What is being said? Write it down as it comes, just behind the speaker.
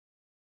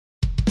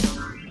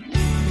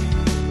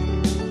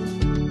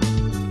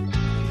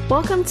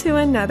Welcome to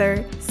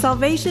another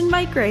Salvation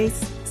by Grace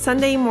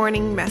Sunday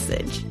morning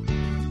message.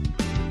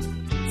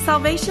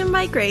 Salvation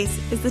by Grace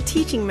is the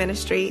teaching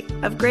ministry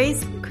of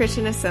Grace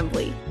Christian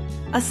Assembly,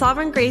 a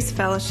Sovereign Grace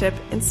Fellowship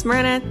in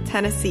Smyrna,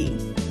 Tennessee.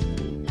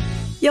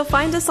 You'll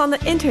find us on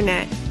the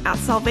internet at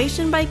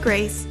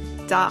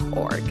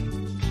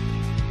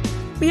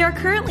salvationbygrace.org. We are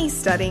currently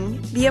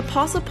studying the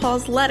Apostle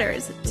Paul's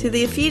letters to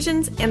the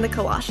Ephesians and the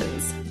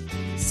Colossians.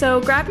 So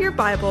grab your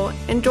Bible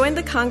and join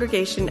the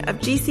congregation of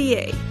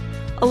GCA,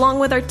 along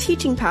with our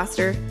teaching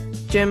pastor,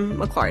 Jim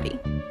McClarty.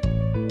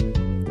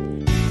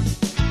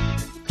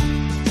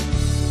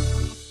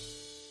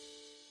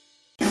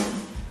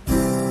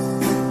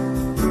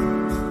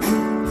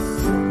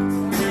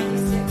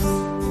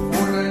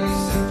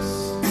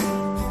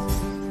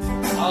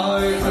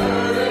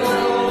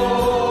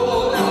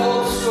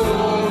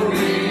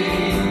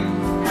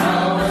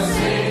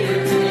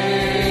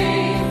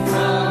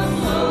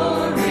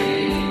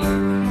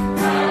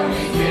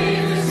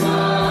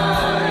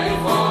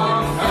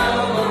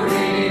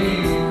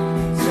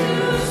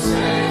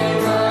 Say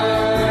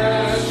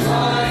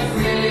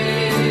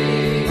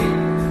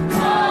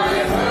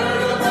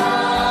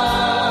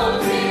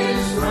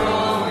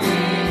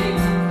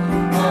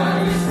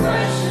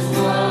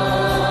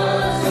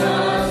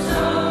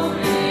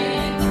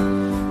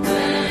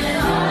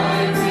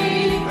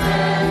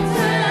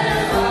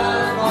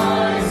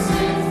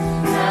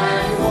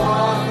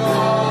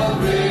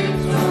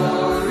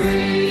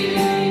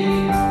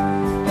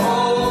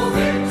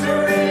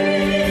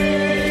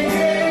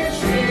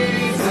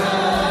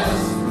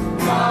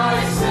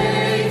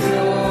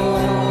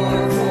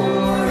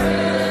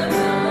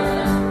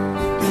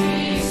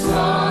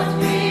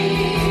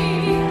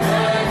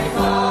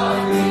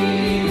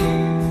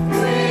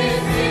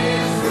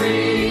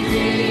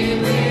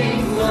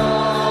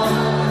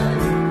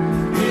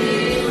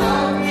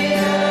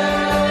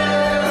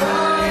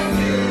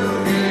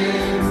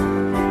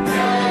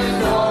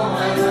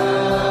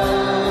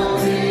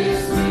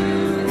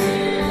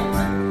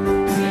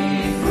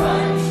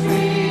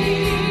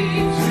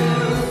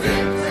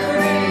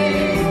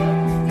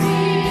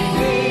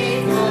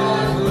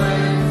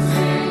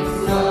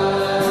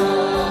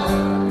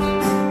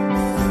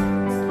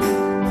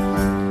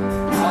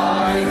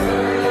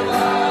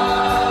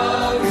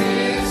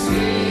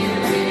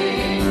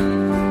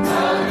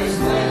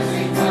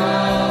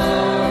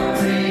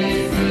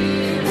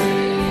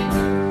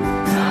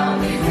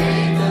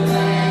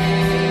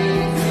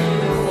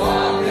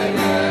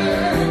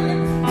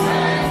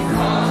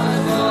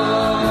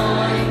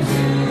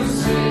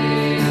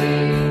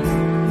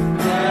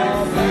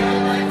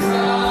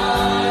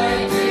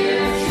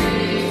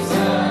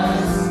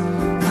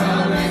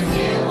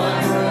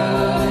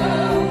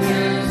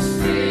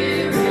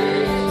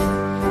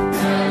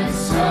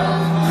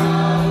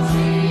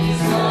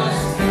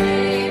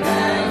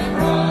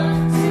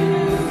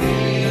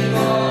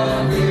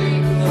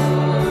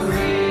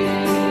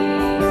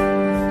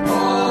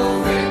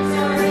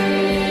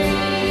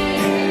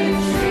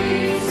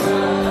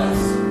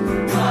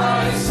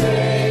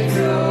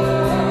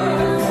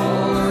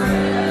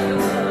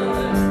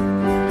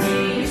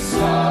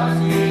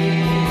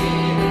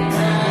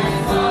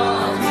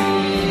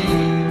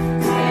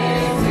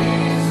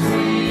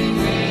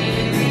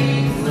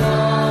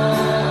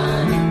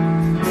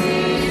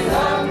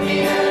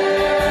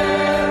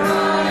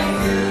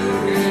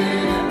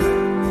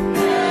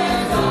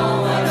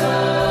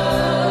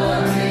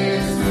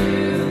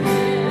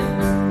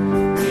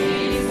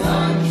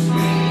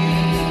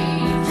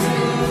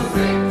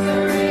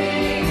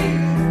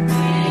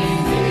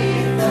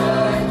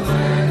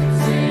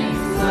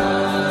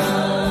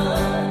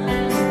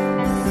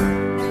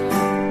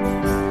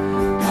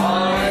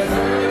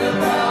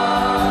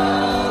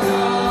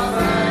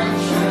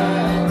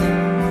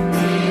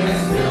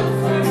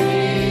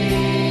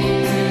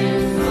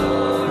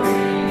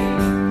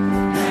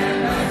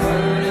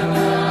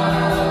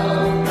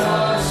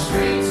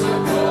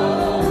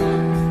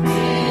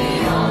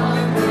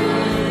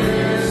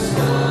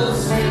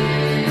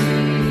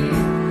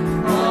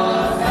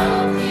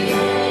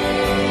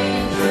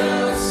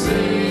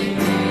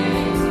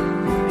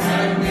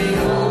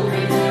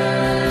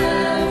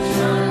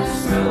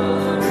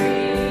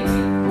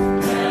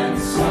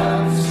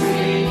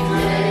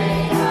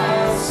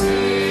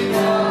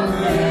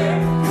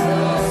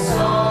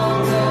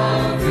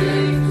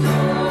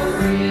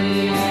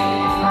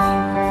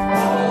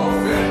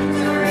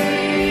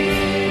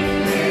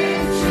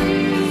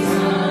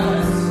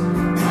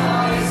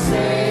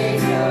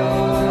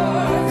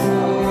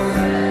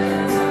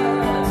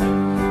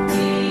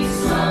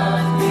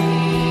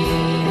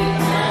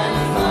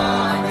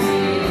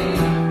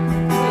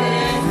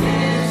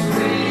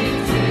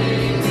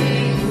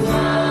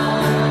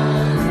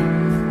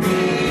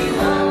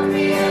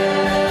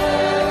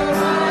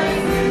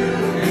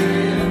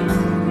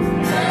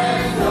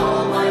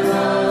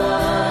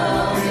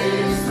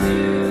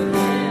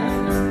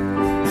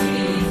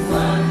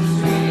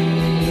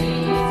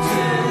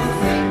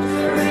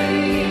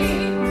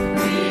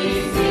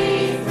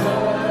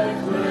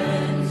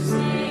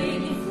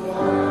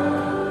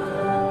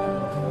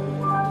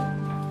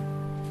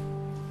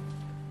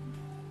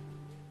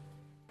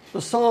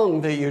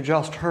song that you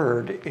just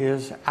heard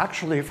is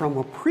actually from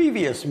a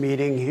previous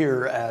meeting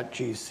here at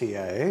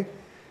GCA,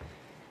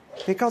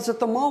 because at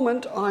the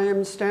moment I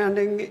am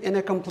standing in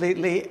a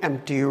completely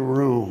empty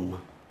room.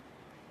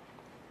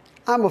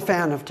 I'm a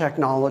fan of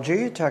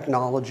technology.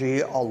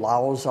 Technology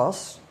allows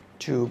us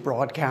to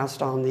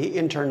broadcast on the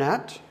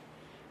internet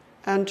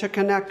and to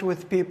connect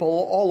with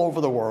people all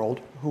over the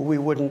world who we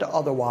wouldn't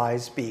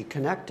otherwise be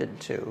connected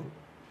to.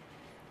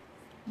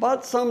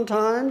 But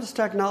sometimes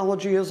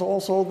technology is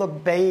also the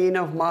bane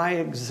of my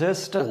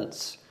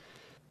existence.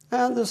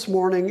 And this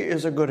morning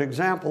is a good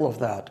example of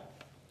that.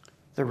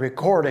 The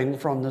recording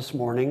from this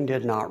morning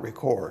did not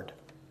record.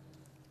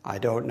 I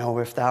don't know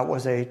if that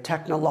was a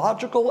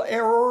technological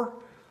error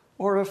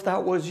or if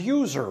that was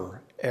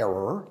user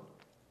error.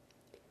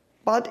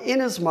 But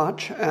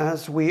inasmuch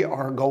as we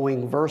are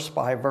going verse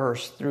by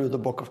verse through the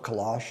book of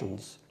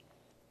Colossians,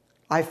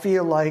 I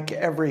feel like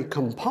every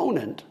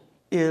component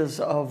is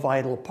a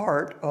vital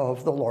part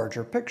of the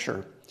larger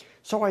picture.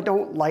 So I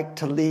don't like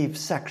to leave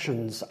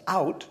sections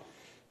out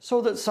so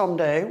that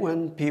someday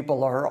when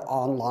people are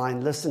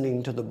online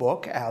listening to the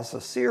book as a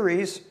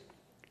series,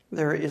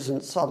 there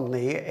isn't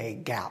suddenly a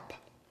gap.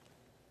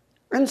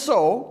 And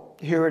so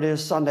here it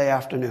is Sunday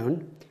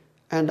afternoon,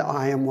 and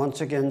I am once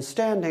again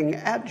standing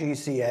at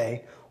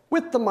GCA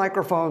with the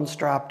microphone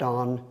strapped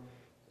on,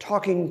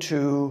 talking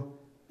to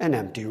an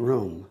empty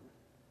room.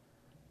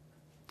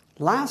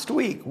 Last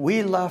week,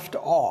 we left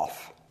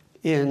off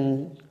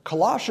in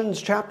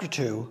Colossians chapter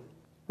 2,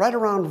 right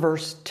around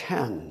verse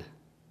 10.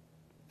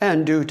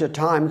 And due to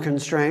time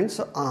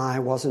constraints, I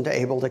wasn't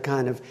able to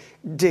kind of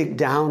dig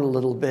down a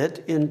little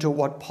bit into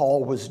what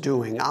Paul was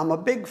doing. I'm a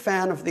big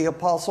fan of the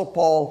Apostle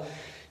Paul.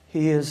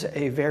 He is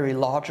a very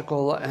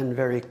logical and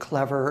very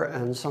clever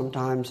and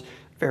sometimes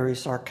very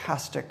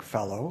sarcastic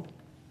fellow.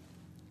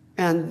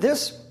 And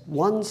this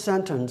one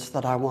sentence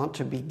that I want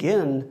to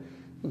begin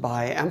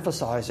by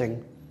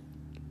emphasizing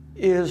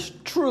is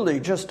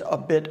truly just a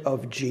bit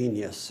of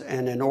genius.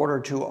 And in order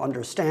to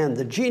understand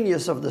the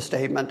genius of the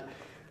statement,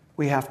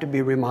 we have to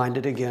be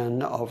reminded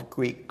again of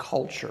Greek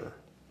culture.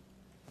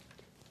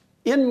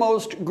 In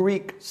most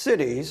Greek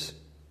cities,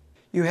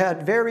 you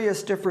had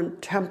various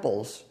different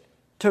temples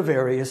to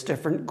various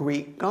different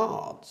Greek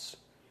gods.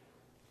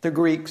 The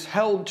Greeks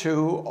held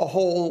to a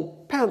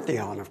whole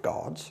pantheon of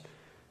gods,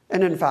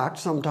 and in fact,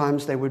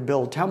 sometimes they would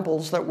build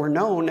temples that were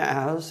known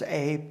as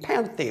a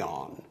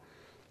pantheon,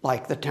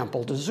 like the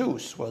temple to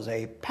Zeus was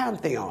a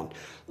pantheon.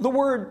 The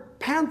word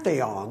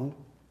pantheon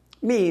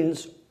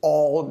means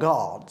all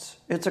gods.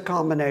 It's a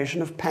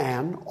combination of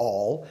pan,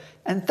 all,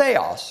 and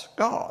theos,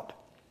 God.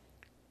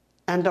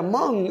 And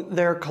among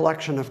their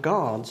collection of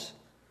gods,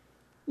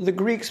 the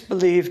Greeks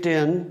believed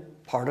in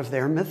part of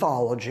their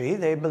mythology.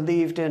 They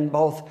believed in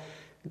both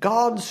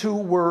gods who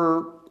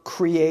were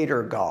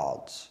creator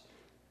gods,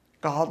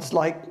 gods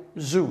like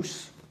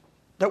Zeus,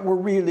 that were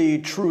really,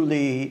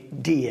 truly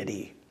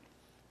deity.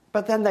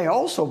 But then they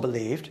also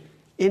believed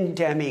in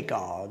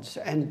demigods,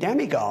 and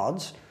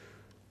demigods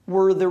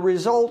were the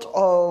result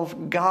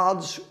of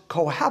gods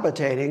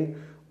cohabitating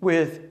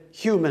with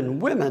human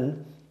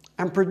women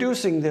and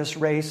producing this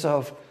race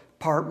of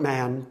part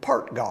man,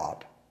 part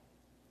god.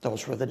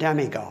 Those were the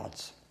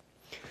demigods.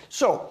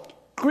 So,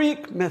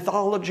 Greek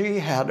mythology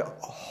had a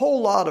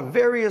whole lot of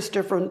various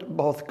different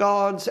both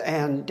gods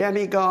and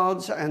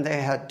demigods, and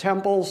they had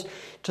temples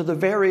to the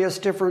various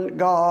different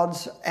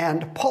gods,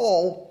 and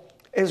Paul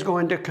is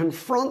going to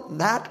confront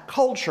that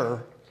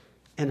culture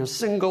in a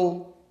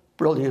single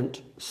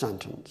brilliant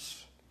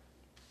sentence.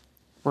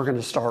 We're going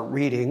to start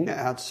reading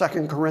at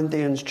 2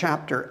 Corinthians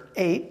chapter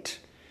 8.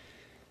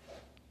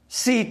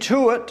 See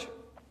to it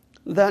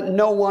that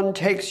no one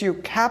takes you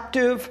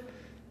captive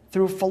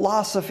through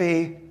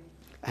philosophy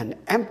and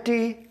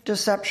empty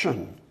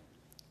deception,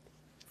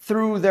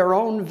 through their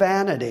own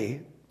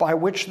vanity by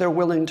which they're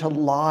willing to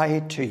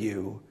lie to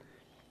you,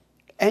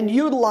 and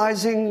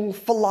utilizing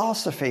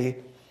philosophy.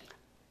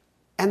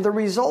 And the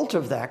result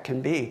of that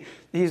can be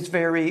these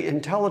very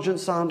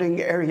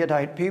intelligent-sounding,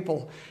 erudite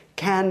people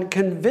can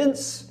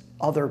convince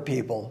other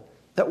people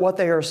that what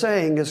they are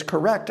saying is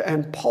correct.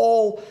 And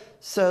Paul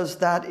says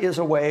that is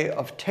a way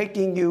of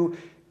taking you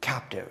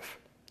captive.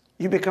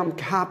 You become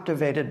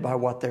captivated by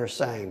what they're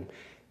saying.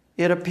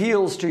 It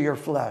appeals to your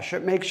flesh.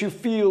 It makes you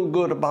feel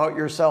good about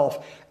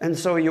yourself. And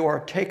so you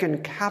are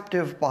taken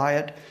captive by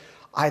it,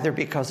 either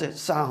because it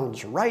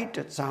sounds right,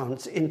 it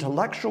sounds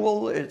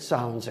intellectual, it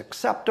sounds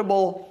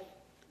acceptable,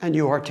 and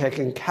you are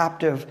taken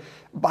captive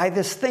by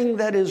this thing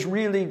that is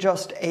really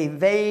just a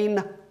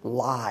vain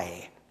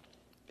lie.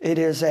 It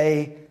is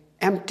an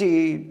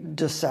empty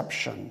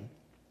deception.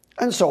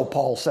 And so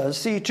Paul says,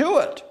 see to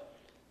it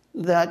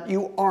that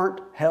you aren't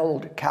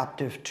held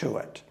captive to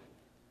it.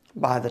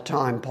 By the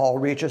time Paul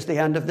reaches the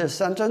end of this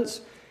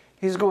sentence,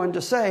 he's going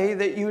to say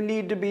that you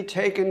need to be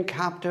taken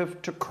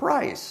captive to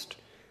Christ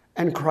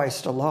and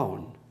Christ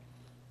alone,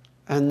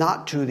 and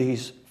not to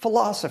these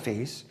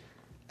philosophies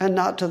and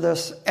not to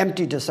this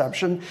empty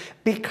deception,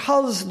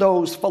 because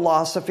those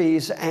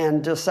philosophies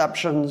and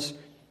deceptions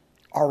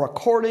are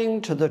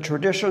according to the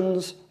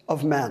traditions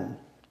of men.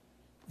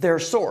 their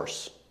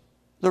source,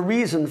 the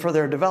reason for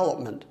their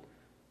development,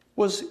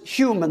 was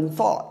human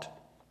thought.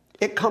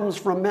 It comes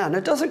from men.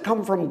 It doesn't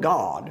come from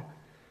God.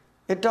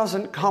 It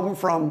doesn't come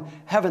from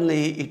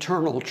heavenly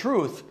eternal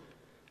truth.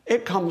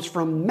 It comes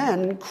from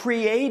men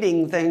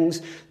creating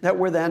things that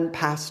were then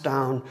passed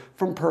down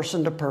from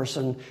person to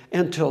person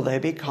until they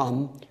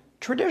become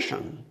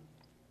tradition.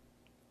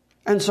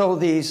 And so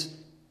these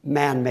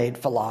man-made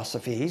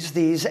philosophies,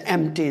 these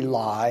empty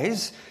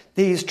lies,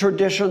 these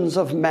traditions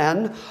of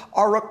men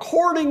are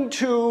according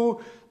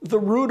to the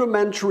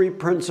rudimentary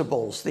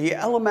principles, the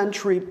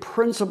elementary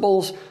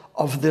principles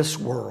of this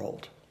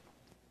world.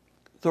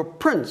 The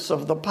prince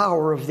of the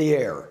power of the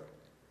air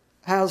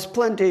has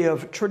plenty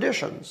of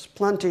traditions,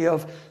 plenty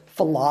of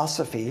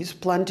philosophies,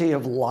 plenty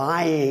of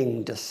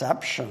lying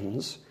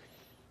deceptions,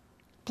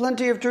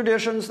 plenty of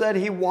traditions that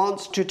he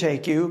wants to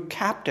take you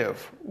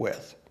captive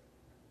with.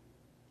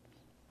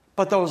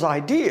 But those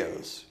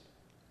ideas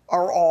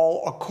are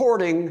all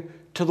according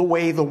to the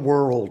way the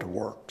world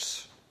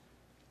works.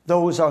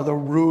 Those are the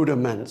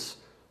rudiments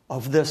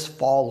of this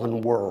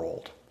fallen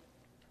world.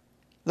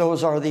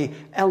 Those are the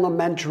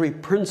elementary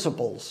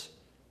principles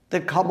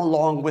that come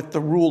along with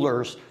the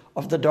rulers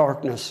of the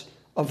darkness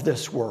of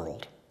this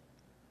world.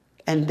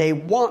 And they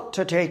want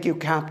to take you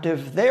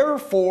captive.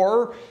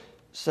 Therefore,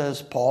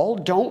 says Paul,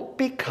 don't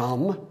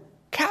become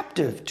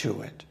captive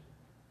to it.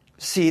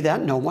 See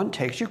that no one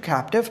takes you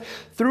captive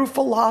through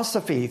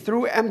philosophy,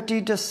 through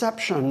empty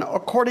deception,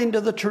 according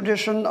to the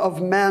tradition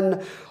of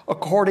men,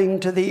 according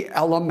to the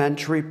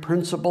elementary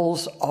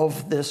principles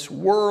of this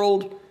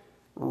world,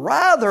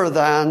 rather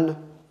than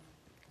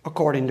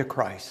according to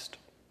Christ.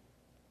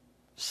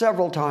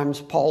 Several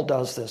times Paul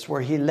does this, where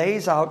he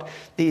lays out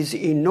these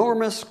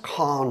enormous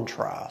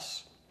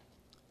contrasts.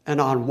 And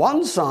on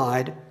one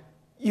side,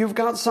 you've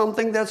got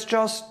something that's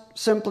just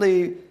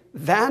simply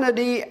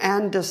vanity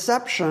and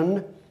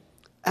deception,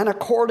 and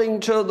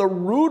according to the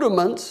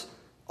rudiments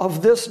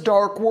of this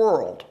dark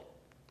world,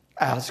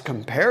 as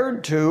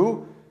compared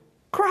to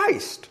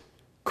Christ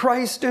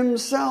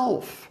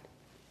himself.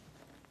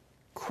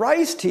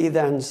 Christ, he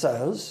then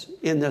says,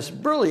 in this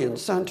brilliant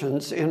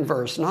sentence in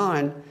verse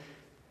 9,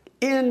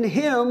 in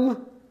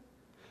him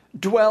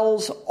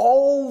dwells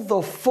all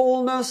the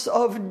fullness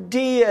of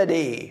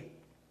deity.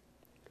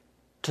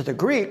 To the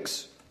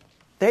Greeks,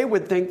 they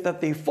would think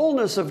that the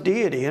fullness of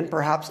deity, and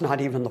perhaps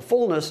not even the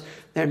fullness,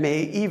 there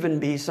may even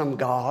be some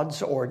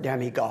gods or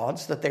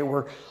demigods that they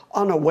were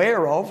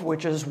unaware of,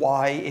 which is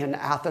why in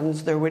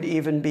Athens there would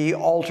even be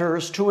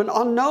altars to an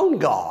unknown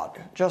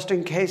god, just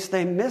in case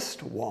they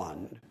missed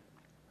one.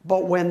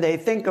 But when they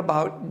think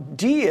about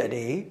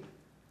deity,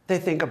 they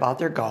think about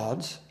their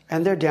gods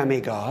and their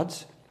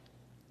demigods.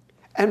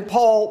 And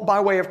Paul, by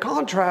way of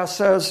contrast,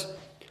 says,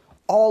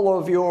 all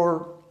of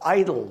your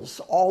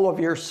idols, all of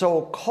your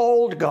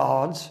so-called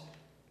gods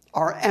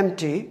are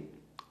empty,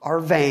 are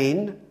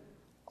vain,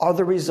 are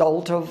the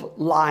result of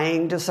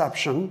lying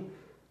deception,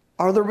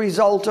 are the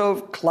result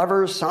of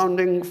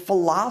clever-sounding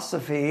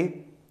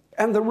philosophy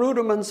and the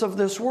rudiments of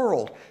this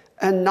world,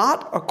 and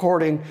not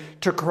according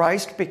to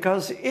Christ,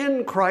 because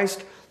in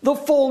Christ the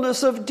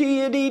fullness of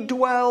deity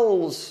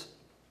dwells.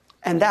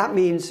 And that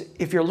means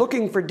if you're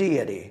looking for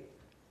deity,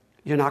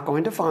 you're not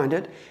going to find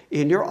it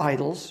in your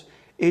idols,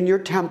 in your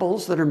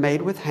temples that are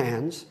made with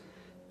hands.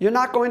 You're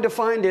not going to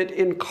find it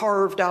in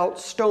carved out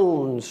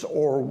stones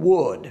or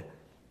wood.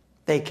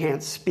 They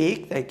can't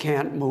speak, they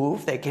can't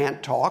move, they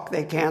can't talk,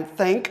 they can't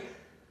think.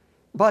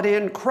 But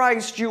in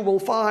Christ you will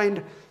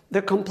find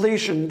the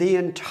completion, the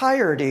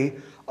entirety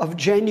of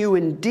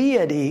genuine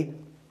deity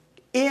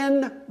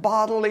in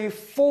bodily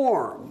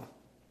form.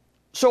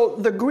 So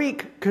the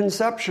Greek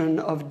conception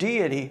of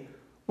deity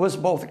was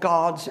both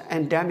gods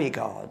and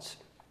demigods,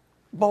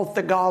 both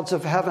the gods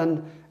of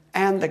heaven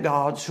and the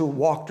gods who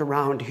walked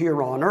around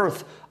here on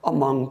earth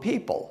among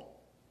people.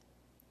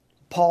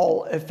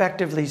 Paul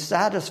effectively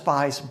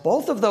satisfies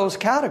both of those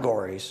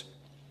categories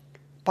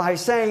by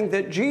saying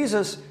that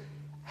Jesus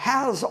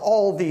has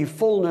all the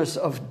fullness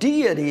of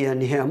deity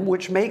in him,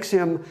 which makes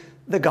him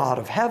the God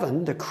of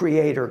heaven, the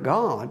Creator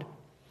God,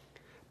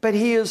 but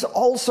he is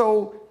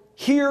also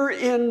here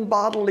in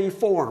bodily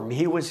form.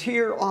 He was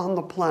here on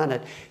the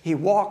planet. He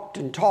walked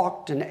and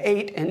talked and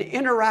ate and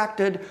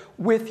interacted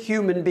with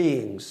human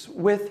beings,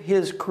 with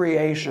his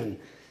creation.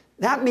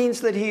 That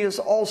means that he is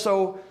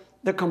also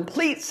the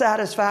complete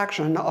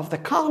satisfaction of the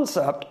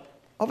concept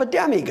of a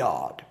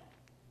demigod.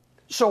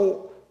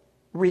 So,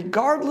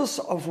 regardless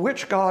of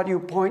which God you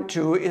point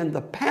to in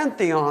the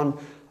pantheon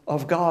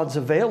of gods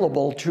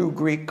available to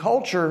Greek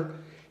culture,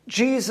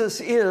 Jesus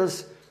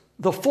is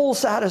the full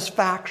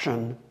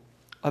satisfaction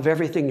of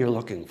everything you're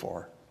looking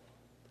for,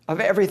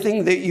 of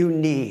everything that you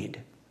need.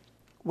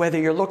 Whether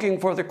you're looking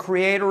for the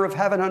creator of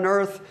heaven and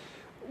earth,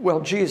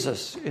 well,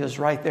 Jesus is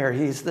right there.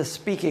 He's the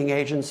speaking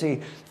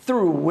agency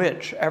through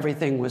which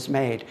everything was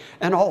made,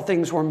 and all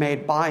things were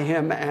made by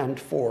him and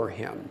for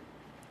him.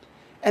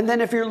 And then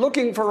if you're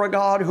looking for a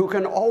God who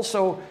can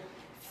also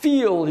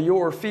feel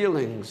your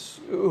feelings,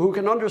 who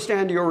can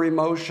understand your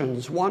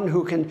emotions, one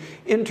who can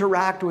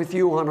interact with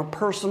you on a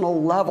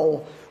personal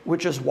level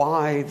which is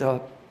why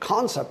the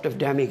concept of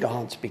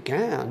demigods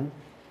began,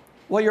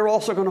 well, you're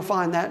also going to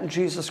find that in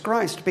Jesus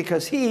Christ,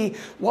 because he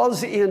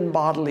was in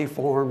bodily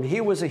form. He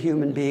was a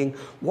human being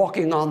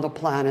walking on the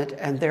planet,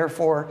 and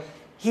therefore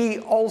he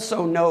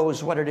also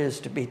knows what it is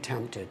to be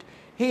tempted.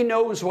 He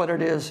knows what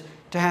it is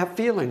to have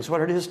feelings,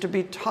 what it is to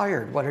be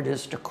tired, what it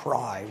is to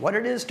cry, what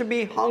it is to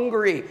be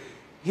hungry.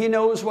 He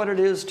knows what it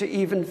is to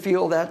even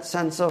feel that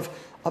sense of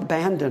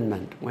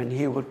abandonment when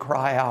he would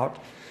cry out,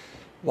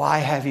 "Why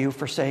have you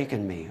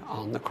forsaken me?"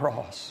 on the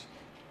cross.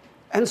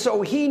 And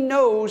so he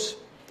knows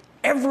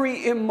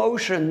every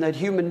emotion that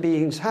human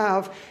beings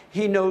have.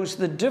 He knows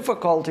the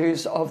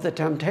difficulties of the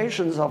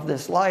temptations of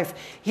this life.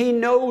 He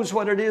knows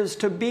what it is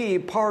to be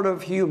part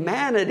of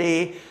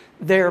humanity,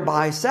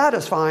 thereby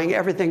satisfying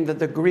everything that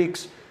the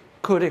Greeks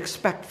could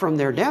expect from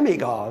their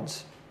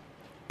demigods.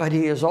 But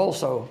he is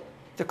also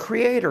the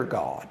creator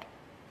God.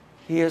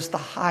 He is the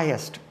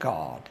highest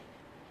God.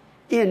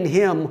 In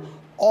him,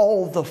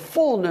 all the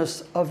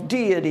fullness of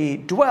deity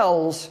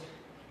dwells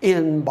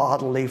in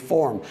bodily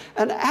form.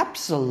 An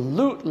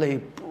absolutely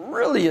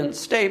brilliant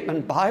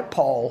statement by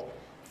Paul,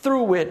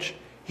 through which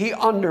he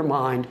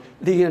undermined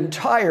the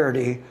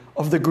entirety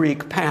of the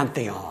Greek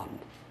pantheon.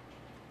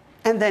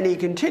 And then he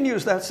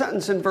continues that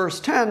sentence in verse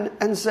 10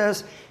 and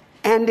says,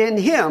 "And in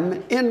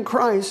him, in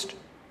Christ,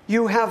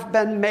 you have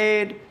been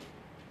made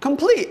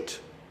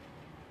complete."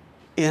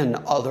 In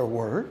other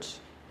words,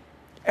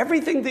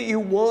 everything that you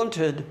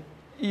wanted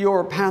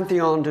your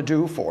pantheon to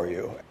do for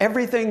you,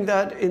 everything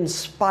that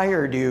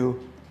inspired you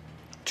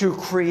to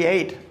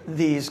create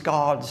these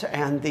gods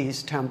and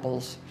these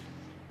temples,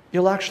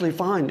 you'll actually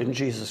find in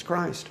Jesus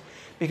Christ.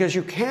 Because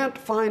you can't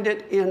find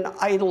it in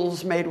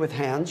idols made with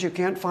hands. You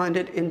can't find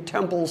it in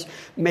temples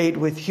made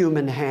with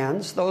human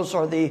hands. Those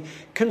are the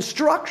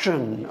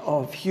construction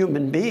of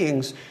human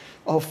beings,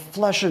 of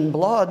flesh and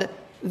blood.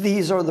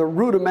 These are the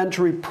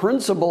rudimentary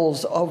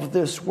principles of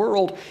this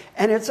world,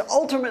 and it's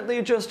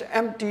ultimately just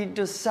empty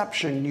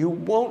deception. You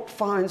won't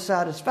find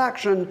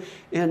satisfaction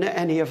in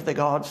any of the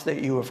gods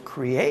that you have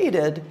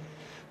created,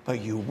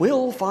 but you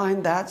will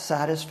find that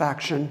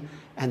satisfaction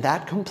and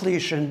that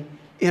completion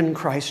in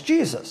Christ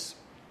Jesus.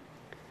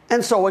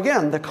 And so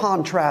again, the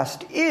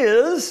contrast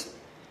is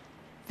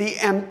the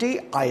empty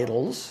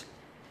idols,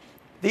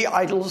 the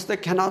idols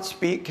that cannot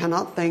speak,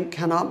 cannot think,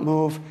 cannot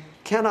move,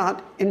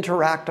 cannot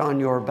interact on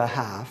your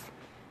behalf,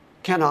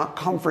 cannot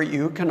comfort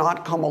you,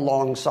 cannot come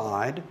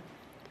alongside,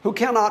 who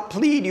cannot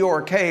plead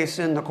your case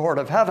in the court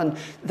of heaven.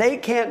 They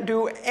can't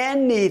do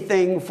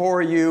anything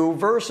for you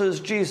versus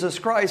Jesus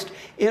Christ,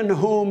 in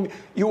whom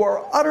you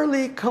are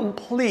utterly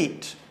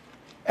complete.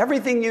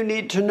 Everything you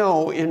need to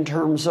know in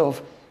terms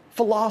of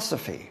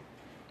philosophy,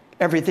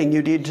 everything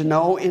you need to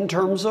know in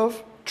terms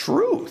of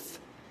truth,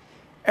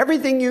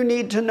 everything you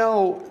need to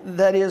know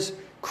that is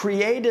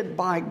created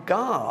by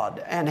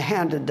God and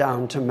handed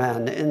down to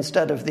men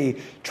instead of the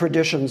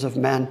traditions of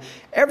men.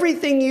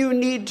 Everything you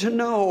need to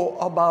know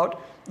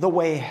about the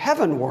way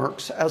heaven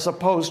works as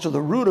opposed to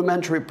the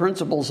rudimentary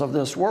principles of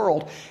this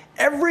world.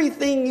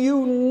 Everything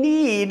you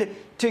need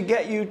to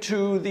get you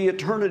to the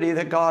eternity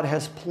that God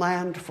has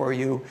planned for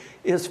you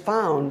is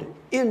found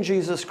in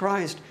Jesus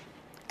Christ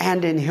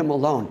and in him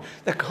alone.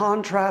 The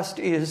contrast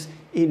is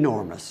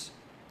enormous.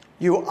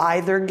 You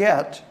either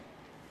get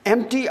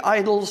empty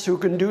idols who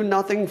can do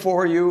nothing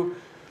for you,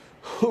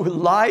 who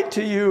lie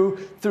to you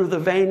through the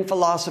vain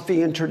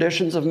philosophy and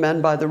traditions of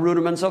men by the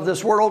rudiments of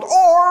this world,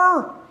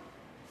 or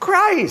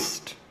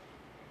Christ.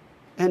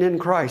 And in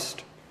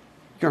Christ,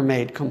 you're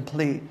made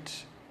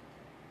complete.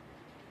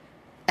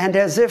 And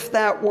as if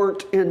that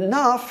weren't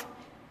enough,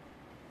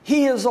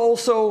 he is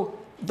also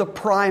the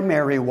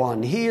primary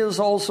one. He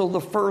is also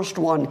the first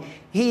one.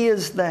 He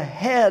is the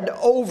head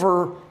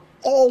over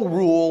all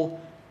rule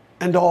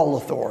and all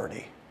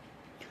authority.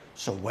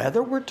 So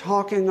whether we're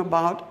talking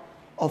about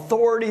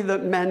authority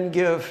that men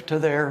give to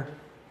their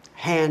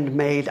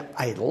handmade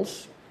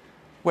idols,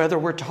 whether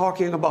we're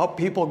talking about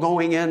people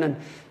going in and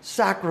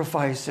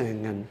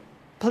sacrificing and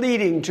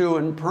pleading to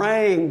and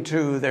praying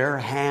to their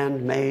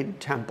handmade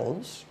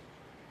temples,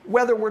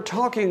 whether we're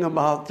talking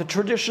about the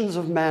traditions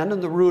of men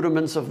and the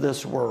rudiments of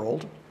this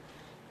world,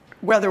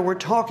 whether we're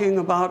talking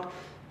about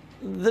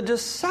the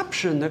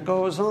deception that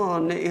goes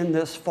on in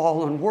this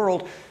fallen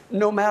world,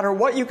 no matter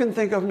what you can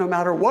think of, no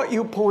matter what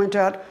you point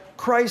at,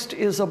 Christ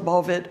is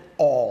above it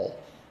all.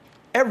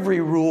 Every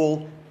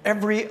rule,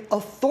 every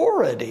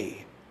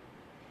authority.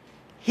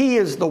 He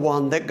is the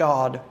one that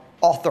God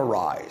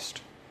authorized.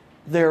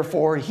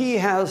 Therefore, he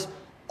has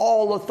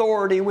all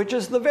authority, which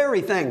is the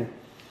very thing.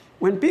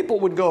 When people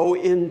would go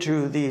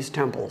into these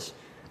temples,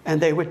 and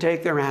they would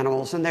take their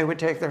animals, and they would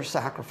take their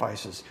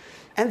sacrifices,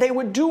 and they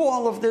would do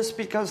all of this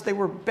because they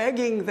were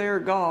begging their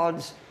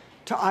gods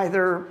to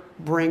either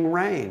bring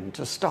rain,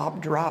 to stop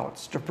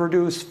droughts, to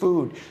produce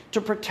food, to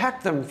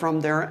protect them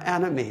from their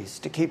enemies,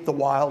 to keep the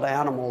wild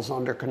animals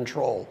under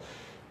control,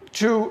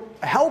 to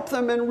help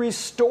them and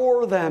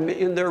restore them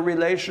in their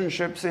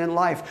relationships in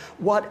life.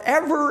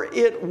 Whatever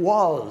it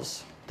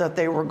was that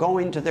they were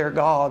going to their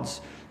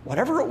gods,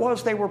 whatever it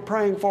was they were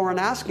praying for and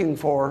asking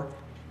for,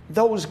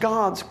 those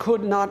gods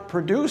could not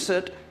produce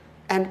it,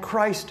 and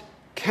Christ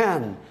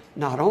can,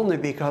 not only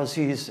because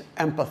he's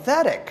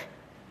empathetic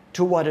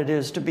to what it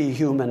is to be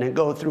human and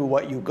go through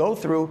what you go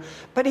through,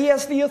 but he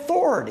has the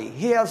authority,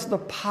 he has the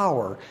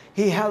power,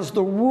 he has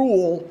the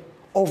rule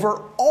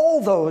over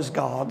all those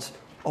gods,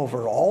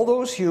 over all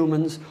those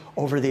humans,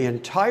 over the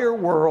entire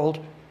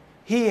world.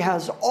 He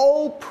has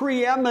all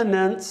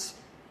preeminence,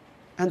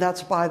 and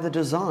that's by the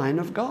design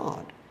of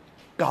God.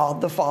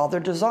 God the Father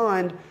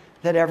designed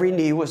that every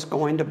knee was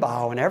going to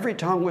bow and every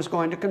tongue was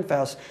going to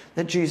confess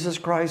that Jesus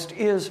Christ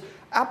is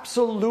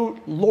absolute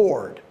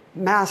Lord,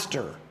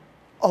 Master,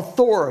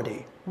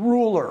 authority,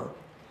 ruler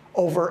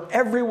over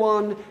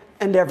everyone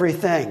and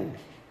everything.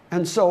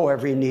 And so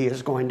every knee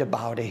is going to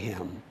bow to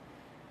him.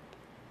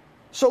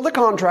 So the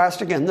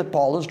contrast, again, that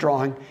Paul is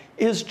drawing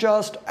is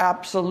just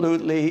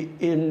absolutely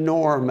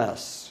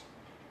enormous.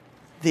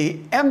 The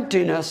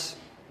emptiness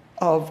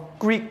of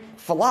Greek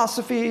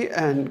philosophy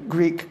and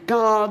Greek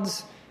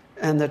gods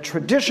and the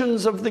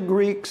traditions of the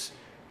Greeks,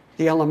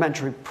 the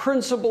elementary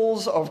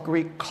principles of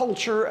Greek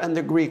culture and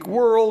the Greek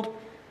world,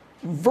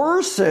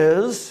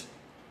 versus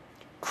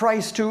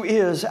Christ, who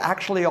is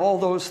actually all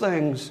those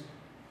things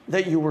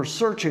that you were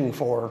searching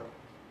for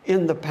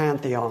in the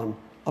pantheon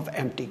of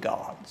empty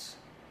gods.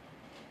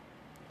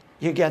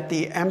 You get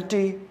the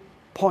empty,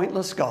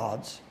 pointless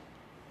gods,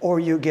 or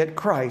you get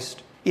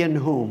Christ in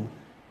whom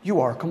you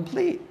are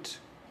complete.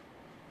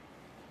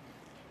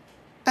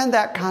 And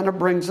that kind of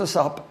brings us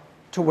up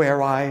to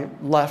where I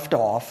left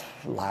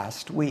off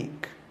last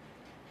week.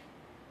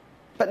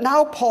 But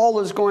now Paul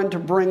is going to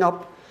bring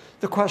up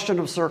the question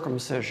of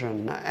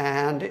circumcision.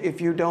 And if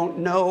you don't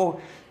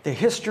know the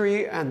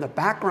history and the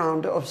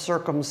background of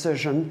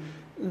circumcision,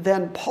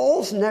 then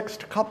Paul's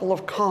next couple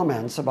of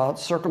comments about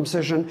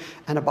circumcision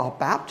and about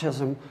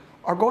baptism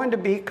are going to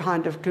be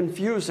kind of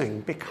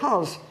confusing,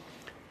 because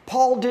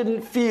Paul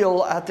didn't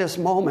feel at this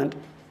moment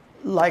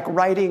like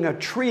writing a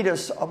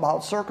treatise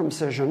about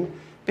circumcision,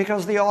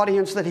 because the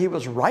audience that he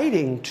was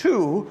writing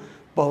to,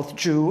 both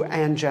Jew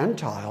and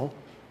Gentile,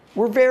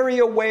 were very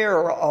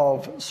aware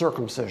of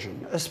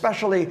circumcision,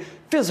 especially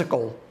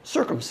physical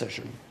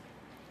circumcision.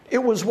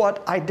 It was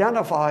what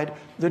identified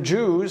the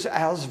Jews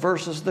as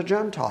versus the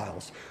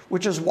Gentiles,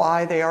 which is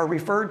why they are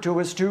referred to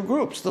as two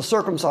groups, the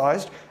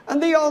circumcised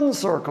and the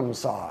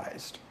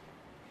uncircumcised.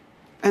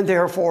 And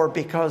therefore,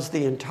 because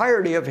the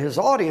entirety of his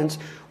audience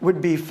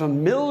would be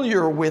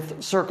familiar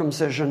with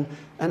circumcision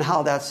and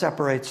how that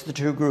separates the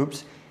two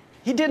groups,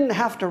 he didn't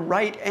have to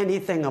write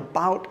anything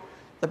about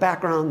the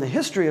background, the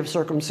history of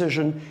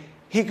circumcision.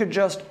 He could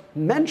just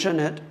mention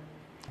it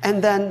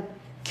and then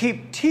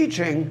keep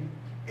teaching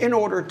in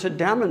order to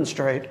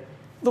demonstrate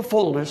the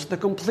fullness, the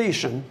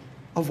completion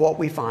of what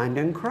we find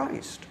in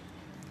Christ.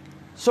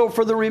 So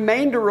for the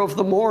remainder of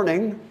the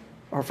morning,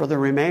 or for the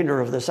remainder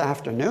of this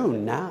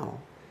afternoon now,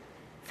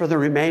 for the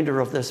remainder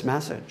of this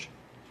message,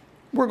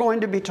 we're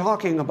going to be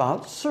talking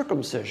about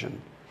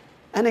circumcision.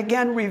 And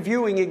again,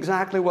 reviewing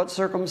exactly what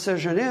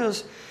circumcision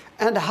is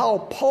and how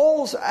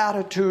Paul's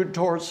attitude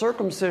towards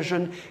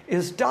circumcision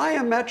is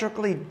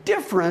diametrically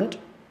different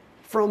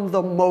from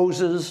the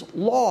Moses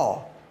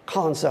law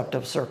concept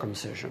of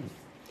circumcision.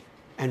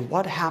 And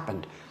what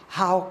happened?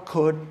 How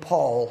could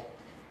Paul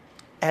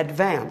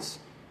advance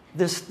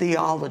this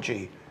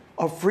theology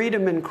of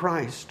freedom in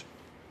Christ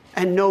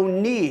and no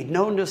need,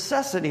 no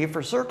necessity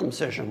for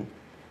circumcision,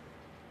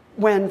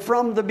 when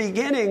from the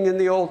beginning in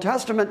the Old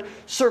Testament,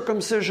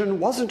 circumcision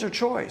wasn't a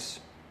choice.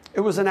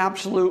 It was an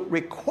absolute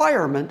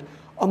requirement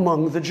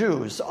among the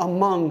Jews,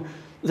 among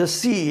the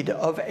seed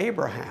of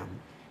Abraham.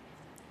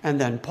 And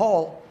then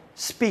Paul,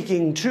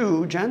 speaking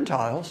to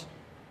Gentiles,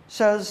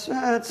 says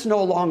it's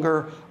no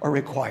longer a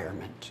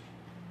requirement.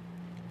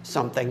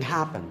 Something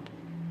happened.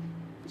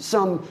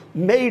 Some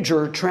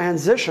major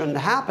transition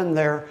happened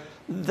there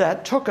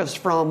that took us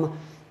from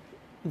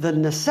the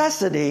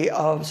necessity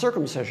of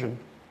circumcision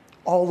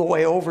all the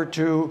way over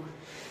to,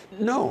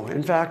 no,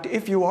 in fact,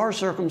 if you are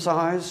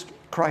circumcised,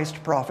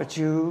 Christ profits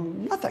you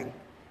nothing.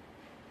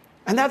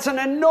 And that's an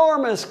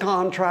enormous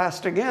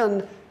contrast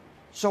again.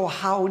 So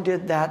how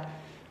did that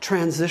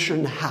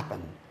transition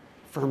happen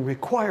from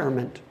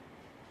requirement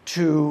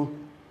to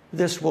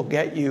this will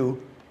get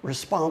you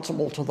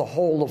responsible to the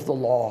whole of the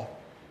law?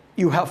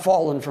 You have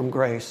fallen from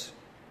grace.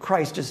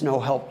 Christ is no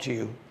help to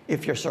you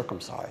if you're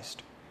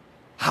circumcised.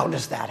 How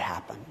does that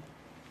happen?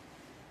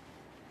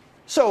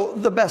 So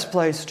the best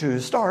place to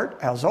start,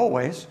 as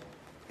always,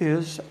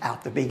 is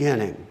at the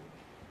beginning.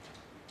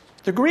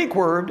 The Greek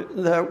word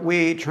that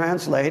we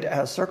translate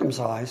as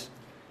circumcised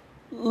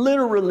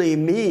literally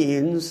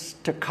means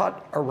to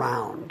cut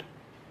around.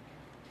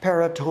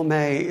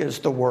 Peritome is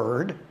the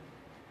word,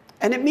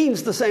 and it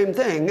means the same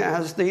thing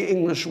as the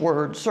English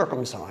word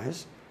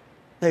circumcise.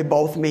 They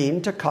both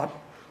mean to cut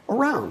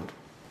around.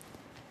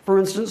 For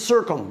instance,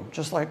 circum,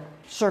 just like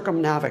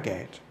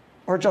circumnavigate,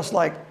 or just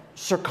like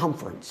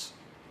circumference,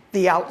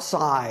 the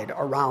outside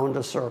around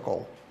a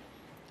circle.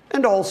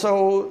 And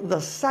also, the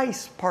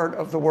cis part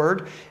of the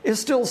word is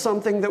still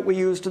something that we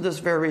use to this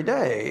very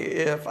day.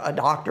 If a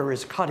doctor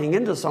is cutting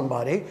into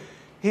somebody,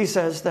 he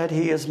says that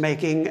he is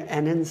making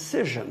an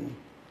incision.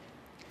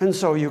 And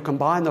so you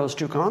combine those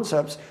two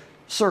concepts,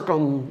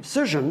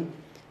 circumcision,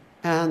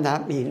 and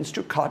that means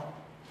to cut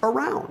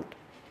around.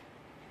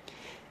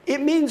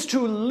 It means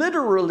to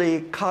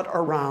literally cut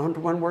around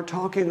when we're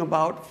talking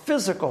about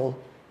physical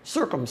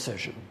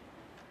circumcision.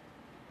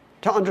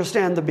 To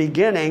understand the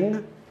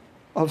beginning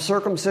of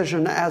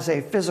circumcision as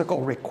a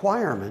physical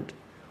requirement,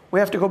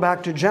 we have to go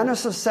back to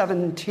Genesis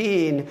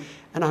 17,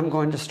 and I'm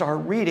going to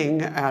start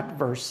reading at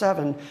verse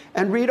 7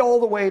 and read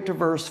all the way to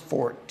verse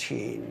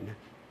 14.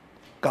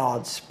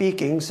 God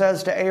speaking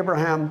says to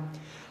Abraham,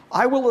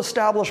 "I will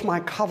establish my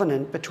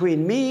covenant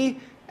between me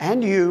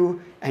and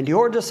you and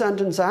your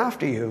descendants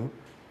after you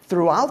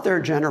throughout their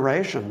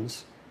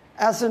generations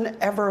as an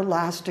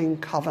everlasting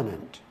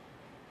covenant,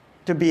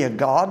 to be a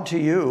God to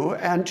you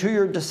and to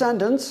your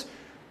descendants."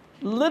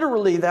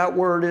 Literally, that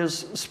word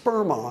is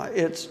sperma,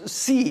 it's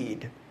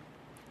seed.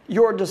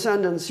 Your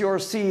descendants, your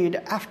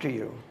seed after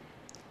you.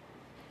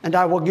 "And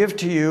I will give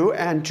to you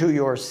and to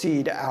your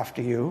seed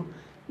after you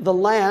the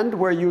land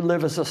where you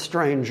live as a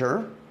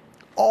stranger,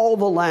 all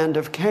the land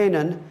of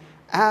Canaan,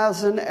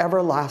 as an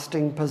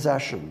everlasting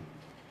possession,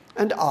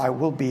 and I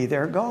will be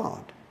their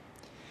God."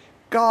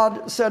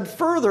 God said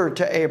further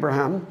to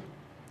Abraham,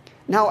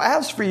 "Now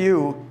as for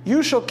you,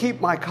 you shall keep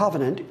my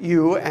covenant,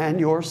 you and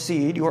your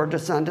seed, your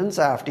descendants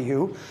after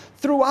you,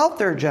 throughout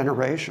their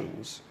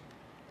generations.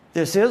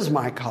 This is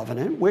my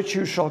covenant, which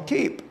you shall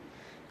keep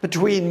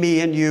between me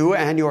and you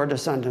and your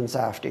descendants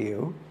after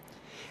you.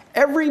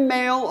 Every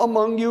male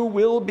among you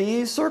will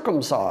be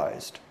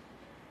circumcised,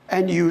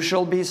 and you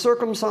shall be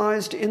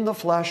circumcised in the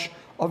flesh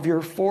of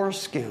your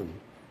foreskin,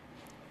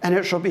 and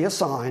it shall be a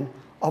sign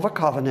of a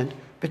covenant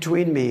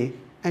between me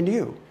and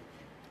you."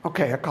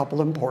 Okay, a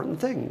couple important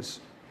things.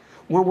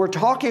 When we're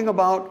talking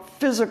about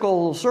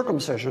physical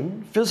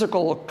circumcision,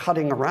 physical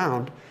cutting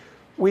around,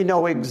 we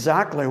know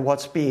exactly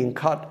what's being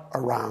cut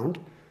around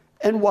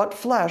and what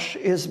flesh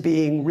is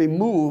being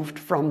removed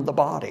from the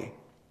body.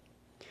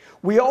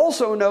 We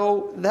also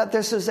know that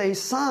this is a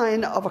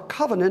sign of a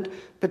covenant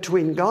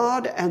between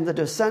God and the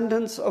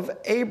descendants of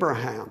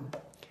Abraham.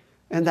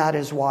 And that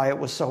is why it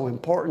was so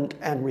important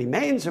and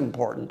remains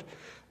important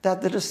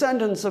that the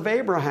descendants of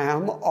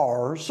Abraham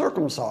are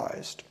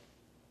circumcised.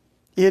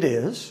 It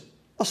is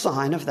a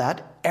sign of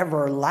that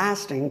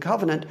everlasting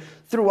covenant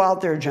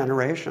throughout their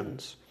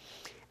generations.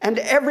 "And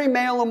every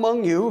male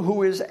among you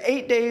who is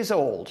 8 days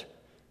old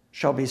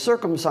shall be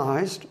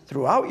circumcised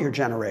throughout your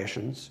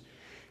generations,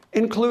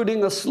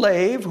 including a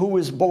slave who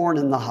is born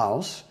in the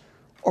house,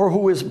 or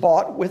who is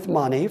bought with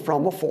money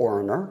from a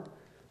foreigner,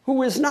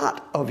 who is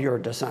not of your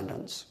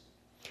descendants.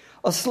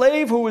 A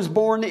slave who is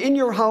born in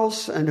your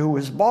house and who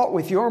is bought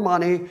with your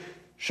money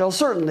shall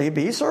certainly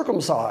be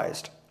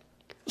circumcised.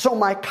 So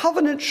my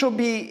covenant shall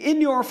be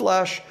in your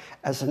flesh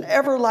as an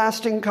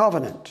everlasting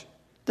covenant."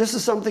 This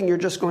is something you're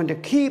just going to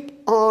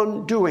keep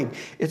on doing.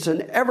 It's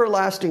an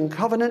everlasting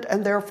covenant,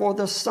 and therefore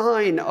the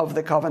sign of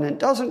the covenant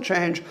doesn't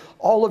change.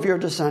 All of your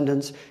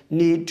descendants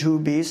need to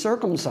be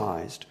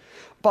circumcised.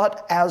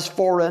 But as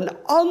for an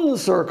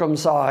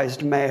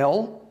uncircumcised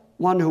male,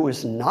 one who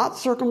is not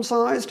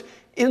circumcised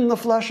in the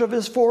flesh of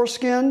his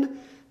foreskin,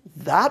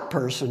 that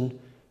person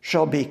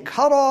shall be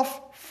cut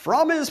off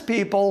from his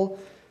people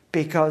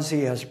because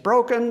he has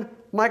broken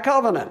my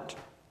covenant.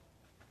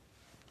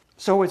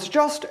 So it's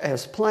just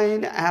as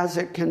plain as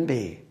it can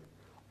be.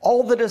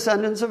 All the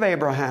descendants of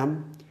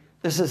Abraham,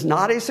 this is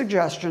not a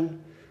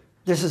suggestion,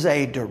 this is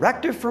a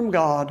directive from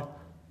God.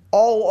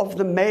 All of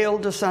the male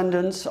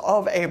descendants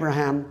of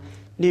Abraham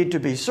need to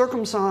be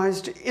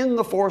circumcised in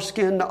the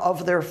foreskin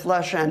of their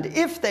flesh, and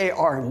if they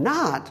are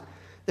not,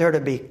 they're to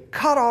be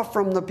cut off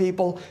from the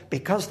people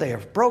because they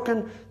have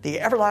broken the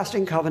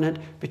everlasting covenant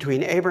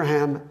between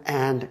Abraham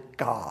and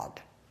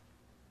God.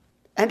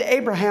 And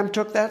Abraham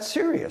took that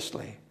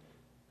seriously.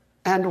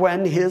 And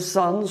when his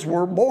sons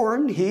were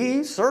born,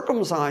 he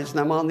circumcised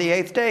them on the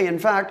 8th day. In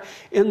fact,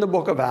 in the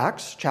book of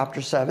Acts,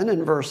 chapter 7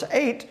 and verse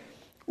 8,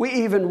 we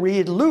even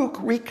read Luke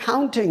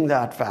recounting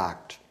that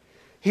fact.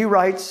 He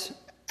writes,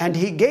 "And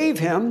he gave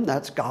him,"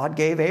 that's God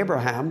gave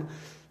Abraham,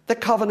 "the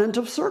covenant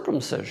of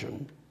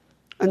circumcision.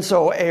 And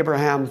so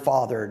Abraham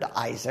fathered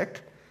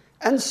Isaac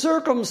and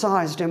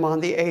circumcised him on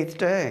the 8th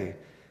day.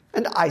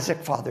 And Isaac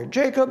fathered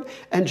Jacob,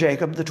 and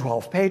Jacob the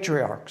 12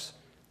 patriarchs."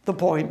 The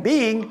point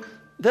being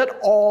that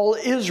all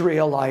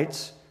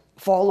Israelites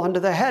fall under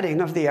the heading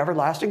of the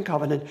everlasting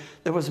covenant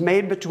that was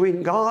made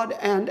between God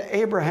and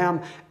Abraham,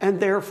 and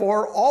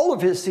therefore all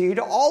of his seed,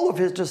 all of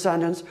his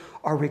descendants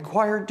are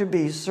required to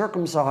be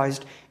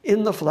circumcised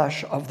in the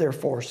flesh of their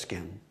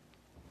foreskin.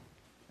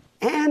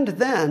 And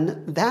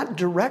then that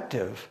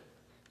directive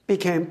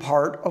became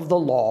part of the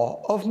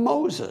law of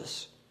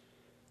Moses.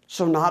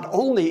 So not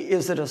only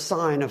is it a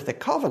sign of the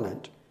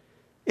covenant,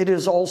 it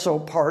is also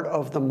part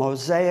of the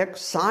Mosaic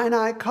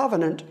Sinai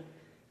covenant.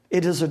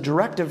 It is a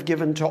directive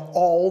given to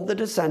all the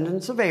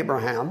descendants of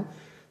Abraham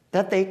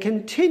that they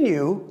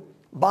continue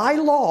by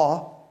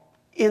law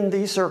in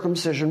the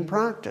circumcision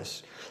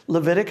practice.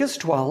 Leviticus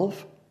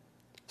 12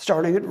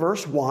 starting at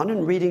verse 1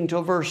 and reading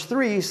till verse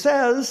 3,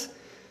 says,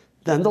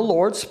 "Then the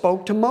Lord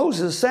spoke to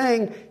Moses,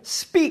 saying,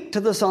 'Speak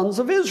to the sons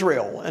of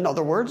Israel.'" In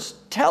other words,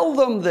 tell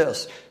them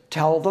this.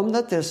 Tell them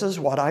that this is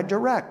what I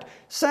direct,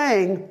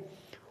 saying,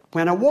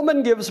 "When a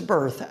woman gives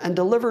birth and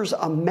delivers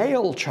a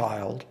male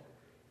child,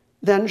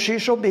 then she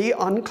shall be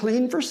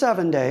unclean for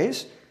 7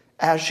 days,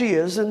 as she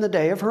is in the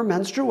day of her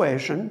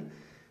menstruation,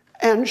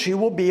 and she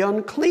will be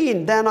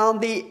unclean. Then on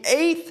the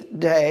 8th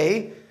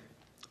day,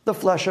 the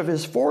flesh of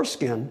his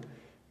foreskin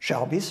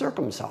shall be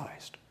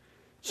circumcised."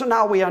 So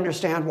now we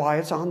understand why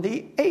it's on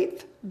the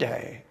 8th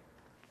day.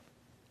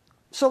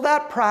 So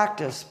that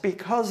practice,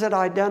 because it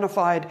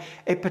identified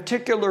a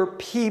particular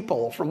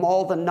people from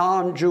all the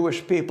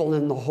non-Jewish people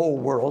in the whole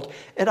world,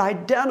 it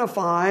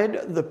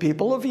identified the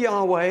people of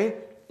Yahweh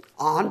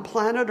on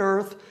planet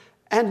Earth,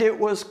 and it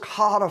was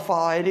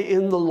codified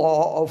in the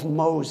law of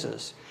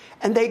Moses.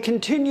 And they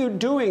continued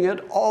doing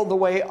it all the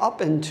way up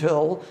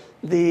until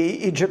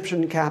the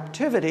Egyptian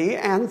captivity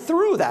and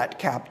through that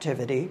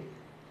captivity.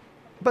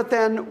 But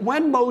then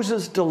when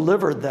Moses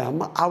delivered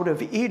them out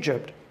of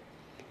Egypt,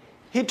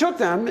 he took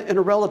them in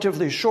a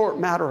relatively short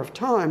matter of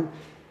time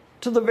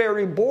to the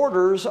very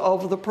borders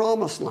of the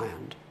Promised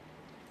Land.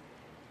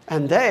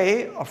 And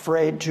they,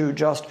 afraid to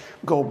just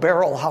go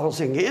barrel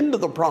housing into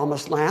the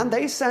Promised Land,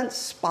 they sent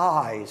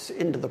spies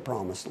into the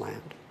Promised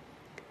Land,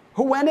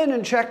 who went in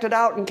and checked it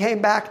out and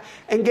came back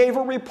and gave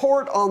a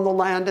report on the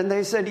land. And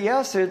they said,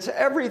 yes, it's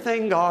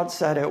everything God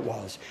said it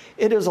was.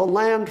 It is a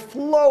land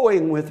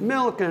flowing with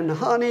milk and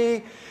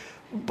honey,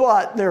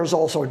 but there's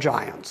also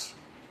giants.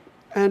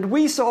 And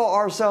we saw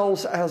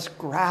ourselves as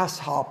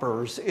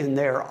grasshoppers in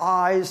their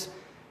eyes,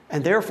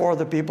 and therefore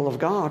the people of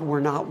God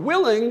were not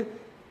willing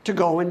to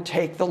go and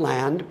take the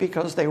land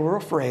because they were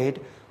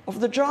afraid of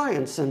the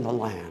giants in the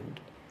land.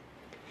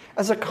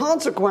 As a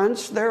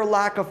consequence, their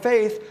lack of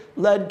faith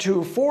led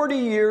to 40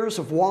 years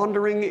of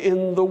wandering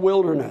in the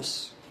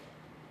wilderness.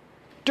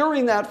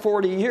 During that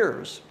 40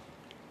 years,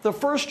 the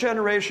first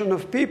generation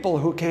of people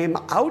who came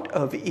out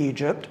of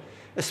Egypt,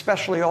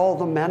 especially all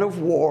the men of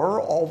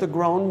war, all the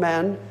grown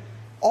men,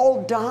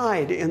 all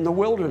died in the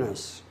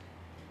wilderness.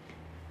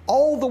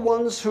 All the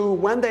ones who,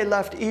 when they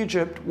left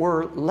Egypt,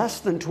 were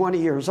less than 20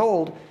 years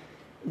old,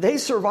 they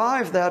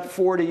survived that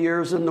 40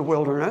 years in the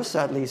wilderness,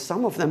 at least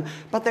some of them,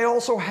 but they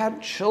also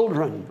had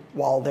children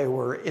while they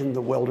were in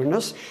the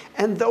wilderness,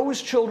 and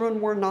those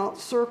children were not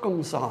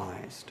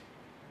circumcised.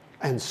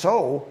 And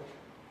so,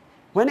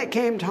 when it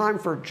came time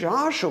for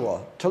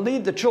Joshua to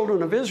lead the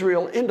children of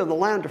Israel into the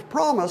land of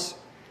promise,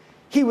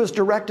 he was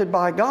directed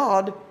by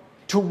God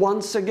to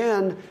once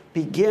again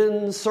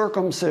begin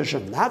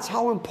circumcision. That's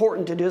how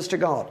important it is to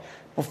God.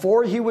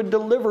 Before he would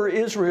deliver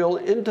Israel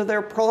into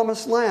their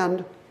promised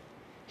land,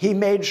 he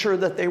made sure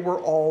that they were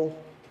all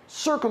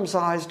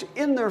circumcised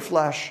in their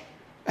flesh,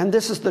 and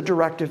this is the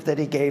directive that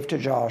he gave to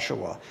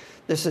Joshua.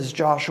 This is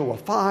Joshua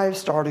 5,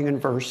 starting in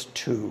verse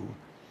 2.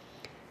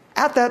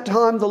 "At that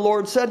time the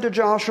Lord said to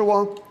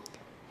Joshua,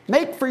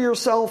 'Make for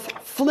yourself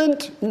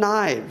flint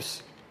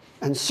knives,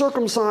 and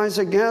circumcise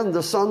again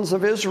the sons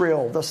of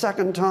Israel the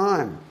second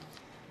time.'"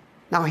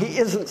 Now, he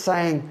isn't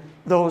saying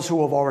those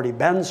who have already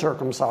been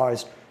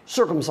circumcised,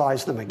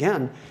 circumcise them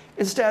again.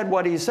 Instead,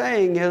 what he's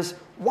saying is,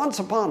 once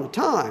upon a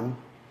time,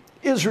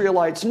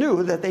 Israelites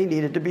knew that they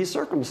needed to be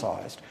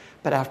circumcised.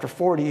 But after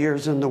 40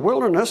 years in the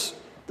wilderness,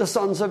 the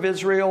sons of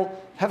Israel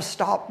have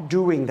stopped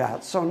doing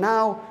that. So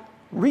now,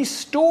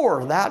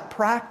 restore that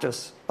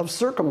practice of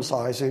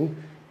circumcising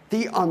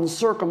the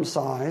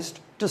uncircumcised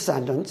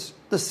descendants,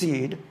 the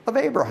seed of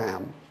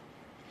Abraham.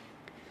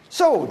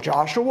 So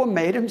Joshua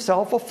made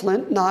himself a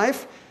flint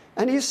knife,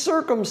 and he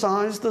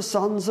circumcised the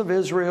sons of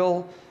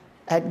Israel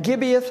at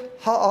Gibeath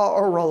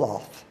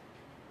Ha'araloth.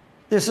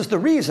 This is the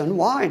reason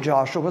why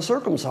Joshua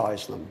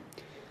circumcised them.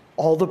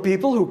 All the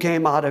people who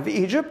came out of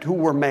Egypt, who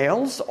were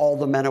males, all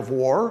the men of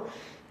war,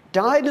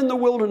 died in the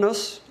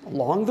wilderness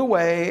along the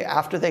way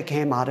after they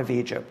came out of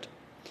Egypt.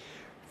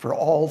 For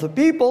all the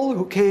people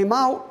who came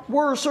out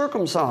were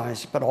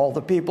circumcised, but all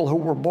the people who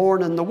were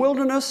born in the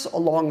wilderness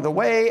along the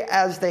way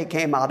as they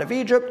came out of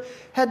Egypt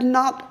had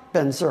not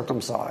been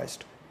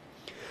circumcised.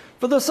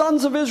 For the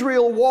sons of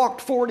Israel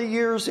walked 40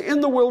 years in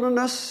the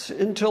wilderness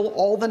until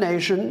all the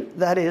nation,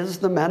 that is,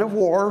 the men of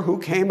war who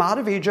came out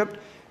of Egypt,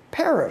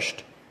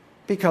 perished,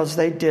 because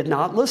they did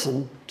not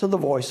listen to the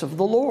voice of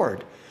the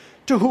Lord,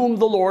 to whom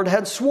the Lord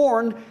had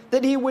sworn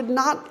that he would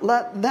not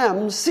let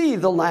them see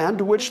the land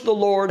which the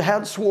Lord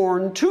had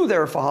sworn to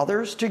their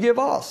fathers to give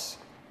us,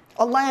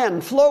 a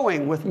land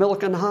flowing with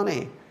milk and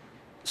honey.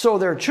 So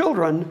their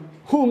children,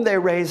 whom they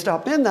raised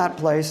up in that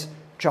place,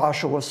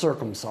 Joshua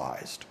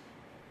circumcised.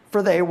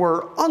 For they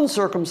were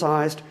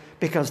uncircumcised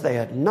because they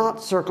had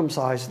not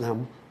circumcised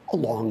them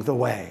along the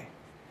way.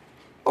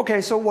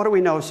 Okay, so what do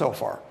we know so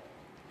far?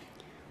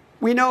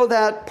 We know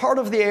that part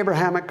of the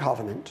Abrahamic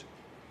covenant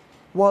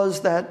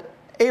was that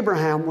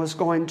Abraham was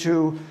going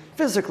to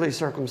physically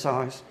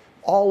circumcise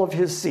all of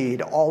his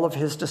seed, all of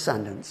his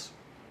descendants.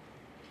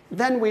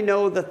 Then we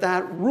know that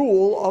that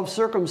rule of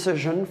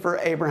circumcision for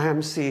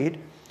Abraham's seed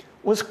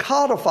was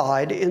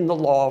codified in the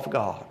law of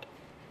God.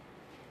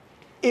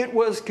 It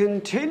was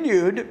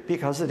continued,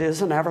 because it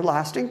is an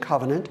everlasting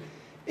covenant,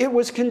 it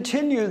was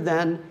continued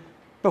then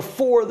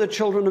before the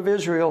children of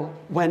Israel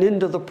went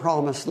into the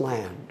promised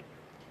land.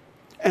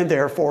 And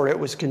therefore it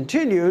was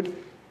continued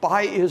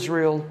by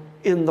Israel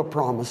in the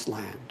promised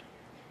land.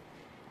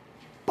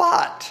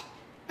 But,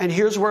 and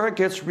here's where it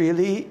gets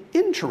really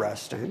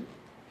interesting,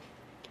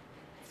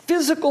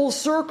 physical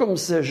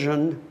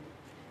circumcision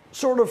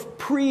sort of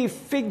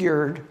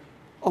prefigured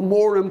a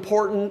more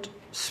important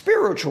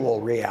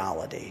spiritual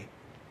reality.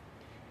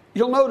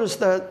 You'll notice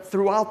that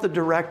throughout the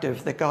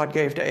directive that God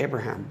gave to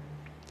Abraham,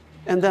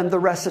 and then the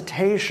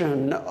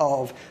recitation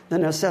of the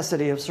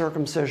necessity of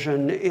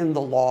circumcision in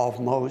the law of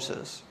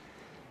Moses,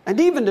 and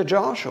even to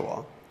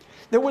Joshua,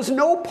 there was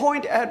no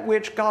point at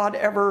which God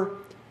ever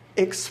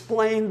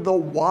explained the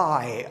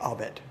why of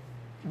it.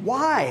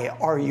 Why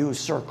are you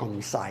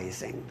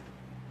circumcising?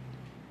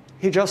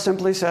 He just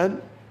simply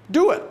said,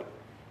 do it.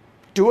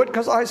 Do it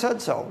because I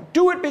said so.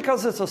 Do it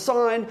because it's a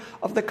sign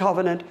of the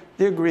covenant,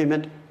 the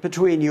agreement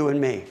between you and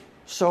me.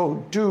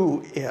 So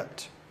do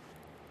it.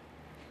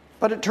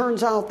 But it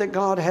turns out that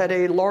God had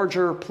a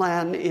larger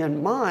plan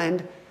in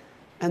mind,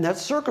 and that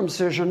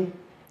circumcision,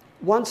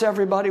 once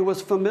everybody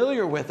was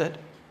familiar with it,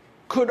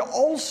 could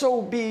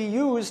also be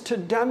used to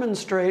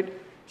demonstrate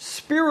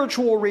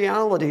spiritual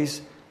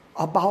realities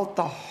about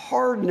the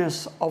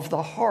hardness of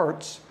the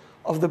hearts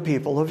of the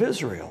people of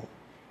Israel.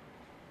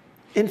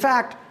 In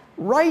fact,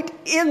 right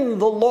in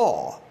the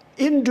law,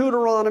 in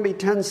Deuteronomy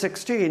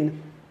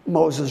 10:16,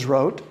 Moses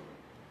wrote,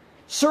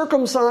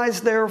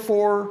 "Circumcise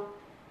therefore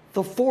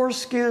the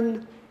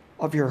foreskin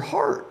of your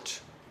heart,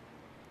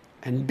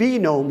 and be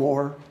no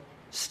more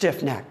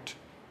stiff-necked."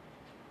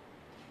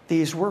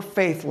 These were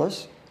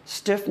faithless,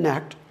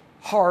 stiff-necked,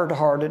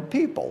 hard-hearted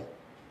people.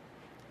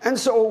 And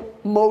so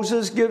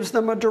Moses gives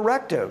them a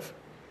directive.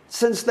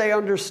 Since they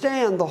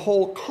understand the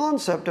whole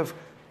concept of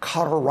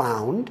cut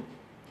around,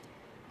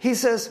 he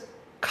says,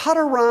 cut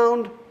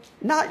around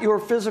not your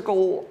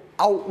physical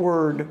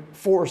outward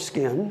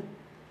foreskin,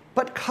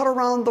 but cut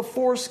around the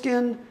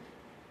foreskin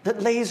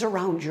that lays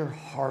around your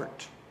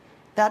heart,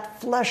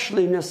 that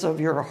fleshliness of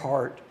your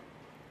heart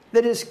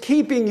that is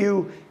keeping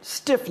you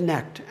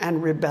stiff-necked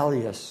and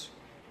rebellious.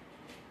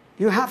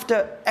 You have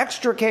to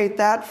extricate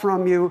that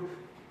from you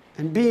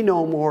and be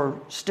no more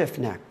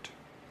stiff-necked.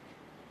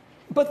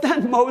 But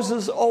then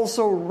Moses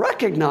also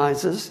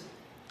recognizes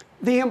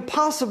the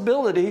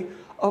impossibility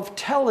of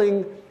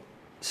telling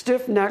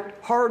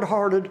stiff-necked,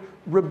 hard-hearted,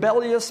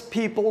 rebellious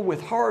people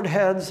with hard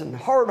heads and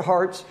hard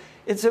hearts,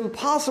 it's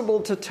impossible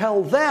to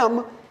tell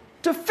them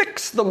to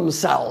fix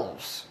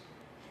themselves.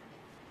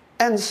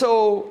 And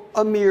so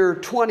a mere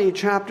 20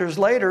 chapters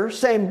later,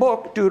 same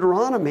book,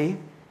 Deuteronomy,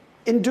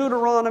 in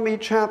Deuteronomy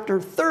chapter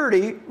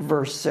 30,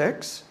 verse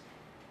 6,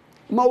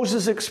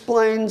 Moses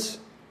explains,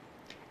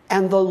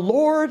 "And the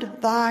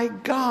Lord thy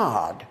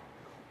God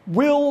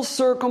will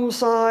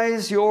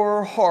circumcise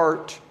your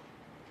heart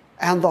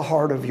and the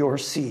heart of your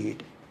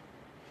seed,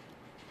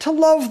 to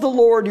love the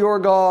Lord your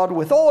God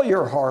with all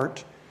your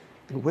heart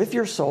and with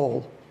your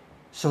soul,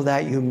 so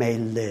that you may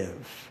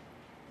live."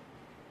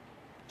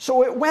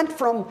 So it went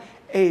from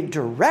a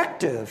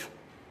directive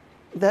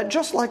that,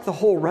 just like the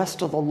whole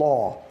rest of the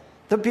law,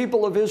 the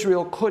people of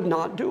Israel could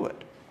not do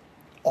it.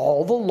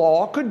 All the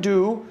law could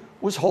do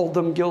was hold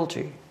them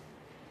guilty.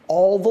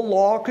 All the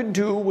law could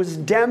do was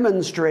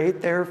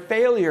demonstrate their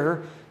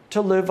failure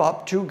to live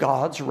up to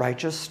God's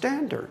righteous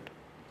standard.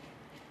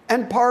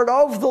 And part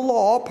of the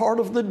law, part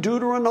of the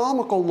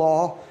Deuteronomical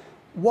law,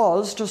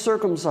 was to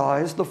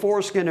circumcise the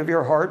foreskin of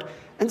your heart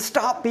and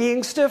stop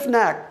being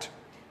stiff-necked.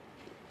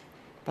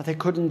 But they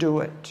couldn't do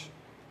it,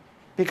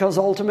 because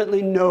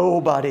ultimately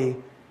nobody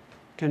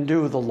can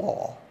do the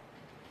law.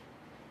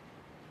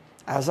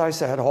 As I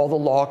said, all the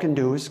law can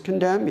do is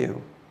condemn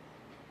you.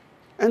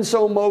 And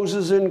so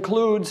Moses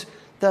includes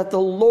that the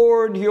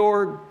Lord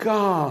your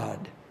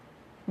God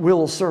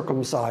will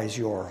circumcise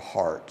your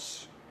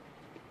hearts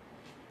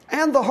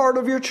and the heart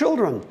of your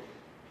children.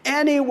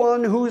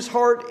 Anyone whose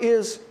heart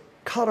is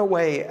cut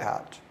away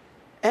at,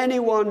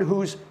 anyone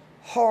whose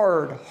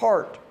hard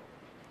heart,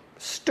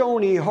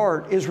 stony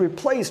heart, is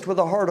replaced with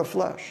a heart of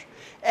flesh,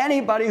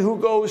 anybody who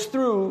goes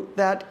through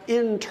that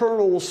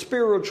internal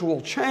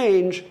spiritual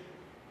change,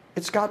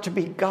 it's got to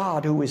be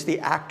God who is the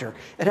actor.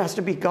 It has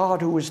to be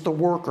God who is the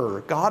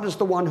worker. God is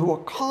the one who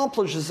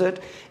accomplishes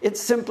it. It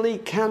simply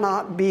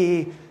cannot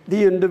be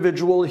the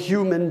individual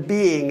human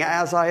being.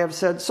 As I have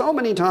said so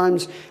many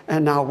times,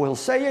 and now will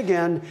say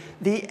again,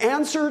 the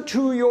answer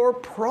to your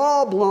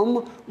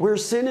problem where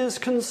sin is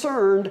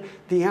concerned,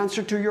 the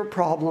answer to your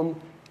problem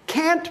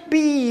can't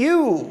be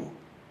you.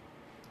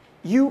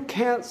 You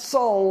can't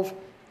solve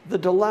the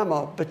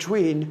dilemma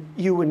between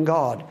you and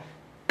God.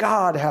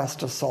 God has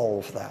to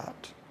solve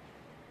that.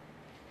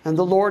 And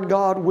the Lord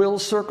God will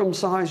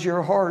circumcise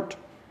your heart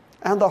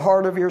and the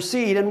heart of your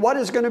seed. And what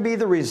is going to be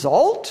the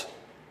result?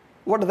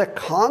 What are the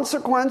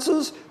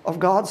consequences of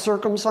God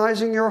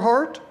circumcising your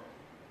heart?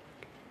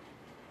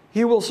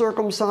 He will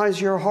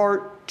circumcise your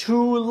heart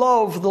to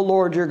love the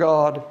Lord your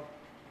God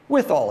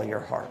with all your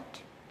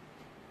heart.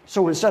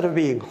 So instead of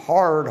being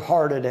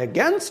hard-hearted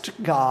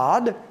against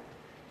God,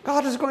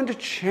 God is going to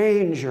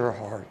change your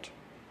heart.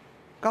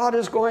 God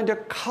is going to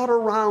cut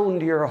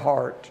around your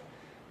heart,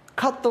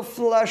 cut the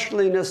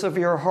fleshliness of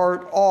your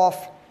heart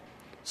off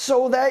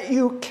so that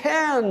you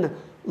can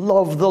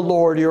love the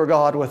Lord your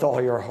God with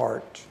all your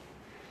heart.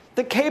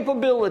 The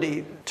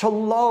capability to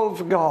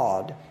love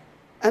God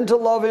and to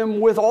love Him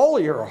with all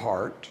your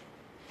heart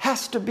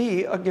has to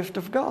be a gift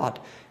of God.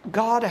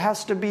 God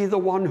has to be the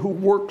one who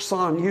works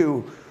on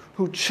you,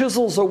 who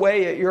chisels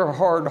away at your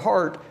hard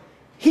heart.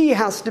 He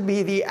has to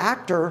be the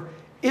actor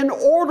in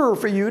order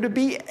for you to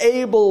be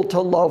able to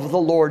love the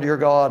Lord your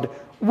God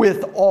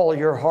with all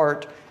your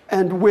heart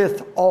and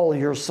with all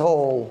your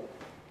soul,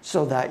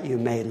 so that you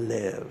may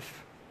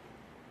live.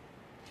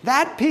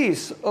 That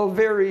piece of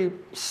very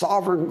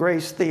sovereign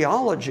grace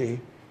theology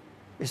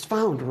is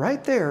found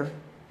right there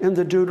in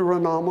the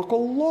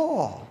Deuteronomical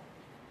law.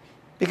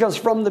 Because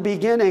from the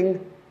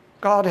beginning,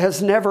 God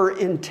has never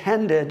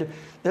intended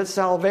that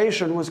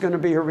salvation was going to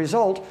be a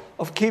result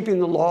of keeping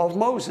the law of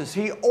Moses.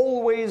 He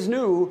always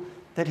knew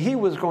that He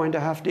was going to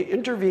have to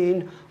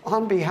intervene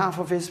on behalf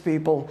of His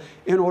people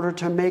in order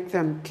to make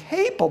them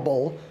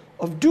capable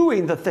of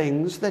doing the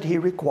things that He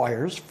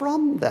requires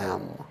from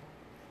them.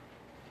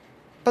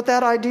 But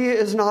that idea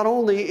is not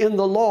only in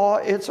the law,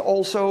 it's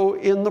also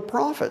in the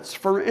prophets.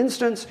 For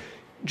instance,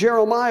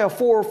 Jeremiah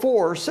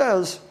 4:4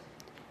 says,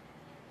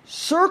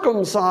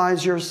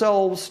 "Circumcise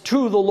yourselves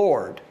to the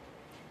Lord."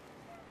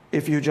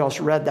 If you just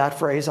read that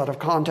phrase out of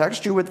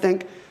context, you would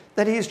think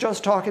that he's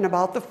just talking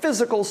about the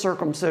physical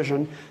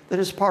circumcision that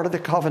is part of the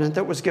covenant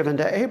that was given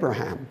to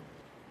Abraham.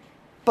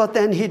 But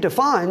then he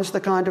defines the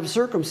kind of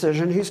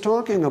circumcision he's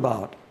talking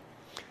about.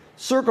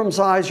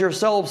 "Circumcise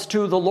yourselves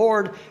to the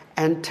Lord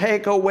and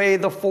take away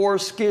the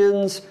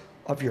foreskins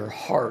of your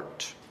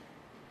heart,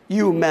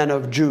 you men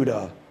of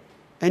Judah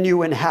and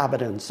you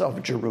inhabitants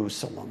of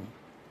Jerusalem.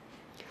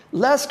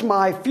 Lest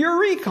my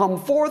fury come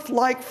forth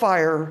like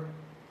fire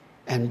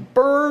and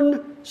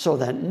burn so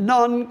that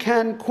none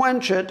can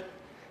quench it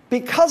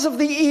because of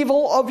the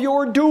evil of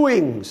your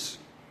doings."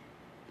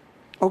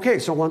 Okay,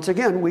 so once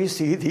again, we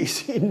see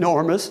these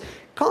enormous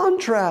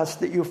contrasts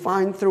that you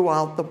find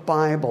throughout the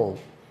Bible.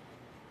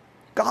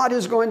 God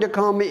is going to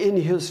come in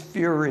His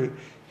fury.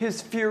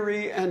 His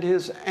fury and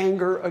His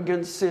anger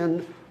against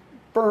sin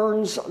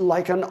burns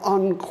like an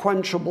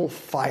unquenchable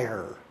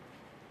fire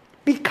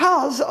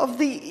because of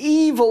the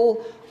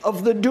evil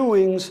of the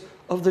doings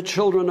of the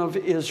children of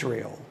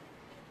Israel.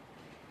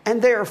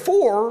 And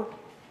therefore,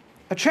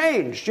 a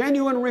change,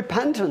 genuine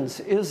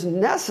repentance is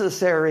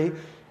necessary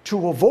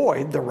to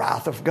avoid the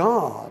wrath of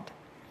God.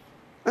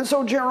 And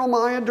so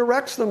Jeremiah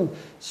directs them,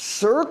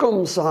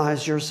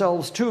 "Circumcise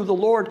yourselves to the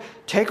Lord.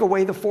 Take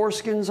away the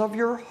foreskins of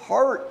your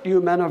heart, you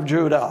men of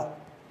Judah."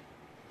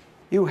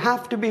 You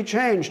have to be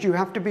changed. You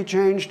have to be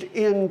changed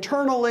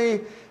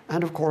internally.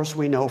 And of course,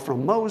 we know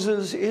from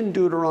Moses in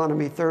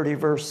Deuteronomy 30,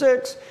 verse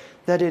 6,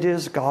 that it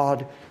is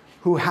God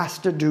who has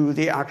to do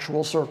the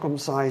actual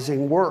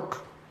circumcising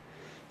work.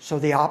 So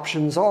the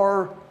options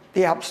are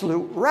the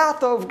absolute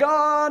wrath of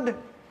God,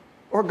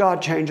 or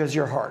God changes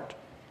your heart.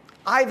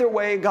 Either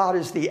way, God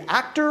is the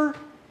actor.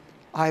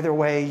 Either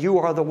way, you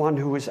are the one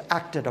who is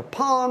acted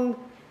upon.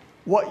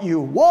 What you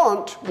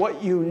want,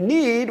 what you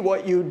need,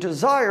 what you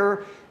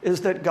desire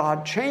is that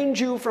God change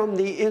you from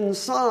the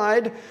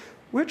inside,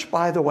 which,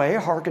 by the way,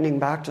 hearkening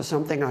back to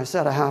something I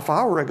said a half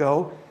hour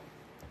ago,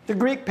 the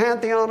Greek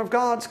pantheon of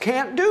gods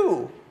can't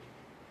do.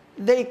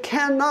 They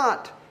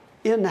cannot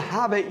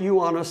inhabit you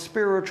on a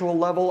spiritual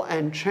level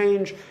and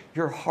change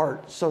your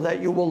heart so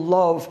that you will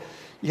love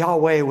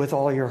Yahweh with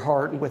all your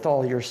heart and with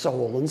all your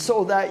soul, and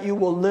so that you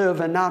will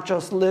live, and not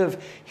just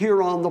live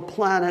here on the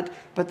planet,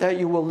 but that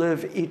you will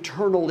live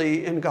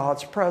eternally in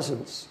God's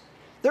presence.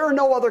 There are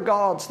no other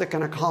gods that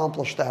can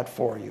accomplish that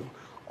for you.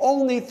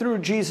 Only through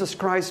Jesus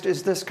Christ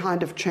is this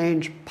kind of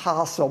change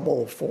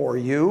possible for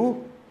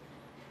you.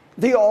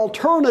 The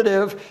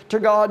alternative to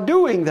God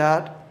doing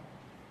that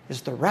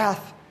is the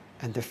wrath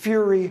and the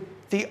fury,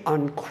 the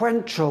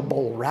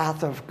unquenchable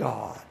wrath of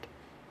God.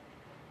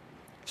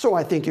 So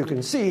I think you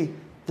can see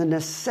the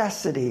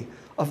necessity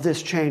of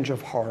this change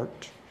of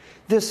heart.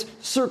 This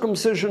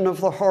circumcision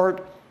of the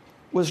heart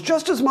was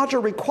just as much a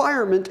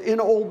requirement in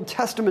Old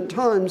Testament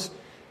times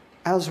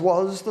as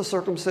was the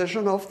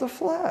circumcision of the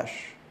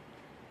flesh.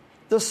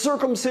 The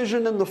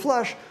circumcision in the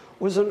flesh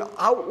was an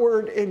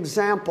outward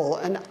example,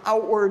 an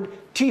outward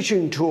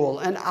teaching tool,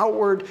 an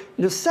outward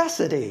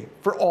necessity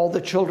for all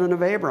the children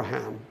of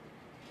Abraham.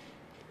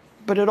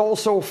 But it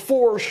also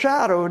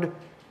foreshadowed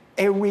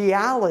a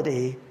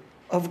reality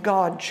of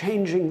God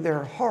changing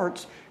their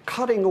hearts,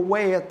 cutting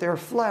away at their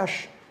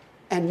flesh,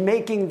 and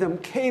making them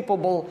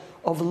capable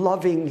of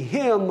loving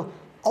Him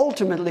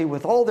ultimately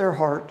with all their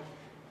heart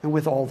and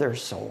with all their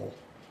soul.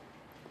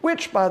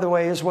 Which, by the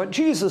way, is what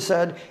Jesus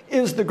said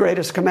is the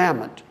greatest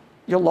commandment.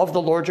 You'll love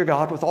the Lord your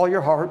God with all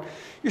your heart,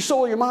 your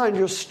soul, your mind,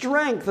 your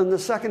strength, and the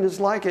second is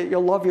like it.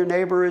 You'll love your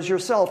neighbor as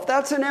yourself.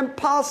 That's an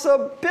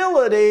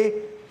impossibility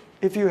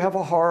if you have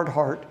a hard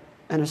heart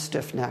and a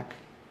stiff neck.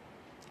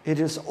 It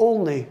is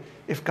only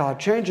if God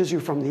changes you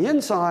from the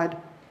inside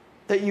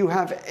that you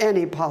have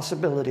any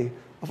possibility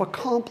of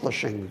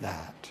accomplishing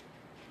that.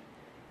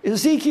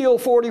 Ezekiel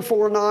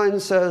 44:9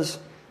 says,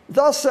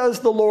 "Thus says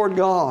the Lord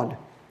God,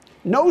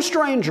 no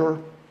stranger,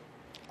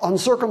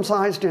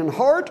 uncircumcised in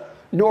heart,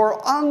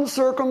 nor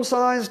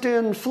uncircumcised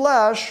in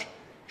flesh,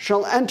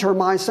 shall enter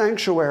my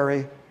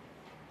sanctuary,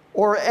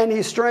 or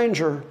any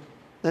stranger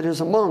that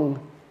is among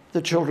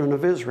the children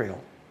of Israel."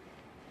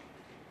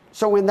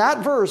 So in that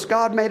verse,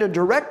 God made a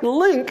direct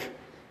link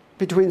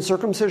between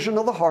circumcision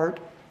of the heart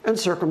and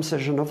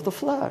circumcision of the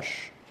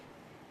flesh.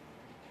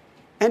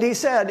 And he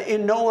said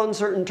in no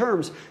uncertain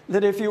terms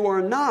that if you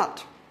are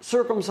not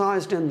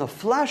circumcised in the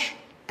flesh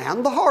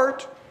and the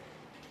heart,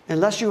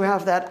 unless you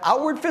have that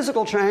outward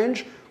physical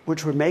change,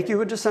 which would make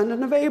you a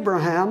descendant of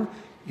Abraham,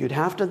 you'd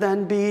have to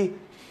then be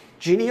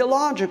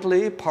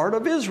genealogically part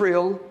of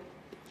Israel.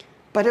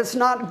 But it's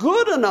not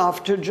good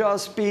enough to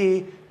just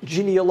be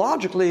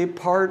genealogically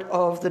part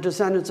of the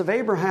descendants of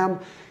Abraham.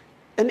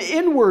 An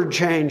inward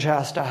change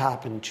has to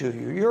happen to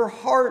you. Your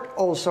heart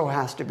also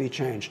has to be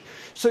changed.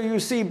 So you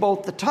see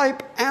both the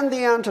type and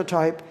the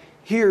antitype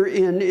here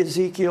in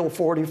Ezekiel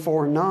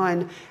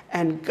 44:9.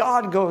 And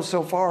God goes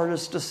so far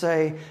as to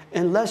say,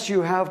 unless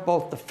you have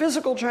both the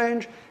physical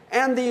change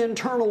and the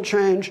internal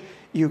change,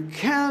 you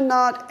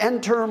cannot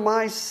enter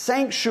my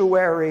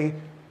sanctuary,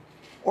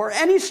 or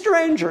any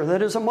stranger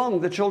that is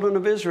among the children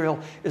of Israel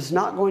is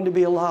not going to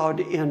be allowed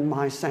in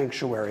my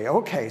sanctuary.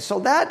 Okay, so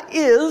that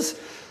is,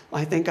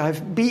 I think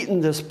I've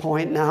beaten this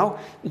point now,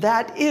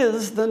 that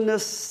is the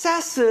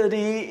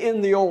necessity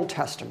in the Old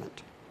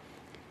Testament.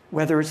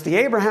 Whether it's the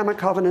Abrahamic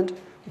covenant,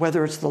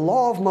 whether it's the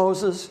law of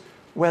Moses,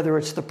 whether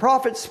it's the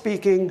prophet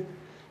speaking,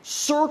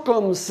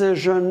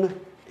 circumcision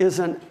is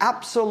an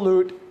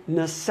absolute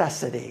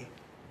necessity.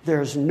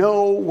 There's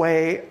no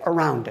way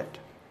around it.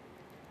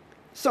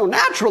 So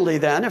naturally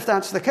then, if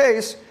that's the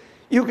case,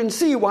 you can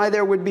see why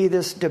there would be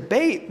this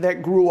debate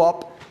that grew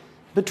up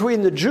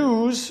between the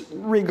Jews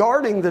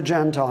regarding the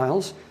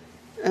Gentiles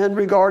and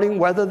regarding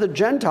whether the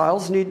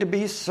Gentiles need to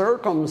be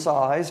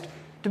circumcised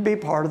to be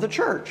part of the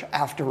church.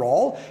 After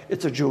all,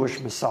 it's a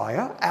Jewish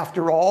Messiah.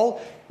 After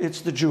all,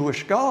 it's the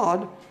Jewish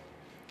God.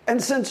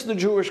 And since the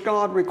Jewish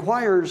God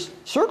requires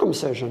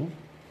circumcision,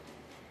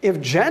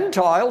 if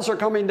Gentiles are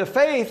coming to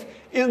faith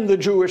in the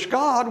Jewish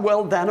God,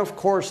 well, then of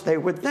course they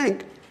would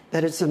think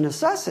that it's a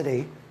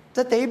necessity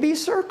that they be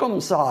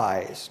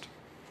circumcised.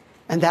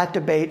 And that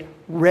debate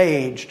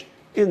raged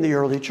in the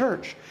early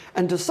church,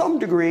 and to some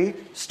degree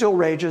still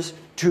rages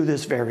to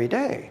this very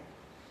day.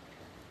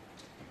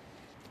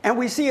 And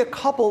we see a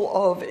couple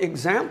of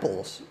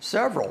examples,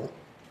 several,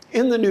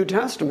 in the New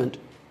Testament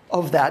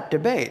of that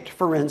debate.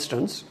 For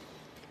instance,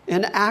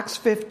 in Acts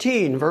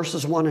 15,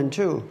 verses 1 and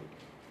 2,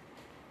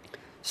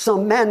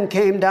 some men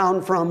came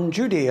down from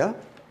Judea,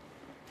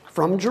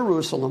 from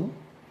Jerusalem,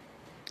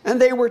 and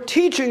they were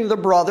teaching the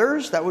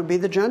brothers, that would be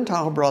the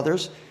Gentile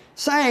brothers,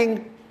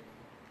 saying,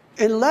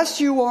 unless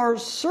you are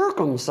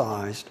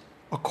circumcised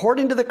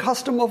according to the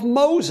custom of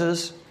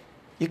Moses,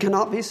 you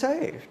cannot be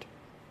saved.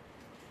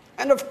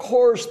 And of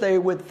course they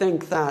would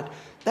think that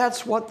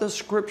that's what the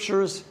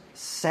scriptures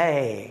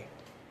say.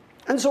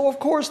 And so of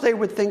course they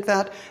would think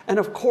that, and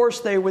of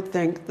course they would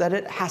think that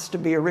it has to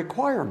be a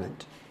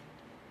requirement.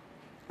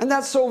 And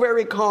that's so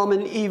very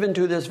common even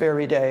to this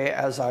very day,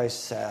 as I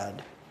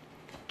said.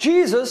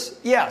 Jesus,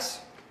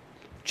 yes.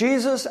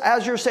 Jesus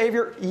as your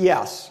Savior,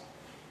 yes.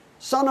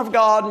 Son of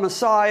God,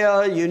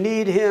 Messiah, you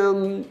need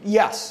him,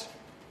 yes.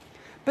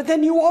 But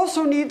then you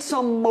also need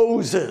some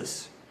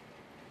Moses.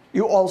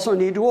 You also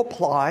need to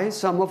apply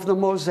some of the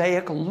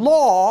Mosaic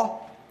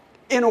law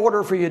in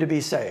order for you to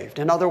be saved.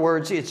 In other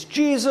words, it's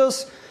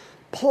Jesus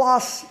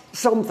plus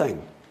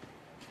something.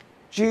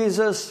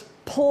 Jesus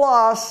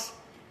plus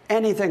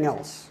anything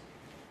else.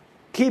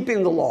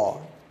 Keeping the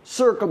law,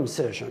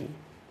 circumcision,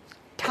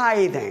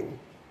 tithing,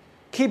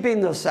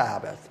 keeping the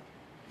Sabbath.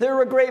 There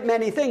are a great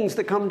many things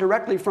that come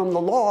directly from the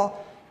law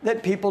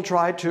that people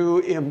try to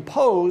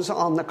impose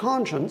on the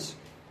conscience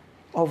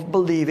of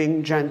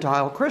believing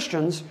Gentile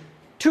Christians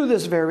to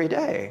this very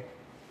day.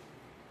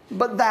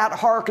 But that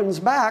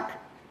harkens back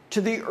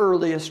to the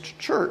earliest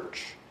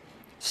church.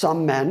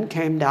 Some men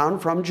came down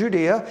from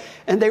Judea,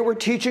 and they were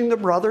teaching the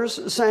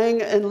brothers,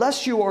 saying,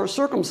 unless you are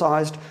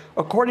circumcised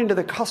according to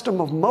the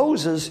custom of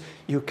Moses,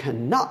 you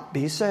cannot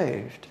be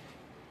saved.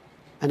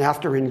 And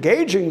after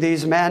engaging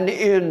these men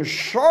in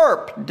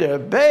sharp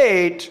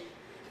debate,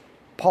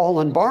 Paul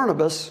and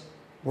Barnabas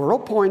were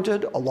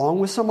appointed, along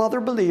with some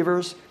other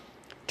believers,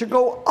 to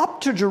go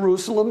up to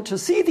Jerusalem to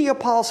see the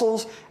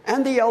apostles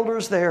and the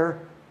elders there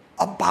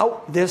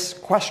about this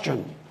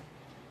question.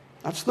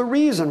 That's the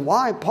reason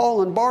why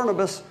Paul and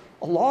Barnabas,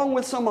 along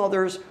with some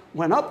others,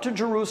 went up to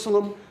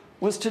Jerusalem,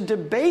 was to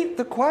debate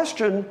the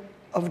question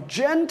of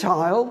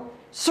Gentile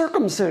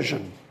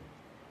circumcision.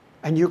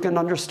 And you can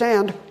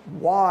understand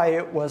why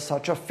it was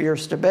such a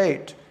fierce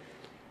debate.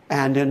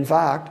 And in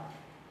fact,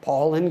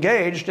 Paul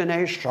engaged in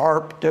a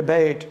sharp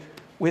debate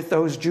with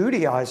those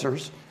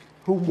Judaizers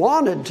who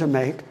wanted to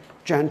make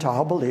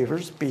Gentile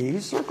believers be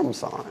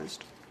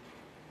circumcised.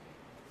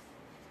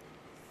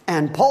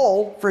 And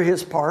Paul, for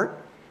his part,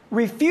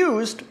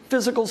 refused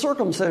physical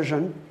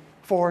circumcision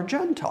for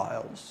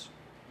Gentiles.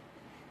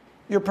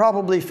 You're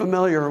probably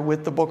familiar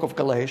with the book of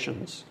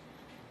Galatians.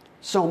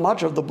 So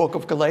much of the book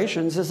of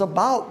Galatians is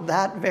about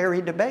that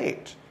very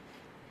debate.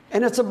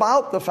 And it's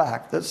about the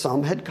fact that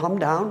some had come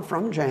down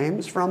from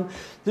James, from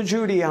the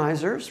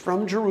Judaizers,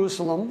 from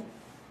Jerusalem,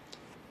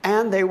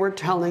 and they were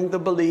telling the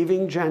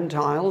believing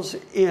Gentiles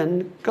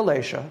in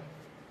Galatia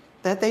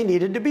that they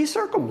needed to be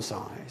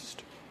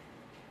circumcised.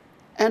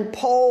 And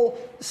Paul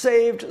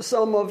saved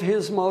some of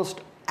his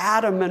most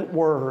adamant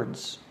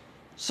words,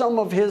 some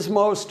of his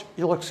most,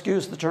 you'll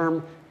excuse the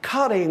term,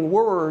 cutting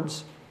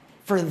words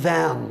for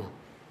them,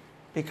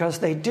 because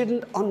they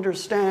didn't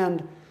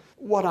understand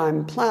what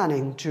I'm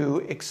planning to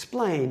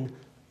explain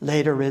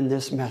later in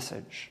this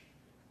message.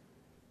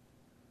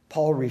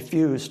 Paul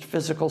refused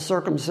physical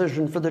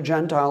circumcision for the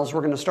Gentiles.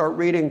 We're going to start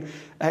reading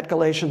at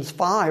Galatians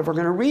 5. We're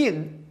going to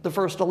read the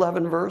first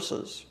 11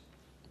 verses.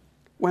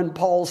 When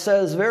Paul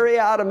says very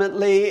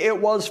adamantly, it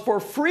was for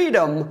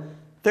freedom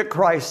that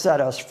Christ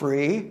set us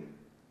free.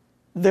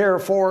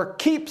 Therefore,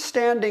 keep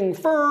standing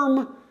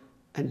firm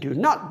and do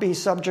not be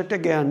subject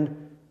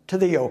again to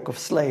the yoke of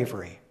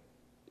slavery.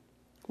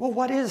 Well,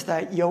 what is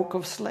that yoke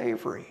of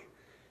slavery?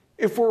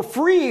 If we're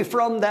free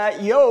from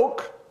that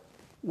yoke,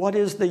 what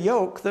is the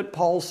yoke that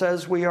Paul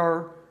says we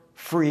are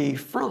free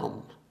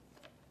from?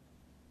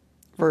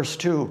 Verse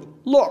 2,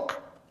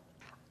 look,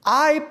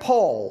 I,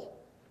 Paul,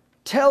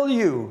 tell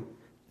you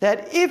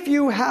that if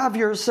you have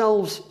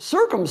yourselves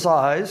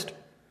circumcised,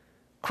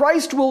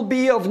 Christ will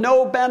be of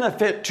no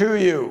benefit to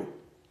you.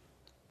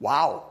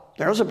 Wow,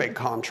 there's a big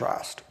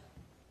contrast.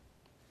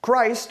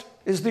 Christ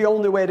is the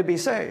only way to be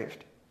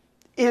saved.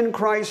 In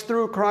Christ,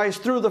 through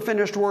the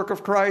finished work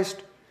of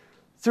Christ,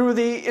 through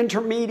the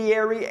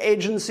intermediary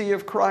agency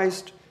of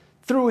Christ,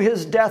 through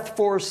his death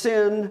for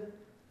sin,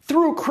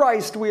 through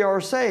Christ we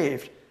are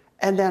saved.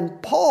 And then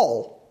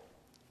Paul,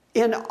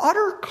 in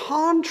utter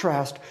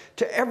contrast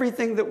to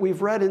everything that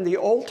we've read in the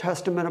Old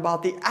Testament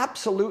about the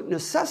absolute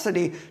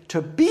necessity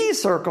to be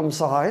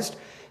circumcised,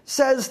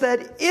 says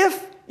that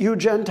if you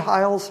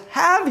Gentiles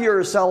have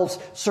yourselves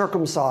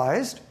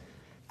circumcised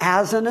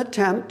as an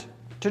attempt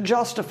to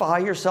justify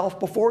yourself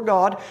before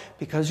God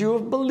because you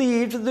have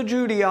believed the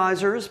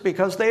Judaizers,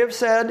 because they have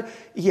said,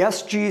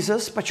 yes,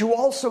 Jesus, but you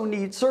also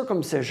need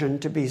circumcision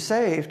to be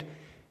saved.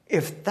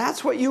 If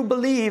that's what you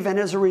believe, and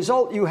as a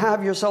result you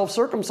have yourself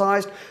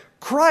circumcised,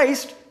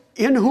 Christ,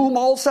 in whom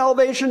all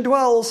salvation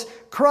dwells,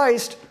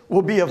 Christ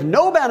will be of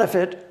no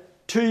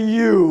benefit to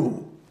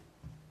you.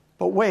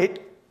 But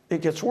wait,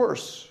 it gets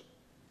worse.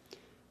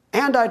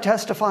 And I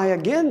testify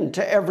again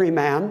to every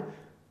man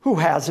who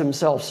has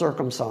himself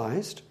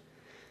circumcised,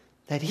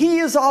 that he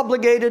is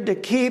obligated to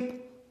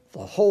keep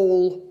the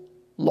whole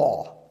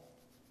law.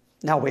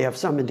 Now we have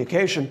some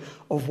indication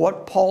of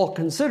what Paul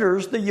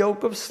considers the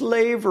yoke of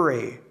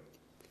slavery.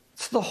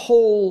 It's the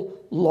whole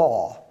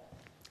law.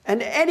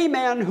 And any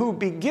man who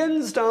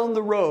begins down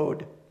the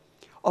road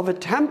of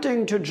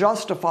attempting to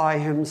justify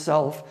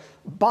himself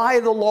by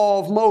the law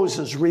of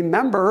Moses,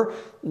 remember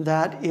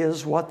that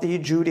is what the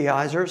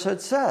Judaizers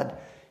had said.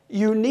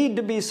 You need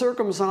to be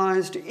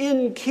circumcised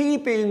in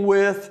keeping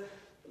with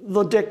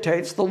the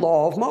dictates, the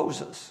law of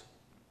Moses.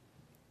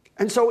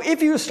 And so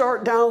if you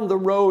start down the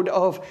road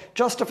of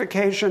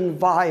justification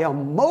via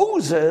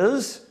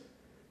Moses,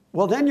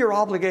 well, then you're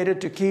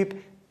obligated to keep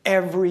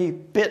every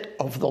bit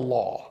of the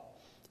law.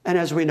 And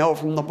as we know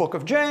from the book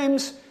of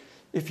James,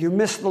 if you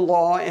miss the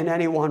law in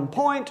any one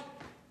point,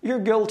 you're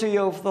guilty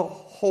of the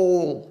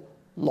whole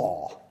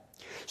law.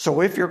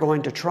 So if you're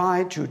going to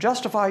try to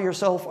justify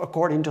yourself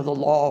according to the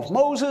law of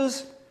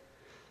Moses,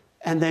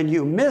 and then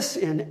you miss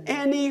in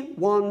any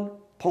one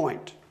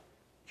point,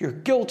 you're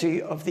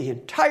guilty of the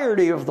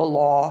entirety of the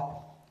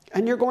law,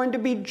 and you're going to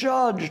be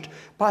judged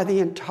by the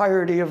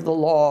entirety of the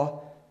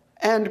law,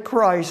 and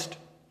Christ,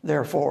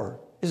 therefore,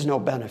 is no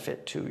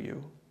benefit to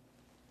you.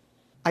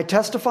 I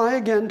testify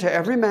again to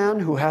every man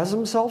who has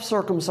himself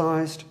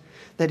circumcised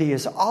that he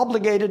is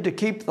obligated to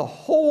keep the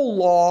whole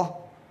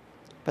law,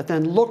 but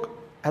then look,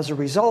 as a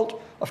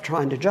result of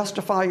trying to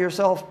justify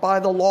yourself by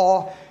the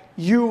law,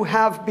 you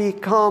have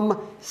become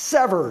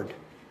severed,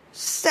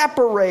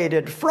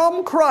 separated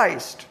from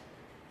Christ,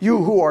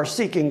 you who are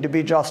seeking to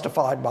be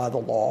justified by the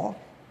law,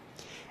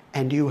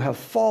 and you have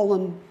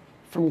fallen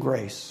from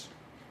grace.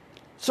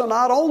 So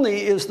not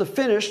only is the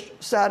finished,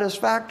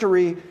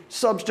 satisfactory,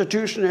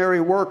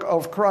 substitutionary work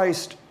of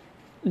Christ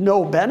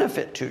no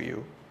benefit to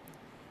you,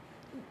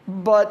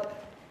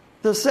 but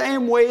the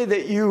same way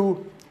that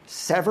you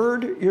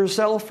severed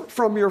yourself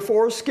from your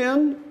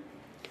foreskin,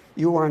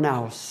 you are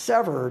now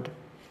severed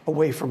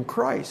away from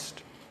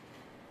Christ.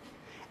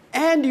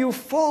 And you've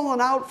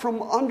fallen out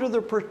from under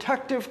the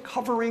protective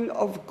covering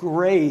of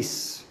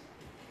grace.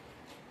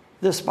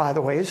 This, by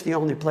the way, is the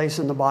only place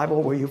in the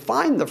Bible where you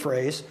find the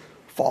phrase,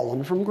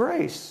 fallen from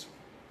grace.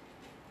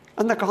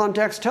 And the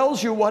context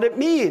tells you what it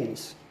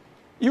means.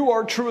 You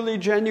are truly,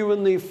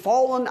 genuinely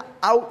fallen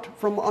out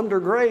from under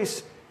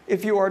grace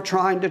if you are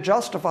trying to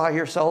justify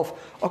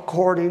yourself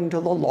according to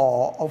the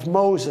law of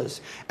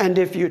Moses. And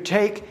if you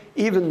take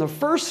even the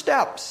first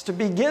steps to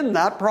begin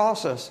that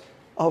process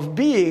of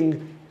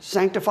being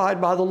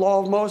sanctified by the law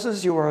of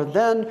Moses, you are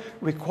then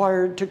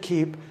required to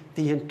keep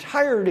the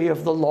entirety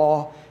of the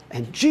law,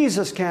 and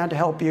Jesus can't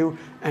help you,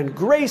 and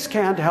grace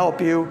can't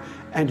help you,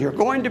 and you're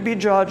going to be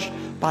judged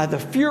by the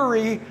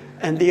fury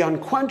and the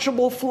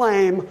unquenchable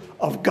flame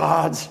of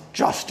God's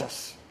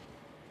justice.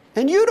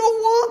 And you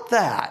don't want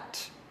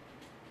that.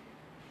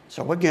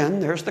 So again,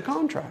 there's the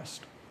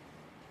contrast.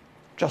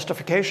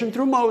 Justification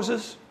through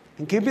Moses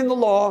and keeping the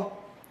law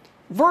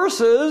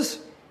versus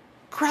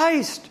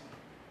Christ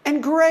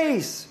and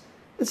grace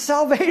and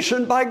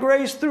salvation by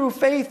grace through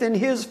faith in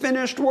his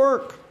finished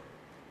work.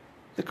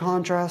 The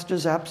contrast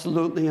is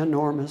absolutely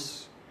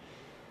enormous.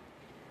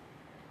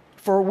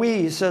 For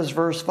we, says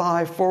verse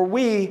 5, for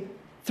we,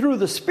 through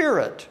the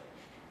Spirit,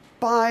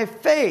 by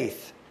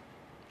faith,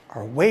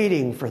 are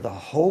waiting for the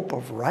hope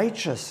of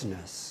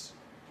righteousness.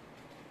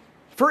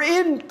 For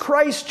in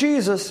Christ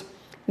Jesus,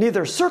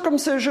 neither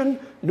circumcision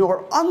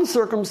nor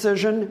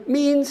uncircumcision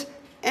means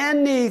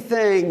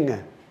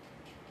anything.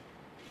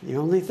 The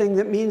only thing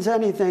that means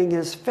anything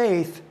is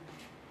faith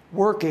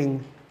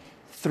working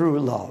through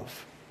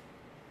love.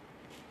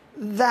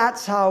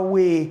 That's how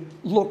we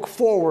look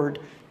forward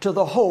to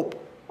the hope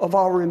of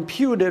our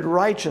imputed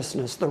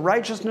righteousness, the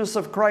righteousness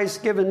of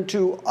Christ given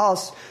to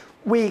us.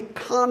 We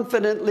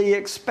confidently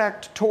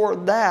expect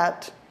toward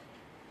that,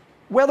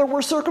 whether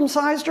we're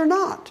circumcised or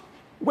not,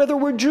 whether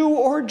we're Jew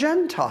or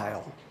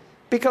Gentile,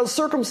 because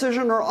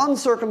circumcision or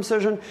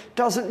uncircumcision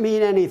doesn't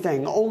mean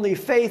anything. Only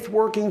faith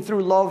working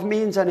through love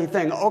means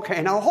anything.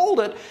 Okay, now hold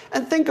it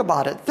and think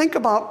about it. Think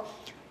about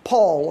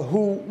Paul,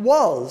 who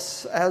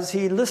was, as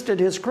he listed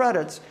his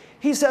credits,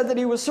 he said that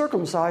he was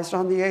circumcised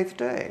on the 8th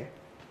day.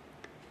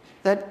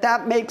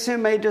 That makes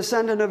him a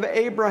descendant of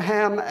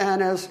Abraham,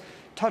 and as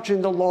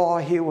touching the law,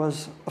 he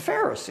was a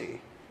Pharisee.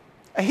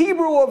 A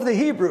Hebrew of the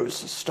Hebrews,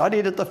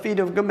 studied at the feet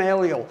of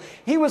Gamaliel.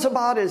 He was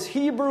about as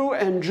Hebrew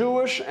and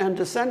Jewish and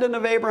descendant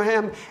of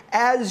Abraham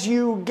as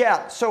you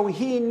get. So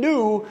he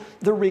knew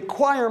the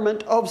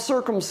requirement of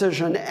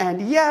circumcision.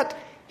 And yet,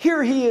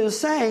 here he is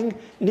saying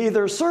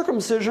neither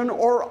circumcision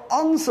or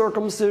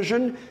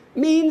uncircumcision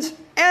means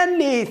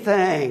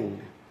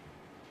anything.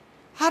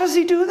 How does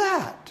he do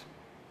that?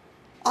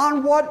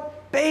 On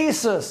what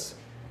basis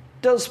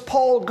does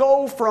Paul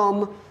go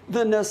from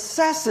the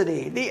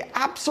necessity, the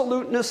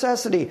absolute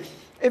necessity?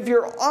 If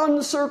you're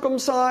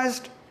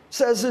uncircumcised,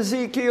 says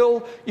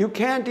Ezekiel, you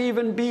can't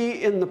even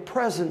be in the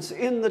presence,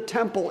 in the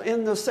temple,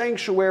 in the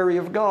sanctuary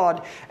of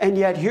God. And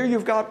yet here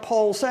you've got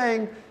Paul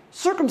saying,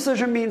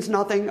 circumcision means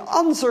nothing,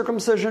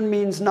 uncircumcision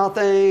means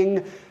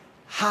nothing.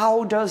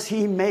 How does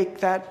he make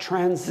that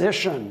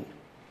transition?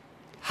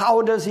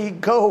 How does he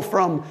go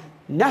from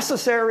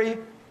necessary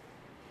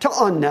to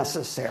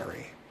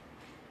unnecessary?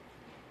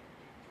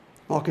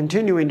 Well,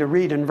 continuing to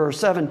read in verse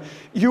 7,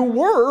 you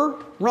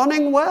were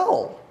running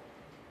well.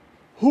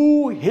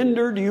 Who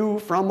hindered you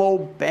from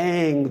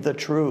obeying the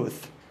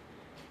truth?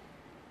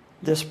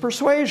 This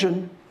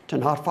persuasion, to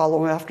not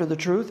follow after the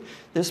truth,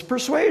 this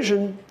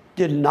persuasion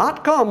did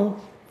not come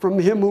from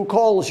him who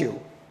calls you.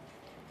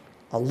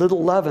 A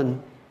little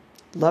leaven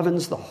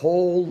leavens the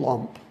whole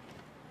lump.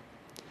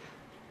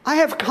 I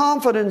have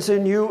confidence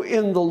in you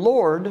in the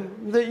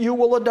Lord that you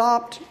will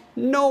adopt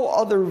no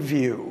other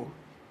view.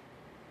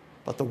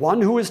 But the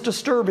one who is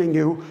disturbing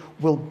you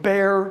will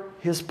bear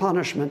his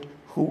punishment,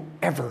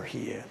 whoever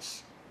he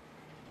is.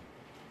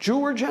 Jew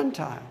or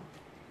Gentile,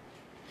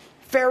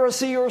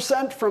 Pharisee or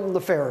sent from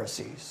the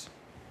Pharisees.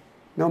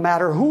 No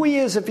matter who he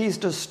is, if he's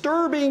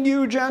disturbing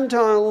you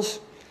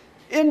Gentiles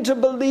into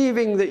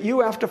believing that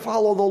you have to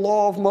follow the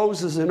law of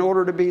Moses in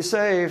order to be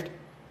saved,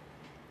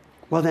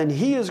 well, then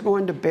he is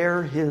going to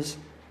bear his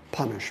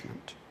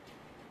punishment.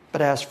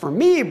 But as for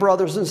me,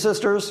 brothers and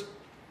sisters,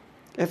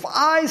 if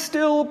I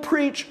still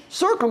preach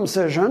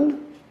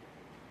circumcision,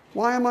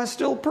 why am I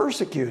still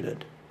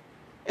persecuted?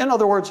 In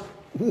other words,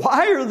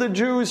 why are the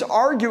Jews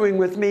arguing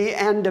with me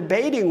and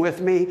debating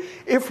with me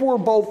if we're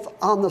both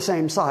on the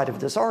same side of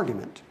this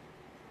argument?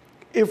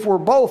 If we're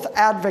both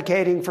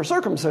advocating for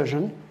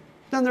circumcision,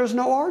 then there's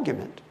no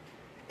argument.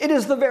 It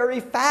is the very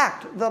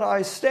fact that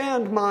I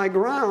stand my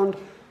ground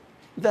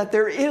that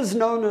there is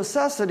no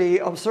necessity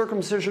of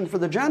circumcision for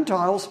the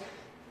Gentiles.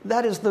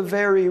 That is the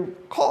very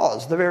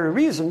cause, the very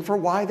reason for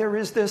why there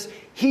is this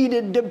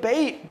heated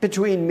debate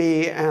between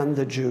me and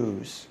the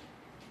Jews.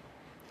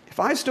 If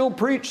I still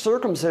preach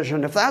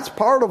circumcision, if that's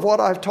part of what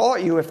I've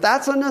taught you, if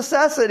that's a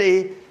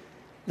necessity,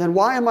 then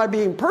why am I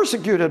being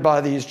persecuted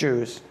by these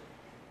Jews?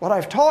 What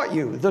I've taught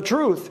you, the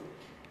truth,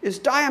 is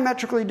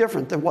diametrically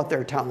different than what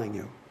they're telling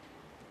you.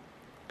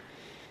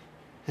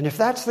 And if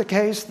that's the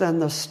case, then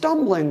the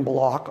stumbling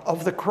block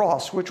of the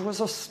cross, which was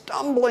a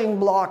stumbling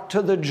block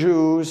to the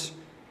Jews,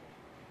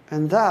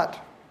 And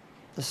that,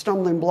 the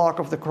stumbling block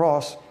of the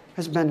cross,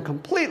 has been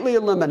completely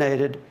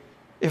eliminated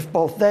if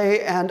both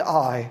they and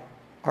I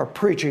are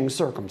preaching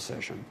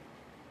circumcision.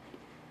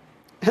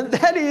 And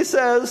then he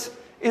says,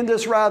 in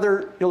this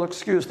rather, you'll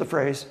excuse the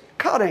phrase,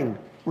 cutting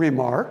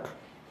remark,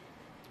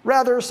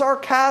 rather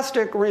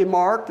sarcastic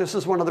remark, this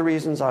is one of the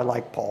reasons I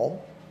like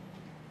Paul,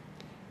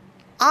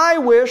 I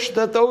wish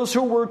that those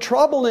who were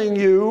troubling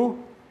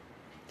you,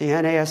 the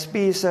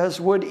NASB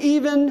says, would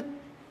even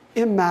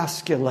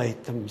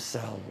emasculate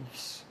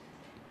themselves.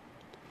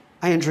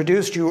 I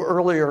introduced you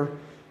earlier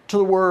to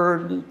the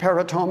word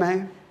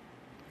peritome,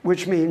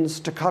 which means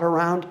to cut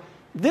around.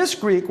 This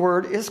Greek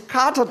word is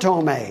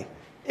katatome.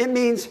 It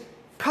means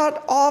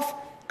cut off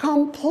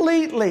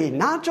completely,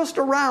 not just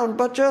around,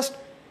 but just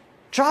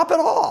chop it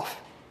off.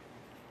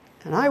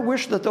 And I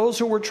wish that those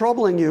who were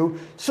troubling you,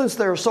 since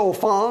they're so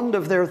fond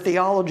of their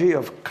theology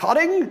of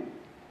cutting,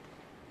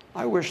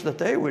 I wish that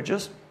they would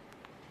just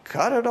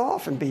cut it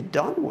off and be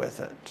done with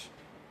it.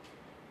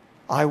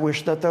 I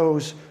wish that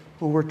those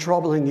who were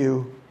troubling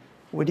you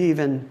would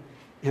even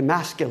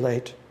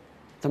emasculate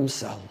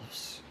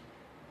themselves.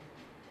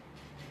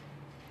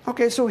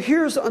 Okay, so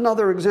here's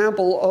another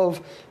example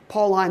of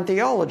Pauline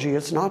theology.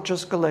 It's not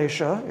just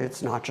Galatia,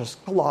 it's not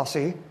just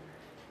Colossae.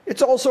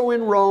 It's also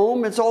in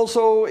Rome, it's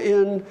also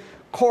in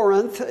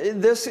Corinth.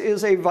 This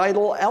is a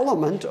vital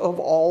element of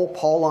all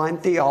Pauline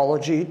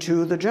theology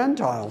to the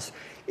Gentiles.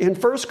 In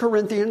 1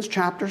 Corinthians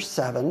chapter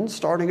 7,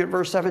 starting at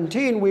verse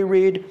 17, we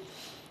read,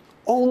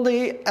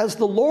 "Only as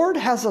the Lord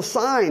has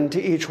assigned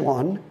to each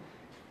one,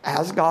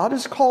 as God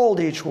has called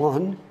each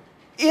one,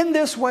 in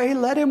this way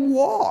let him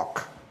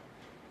walk.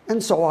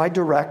 And so I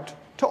direct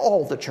to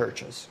all the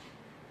churches.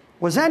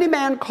 Was any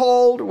man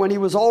called when he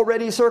was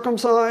already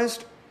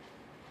circumcised?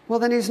 Well,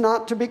 then he's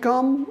not to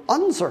become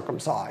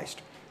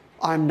uncircumcised.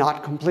 I'm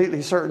not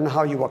completely certain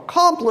how you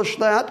accomplish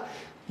that,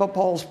 but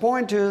Paul's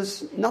point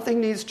is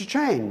nothing needs to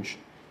change.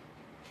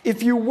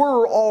 If you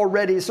were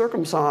already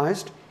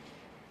circumcised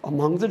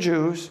among the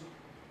Jews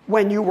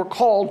when you were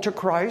called to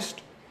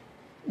Christ,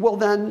 well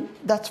then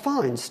that's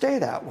fine, stay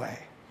that way.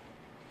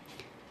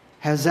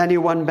 Has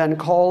anyone been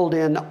called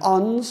in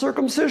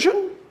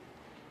uncircumcision?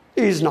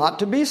 He's not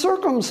to be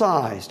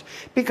circumcised,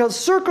 because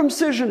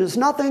circumcision is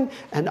nothing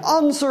and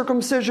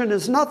uncircumcision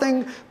is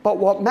nothing, but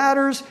what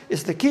matters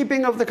is the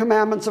keeping of the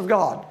commandments of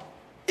God.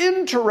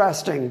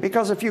 Interesting,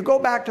 because if you go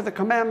back to the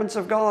commandments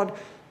of God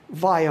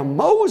via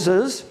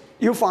Moses,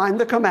 you find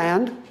the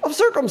command of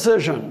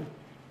circumcision.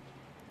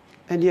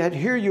 And yet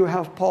here you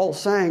have Paul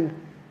saying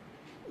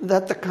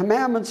that the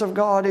commandments of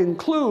God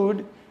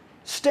include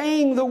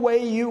staying the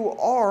way you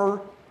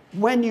are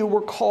when you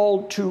were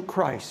called to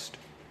Christ.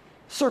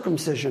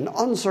 Circumcision,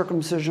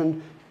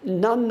 uncircumcision,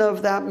 none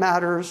of that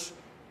matters.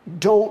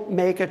 Don't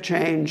make a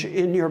change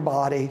in your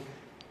body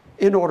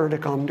in order to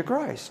come to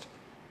Christ.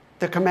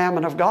 The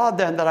commandment of God,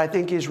 then, that I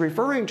think he's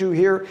referring to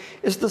here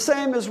is the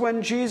same as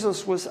when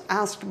Jesus was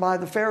asked by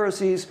the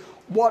Pharisees,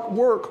 what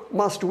work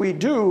must we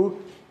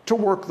do to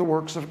work the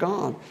works of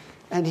God?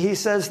 And he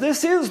says,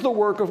 this is the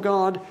work of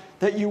God,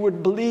 that you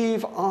would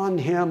believe on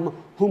him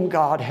whom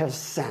God has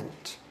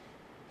sent.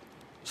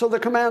 So the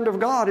command of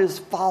God is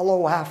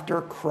follow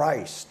after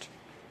Christ.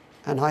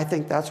 And I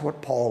think that's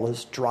what Paul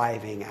is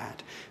driving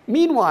at.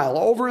 Meanwhile,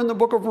 over in the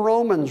book of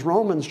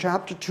Romans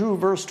chapter 2,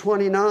 verse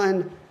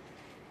 29,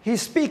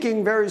 he's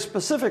speaking very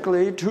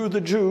specifically to the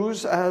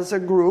Jews as a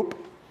group,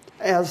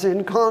 as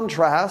in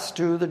contrast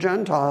to the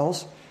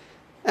Gentiles.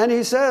 And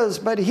he says,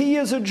 but he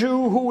is a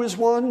Jew who is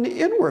one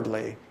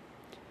inwardly,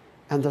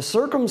 and the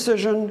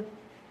circumcision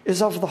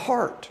is of the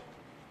heart,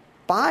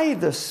 by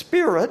the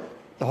Spirit,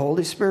 the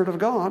Holy Spirit of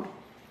God,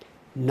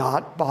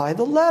 not by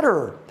the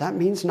letter. That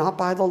means not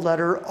by the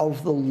letter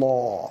of the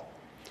law.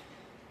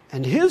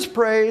 And his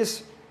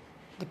praise,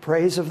 the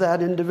praise of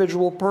that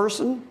individual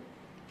person,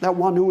 that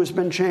one who has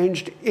been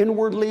changed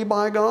inwardly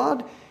by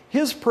God,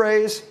 his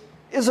praise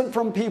isn't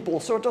from people.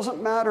 So it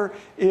doesn't matter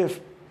if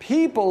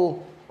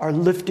people are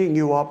lifting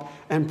you up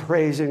and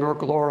praising or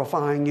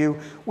glorifying you,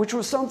 which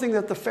was something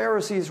that the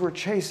Pharisees were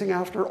chasing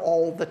after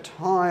all the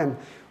time,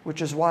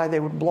 which is why they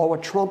would blow a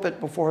trumpet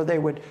before they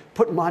would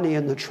put money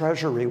in the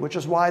treasury, which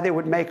is why they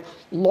would make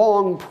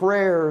long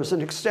prayers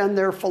and extend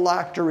their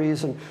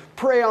phylacteries and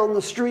pray on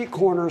the street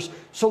corners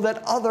so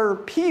that other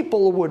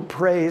people would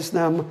praise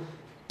them.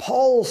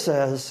 Paul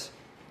says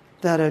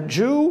that a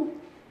Jew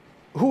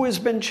who has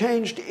been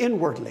changed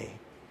inwardly.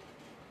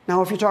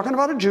 Now, if you're talking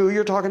about a Jew,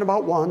 you're talking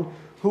about one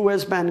who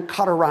has been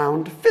cut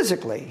around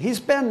physically.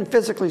 He's been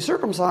physically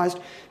circumcised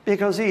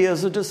because he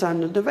is a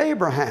descendant of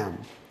Abraham.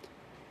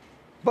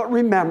 But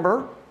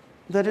remember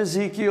that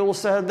Ezekiel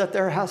said that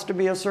there has to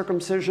be a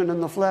circumcision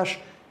in the flesh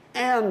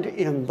and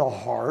in the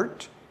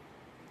heart.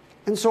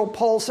 And so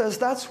Paul says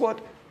that's what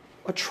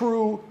a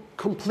true,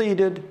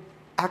 completed,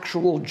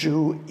 actual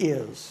Jew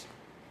is.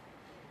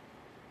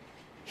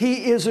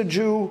 He is a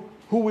Jew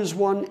who is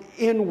one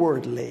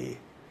inwardly.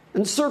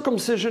 And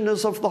circumcision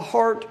is of the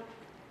heart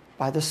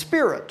by the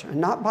Spirit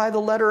and not by the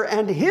letter.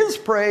 And his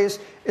praise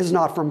is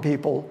not from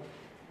people,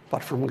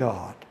 but from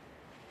God.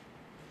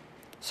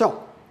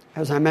 So,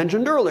 as I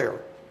mentioned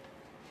earlier.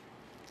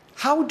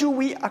 How do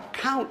we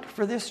account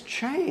for this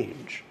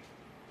change?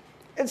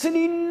 It's an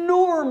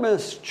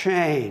enormous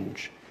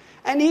change.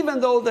 And even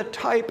though the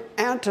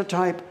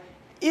type-antitype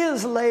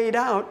is laid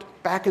out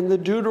back in the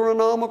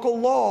Deuteronomical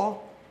law,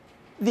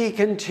 the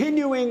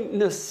continuing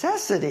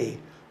necessity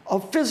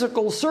of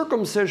physical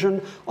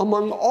circumcision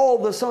among all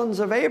the sons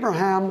of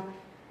Abraham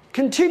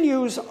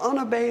continues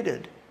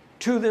unabated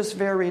to this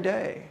very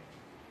day.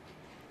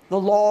 The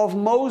law of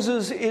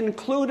Moses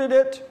included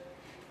it,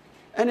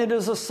 and it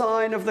is a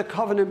sign of the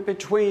covenant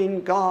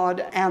between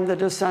God and the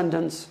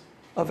descendants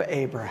of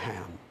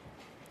Abraham.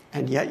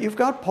 And yet you've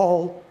got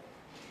Paul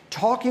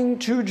talking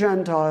to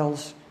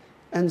Gentiles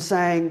and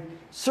saying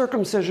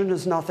circumcision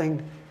is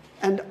nothing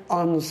and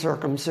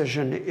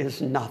uncircumcision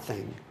is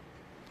nothing.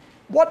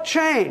 What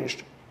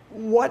changed?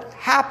 What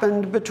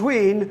happened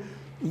between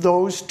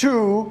those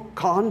two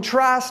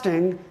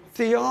contrasting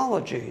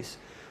theologies?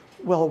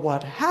 Well,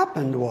 what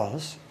happened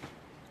was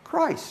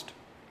Christ.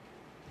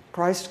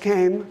 Christ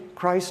came,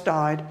 Christ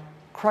died,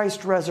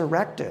 Christ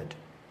resurrected.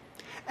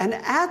 And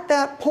at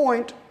that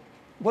point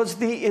was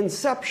the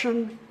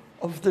inception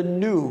of the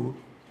new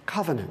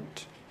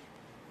covenant.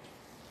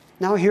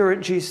 Now here at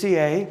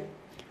GCA,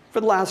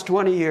 for the last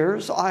 20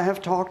 years, I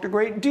have talked a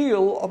great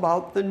deal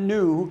about the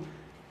new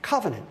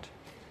covenant.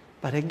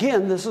 But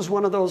again, this is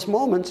one of those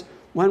moments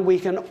when we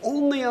can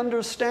only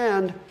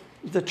understand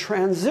the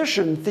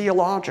transition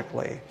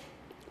theologically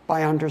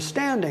by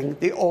understanding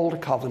the old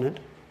covenant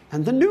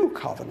and the new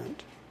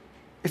covenant.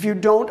 If you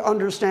don't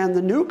understand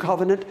the new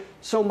covenant,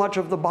 so much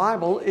of the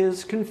Bible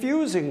is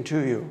confusing to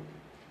you.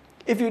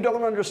 If you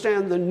don't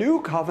understand the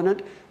new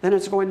covenant, then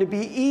it's going to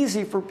be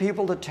easy for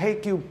people to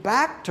take you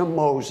back to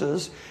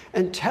Moses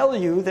and tell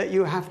you that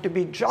you have to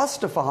be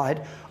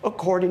justified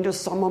according to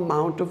some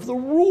amount of the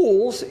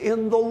rules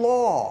in the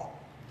law.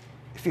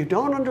 If you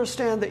don't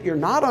understand that you're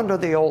not under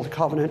the old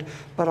covenant,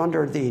 but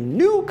under the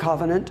new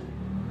covenant,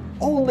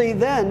 only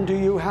then do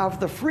you have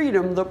the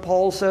freedom that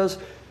Paul says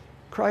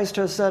Christ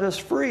has set us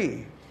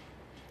free.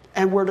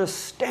 And we're to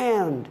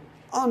stand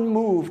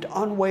unmoved,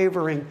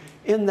 unwavering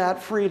in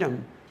that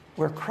freedom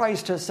where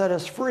Christ has set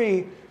us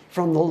free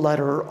from the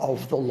letter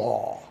of the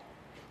law.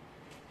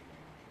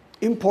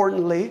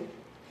 Importantly,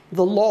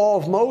 the law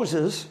of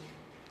Moses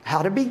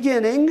had a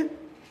beginning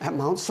at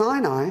Mount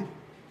Sinai,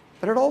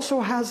 but it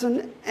also has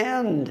an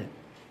end.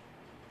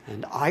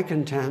 And I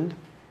contend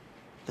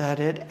that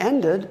it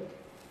ended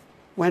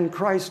when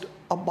Christ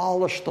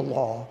abolished the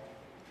law,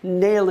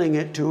 nailing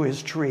it to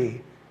his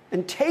tree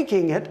and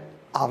taking it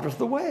out of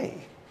the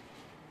way.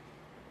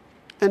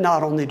 And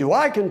not only do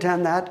I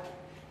contend that,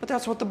 but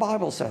that's what the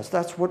Bible says.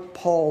 That's what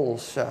Paul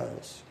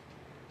says.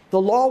 The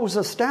law was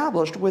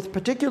established with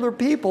particular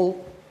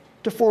people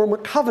to form a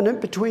covenant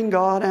between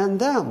God and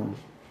them.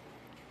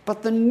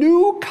 But the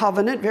new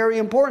covenant, very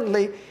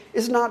importantly,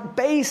 is not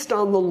based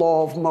on the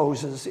law of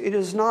Moses. It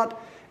is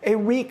not a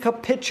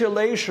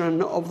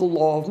recapitulation of the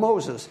law of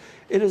Moses.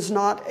 It is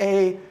not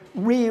a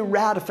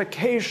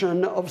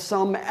re-ratification of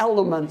some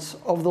elements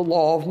of the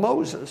law of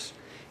Moses.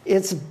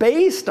 It's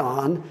based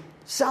on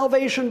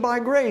salvation by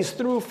grace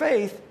through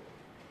faith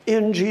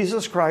in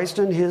Jesus Christ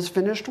and his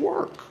finished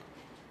work.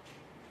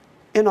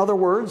 In other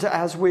words,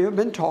 as we have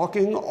been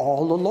talking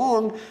all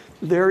along,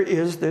 there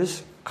is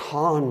this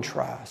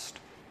contrast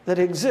that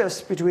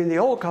exists between the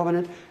old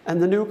covenant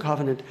and the new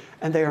covenant,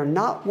 and they are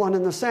not one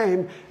and the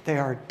same. They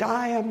are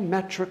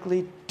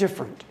diametrically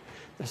different.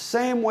 The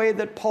same way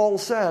that Paul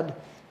said,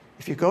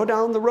 if you go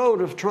down the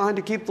road of trying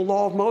to keep the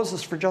law of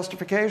Moses for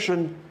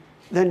justification,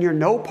 then you're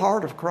no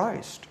part of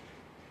Christ.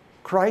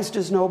 Christ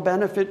is no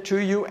benefit to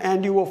you,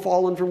 and you will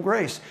fallen from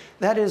grace.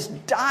 That is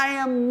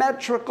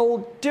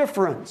diametrical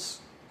difference.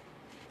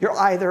 You're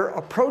either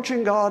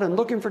approaching God and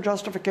looking for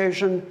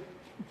justification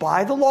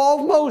by the law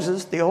of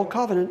Moses, the old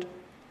covenant,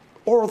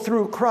 or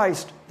through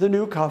Christ, the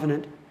new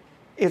covenant.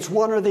 It's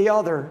one or the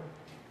other,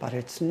 but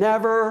it's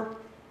never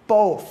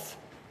both.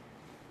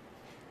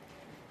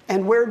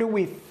 And where do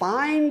we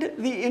find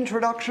the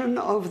introduction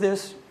of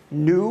this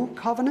new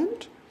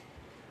covenant?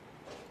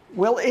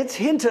 Well, it's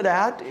hinted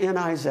at in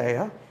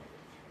Isaiah,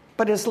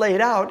 but it's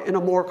laid out in a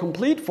more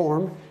complete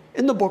form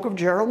in the book of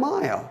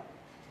Jeremiah.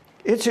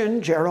 It's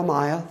in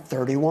Jeremiah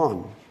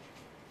 31.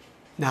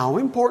 Now,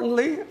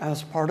 importantly,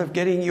 as part of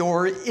getting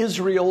your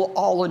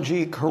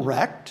Israelology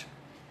correct,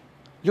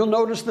 you'll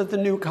notice that the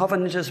new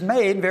covenant is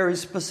made very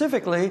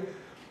specifically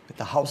with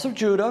the house of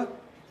Judah,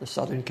 the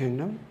southern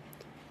kingdom,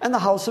 and the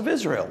house of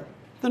Israel,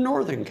 the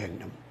northern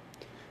kingdom.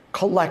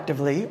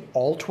 Collectively,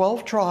 all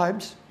 12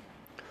 tribes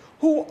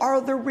who are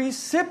the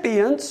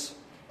recipients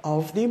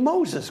of the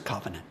Moses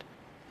covenant,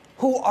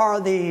 who are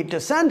the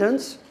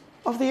descendants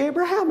of the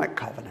Abrahamic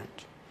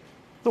covenant,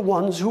 the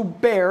ones who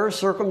bear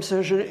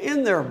circumcision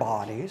in their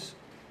bodies.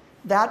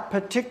 That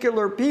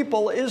particular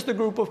people is the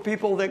group of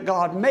people that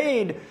God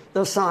made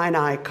the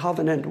Sinai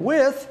covenant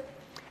with,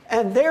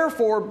 and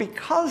therefore,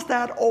 because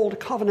that old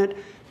covenant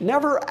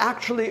never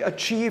actually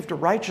achieved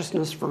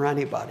righteousness for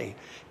anybody,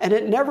 and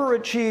it never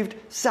achieved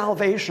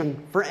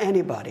salvation for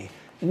anybody,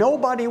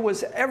 Nobody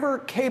was ever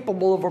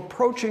capable of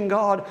approaching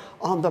God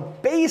on the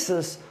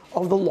basis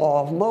of the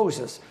law of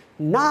Moses.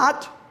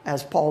 Not,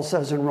 as Paul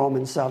says in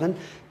Romans 7,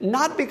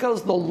 not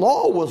because the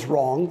law was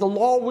wrong, the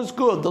law was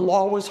good, the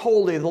law was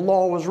holy, the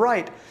law was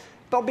right,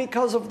 but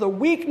because of the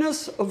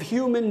weakness of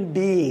human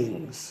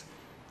beings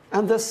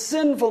and the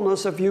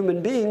sinfulness of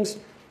human beings,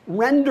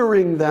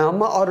 rendering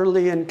them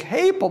utterly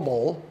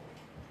incapable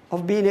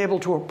of being able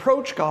to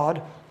approach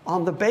God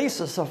on the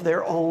basis of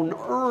their own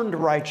earned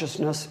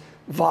righteousness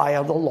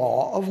via the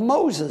law of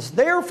Moses.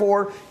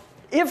 Therefore,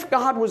 if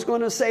God was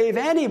going to save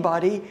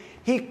anybody,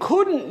 he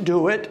couldn't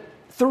do it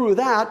through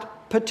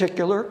that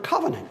particular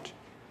covenant.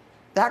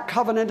 That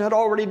covenant had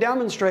already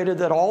demonstrated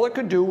that all it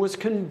could do was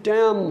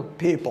condemn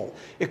people.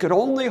 It could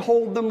only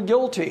hold them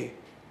guilty,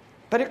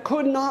 but it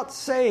could not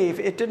save.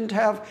 It didn't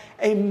have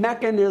a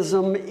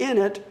mechanism in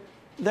it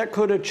that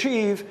could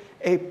achieve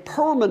a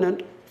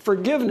permanent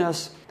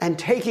forgiveness and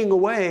taking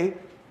away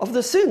of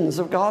the sins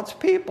of God's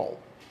people.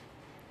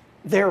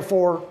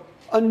 Therefore,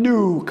 a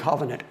new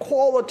covenant,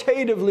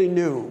 qualitatively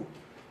new,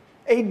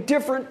 a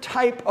different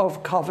type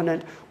of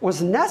covenant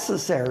was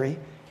necessary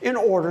in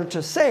order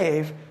to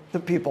save the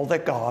people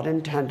that God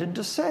intended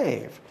to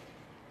save.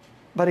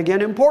 But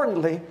again,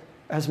 importantly,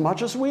 as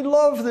much as we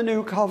love the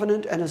new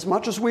covenant and as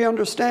much as we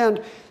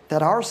understand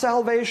that our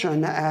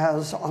salvation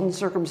as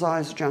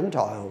uncircumcised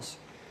Gentiles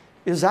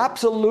is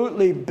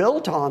absolutely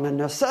built on and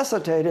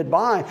necessitated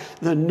by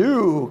the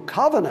new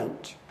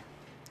covenant,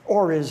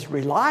 or is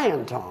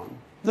reliant on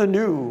the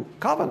new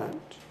covenant,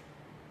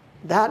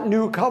 that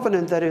new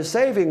covenant that is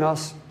saving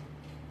us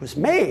was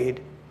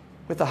made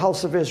with the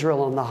house of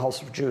Israel and the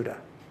house of Judah.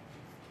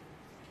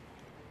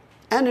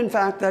 And in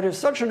fact, that is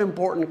such an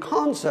important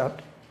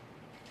concept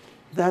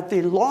that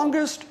the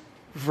longest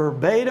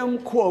verbatim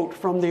quote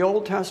from the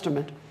Old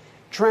Testament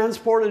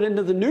transported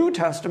into the New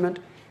Testament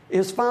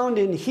is found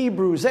in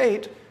Hebrews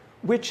 8,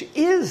 which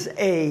is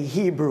a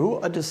Hebrew,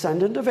 a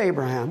descendant of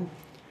Abraham,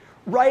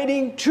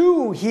 writing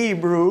to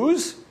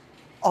Hebrews,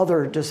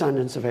 other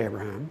descendants of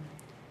Abraham.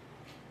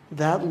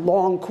 That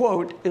long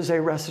quote is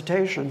a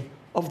recitation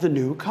of the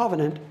new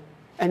covenant,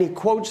 and he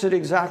quotes it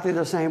exactly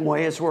the same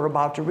way as we're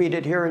about to read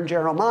it here in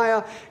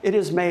Jeremiah. It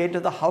is made to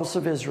the house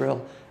of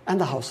Israel and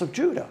the house of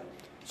Judah.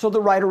 So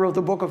the writer of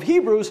the book of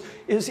Hebrews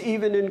is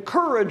even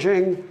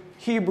encouraging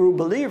Hebrew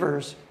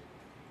believers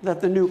that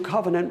the new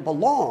covenant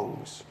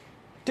belongs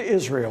to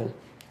Israel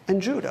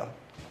and Judah.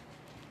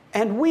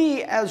 And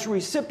we, as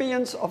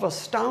recipients of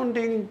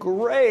astounding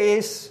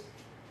grace,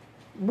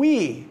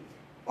 we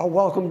are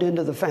welcomed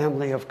into the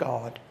family of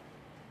God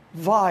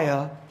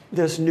via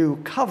this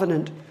new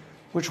covenant,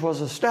 which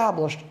was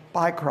established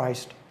by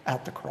Christ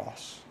at the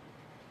cross.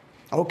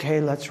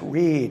 Okay, let's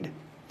read.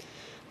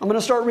 I'm going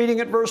to start reading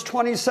at verse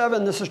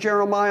 27. This is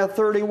Jeremiah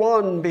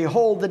 31.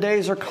 Behold, the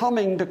days are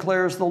coming,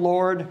 declares the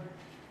Lord,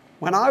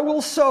 when I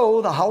will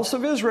sow the house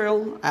of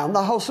Israel and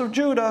the house of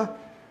Judah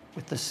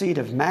with the seed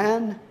of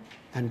man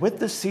and with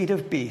the seed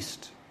of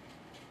beast.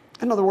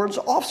 In other words,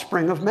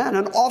 offspring of men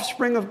and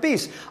offspring of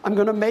beasts. I'm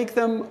going to make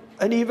them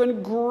an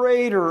even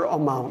greater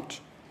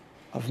amount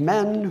of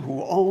men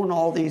who own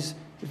all these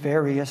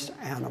various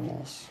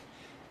animals.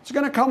 It's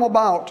going to come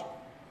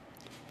about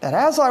that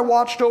as I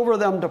watched over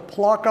them to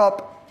pluck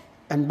up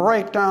and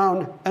break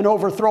down and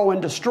overthrow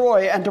and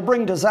destroy and to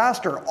bring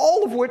disaster,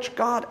 all of which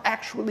God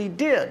actually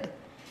did.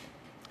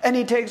 And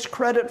he takes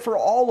credit for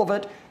all of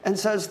it and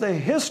says the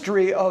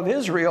history of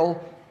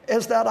Israel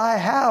is that I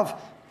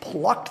have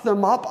plucked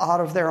them up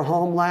out of their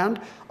homeland.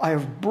 I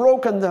have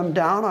broken them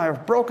down. I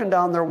have broken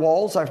down their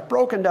walls. I've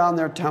broken down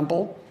their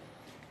temple.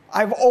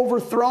 I've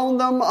overthrown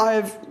them.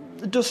 I've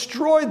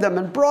destroyed them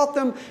and brought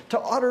them to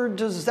utter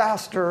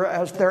disaster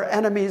as their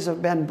enemies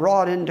have been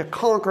brought in to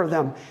conquer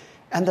them.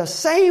 And the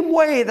same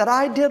way that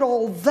I did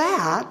all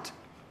that,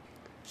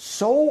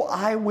 so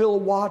I will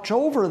watch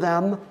over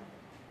them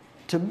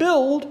to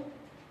build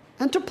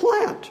and to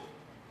plant,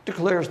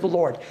 declares the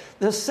Lord.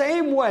 The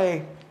same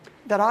way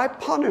that I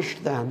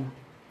punished them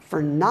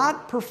for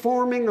not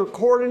performing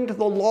according to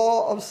the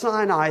law of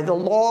Sinai, the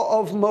law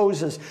of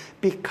Moses,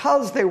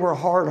 because they were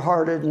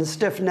hard-hearted and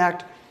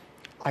stiff-necked,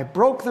 I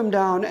broke them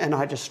down and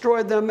I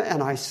destroyed them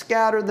and I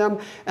scattered them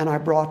and I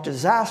brought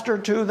disaster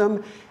to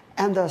them.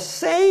 And the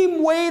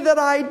same way that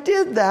I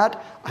did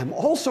that, I'm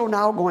also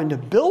now going to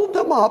build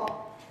them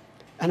up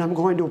and I'm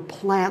going to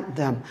plant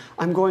them.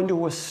 I'm going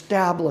to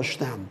establish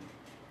them.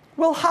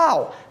 Well,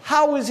 how?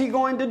 How is he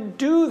going to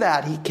do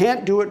that? He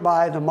can't do it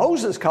by the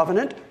Moses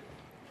covenant.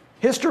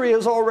 History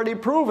has already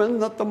proven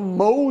that the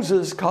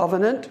Moses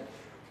covenant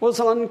was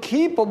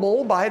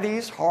unkeepable by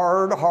these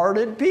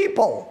hard-hearted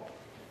people.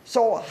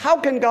 So how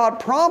can God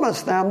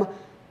promise them,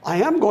 I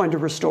am going to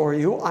restore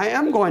you, I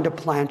am going to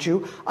plant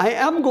you, I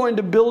am going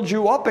to build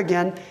you up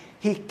again?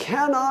 He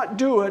cannot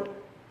do it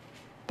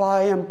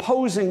by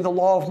imposing the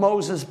law of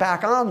Moses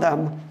back on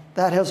them.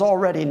 That has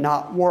already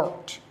not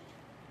worked.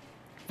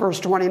 Verse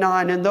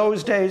 29, in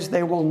those days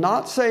they will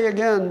not say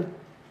again,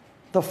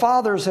 the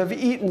fathers have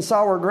eaten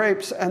sour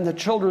grapes and the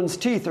children's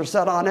teeth are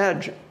set on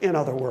edge. In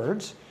other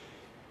words,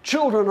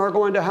 children are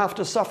going to have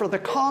to suffer the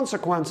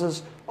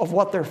consequences of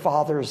what their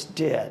fathers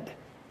did.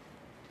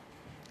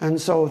 And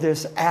so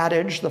this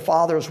adage, the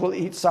fathers will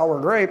eat sour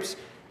grapes,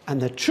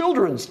 and the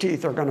children's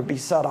teeth are going to be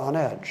set on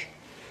edge.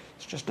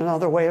 It's just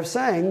another way of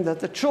saying that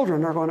the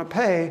children are going to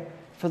pay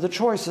for the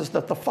choices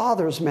that the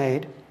fathers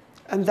made.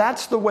 And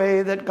that's the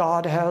way that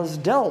God has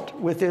dealt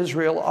with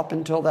Israel up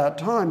until that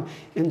time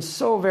in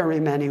so very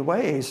many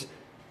ways,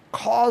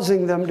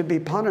 causing them to be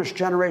punished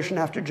generation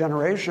after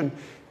generation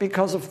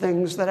because of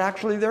things that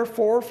actually their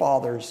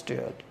forefathers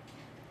did.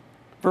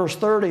 Verse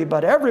 30,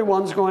 but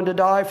everyone's going to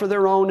die for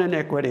their own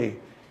iniquity.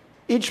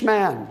 Each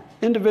man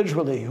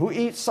individually who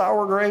eats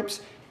sour grapes,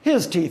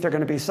 his teeth are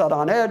going to be set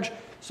on edge.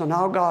 So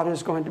now God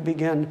is going to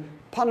begin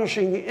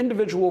punishing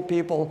individual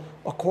people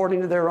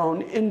according to their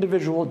own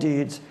individual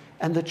deeds,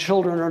 and the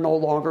children are no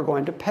longer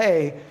going to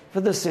pay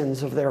for the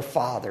sins of their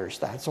fathers.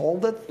 That's all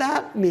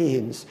that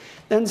means.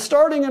 Then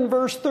starting in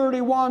verse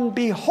 31,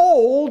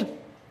 behold,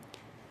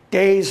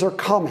 days are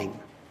coming.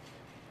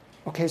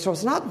 Okay, so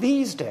it's not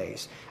these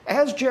days.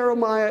 As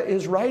Jeremiah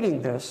is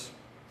writing this,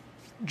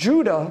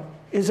 Judah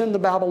is in the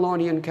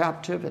Babylonian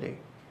captivity.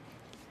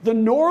 The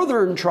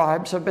northern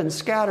tribes have been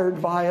scattered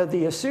via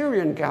the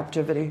Assyrian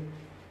captivity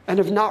and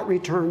have not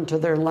returned to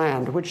their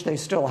land, which they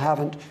still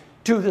haven't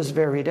to this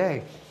very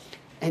day.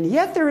 And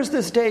yet there is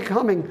this day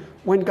coming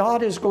when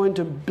God is going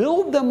to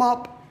build them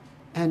up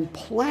and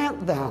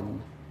plant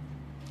them.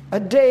 A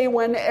day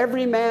when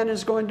every man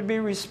is going to be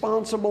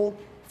responsible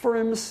for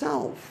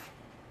himself.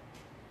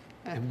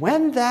 And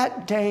when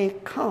that day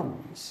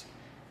comes,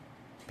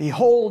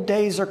 behold,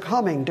 days are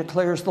coming,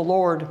 declares the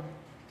Lord,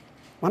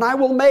 when I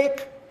will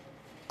make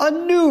a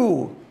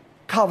new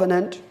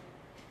covenant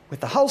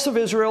with the house of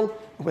Israel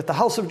and with the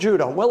house of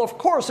Judah. Well, of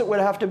course, it would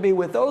have to be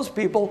with those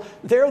people.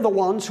 They're the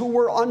ones who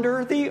were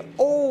under the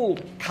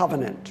old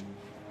covenant.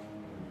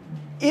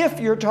 If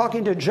you're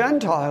talking to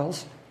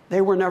Gentiles,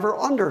 they were never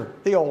under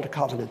the old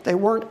covenant. They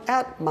weren't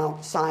at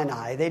Mount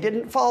Sinai. They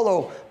didn't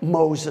follow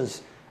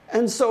Moses.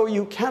 And so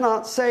you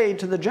cannot say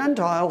to the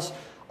Gentiles,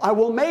 I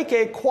will make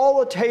a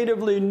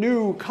qualitatively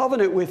new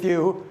covenant with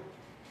you,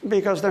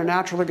 because they're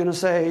naturally going to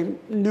say,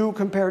 new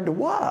compared to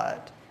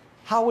what?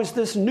 How is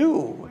this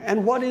new?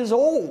 And what is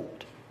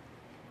old?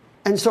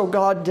 And so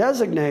God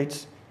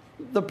designates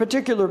the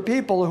particular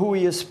people who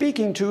he is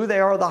speaking to. They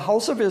are the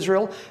house of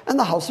Israel and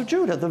the house of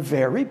Judah, the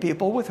very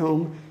people with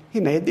whom he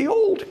made the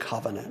old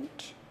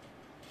covenant.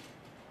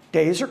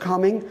 Days are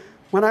coming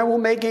when I will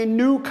make a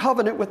new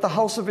covenant with the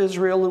house of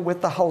Israel and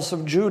with the house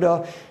of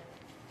Judah.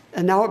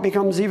 And now it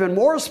becomes even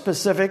more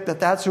specific that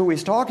that's who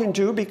he's talking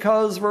to,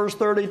 because verse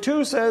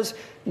 32 says,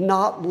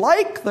 not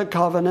like the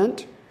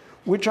covenant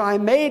which I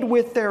made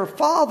with their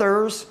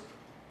fathers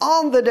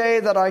on the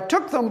day that I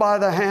took them by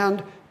the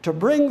hand to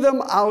bring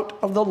them out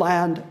of the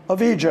land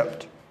of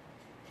Egypt.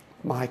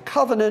 My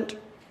covenant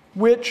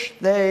which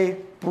they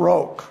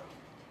broke,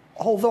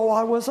 although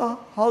I was a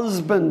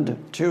husband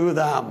to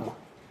them.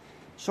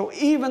 So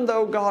even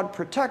though God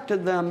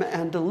protected them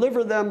and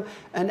delivered them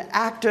and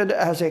acted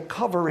as a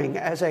covering,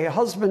 as a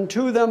husband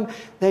to them,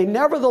 they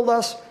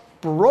nevertheless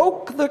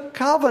broke the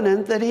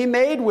covenant that he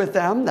made with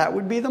them. That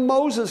would be the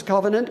Moses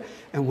covenant.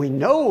 And we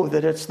know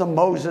that it's the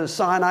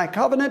Moses-Sinai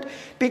covenant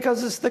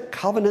because it's the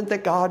covenant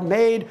that God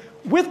made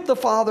with the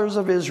fathers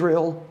of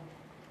Israel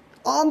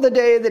on the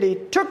day that he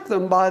took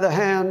them by the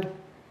hand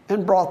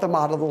and brought them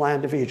out of the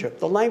land of Egypt.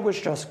 The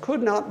language just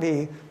could not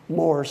be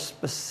more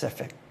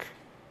specific.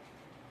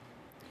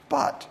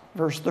 But,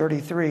 verse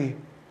 33,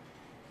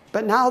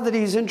 but now that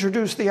he's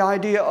introduced the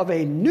idea of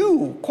a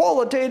new,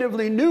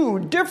 qualitatively new,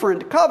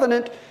 different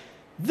covenant,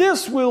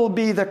 this will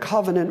be the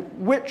covenant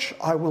which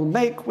I will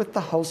make with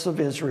the house of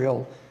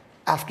Israel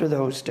after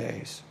those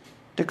days,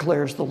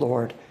 declares the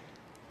Lord.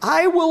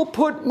 I will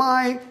put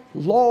my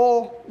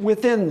law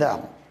within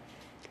them,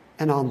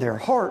 and on their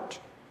heart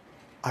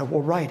I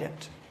will write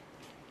it.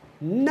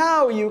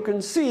 Now you can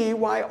see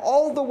why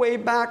all the way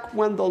back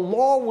when the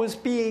law was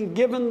being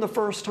given the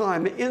first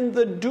time, in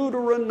the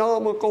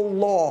Deuteronomical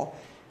law,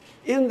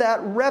 in that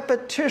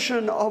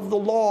repetition of the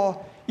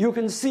law, you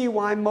can see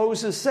why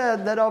Moses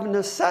said that of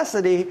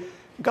necessity,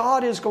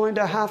 God is going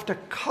to have to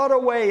cut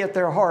away at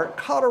their heart,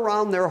 cut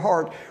around their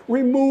heart,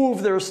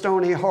 remove their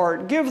stony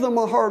heart, give them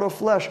a heart of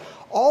flesh.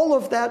 All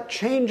of that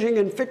changing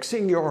and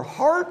fixing your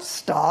heart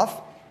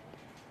stuff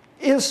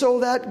is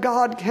so that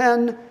God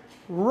can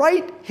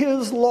write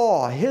his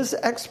law, his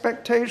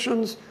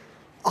expectations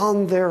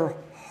on their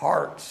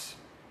hearts,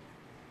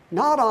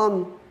 not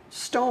on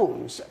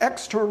stones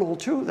external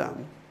to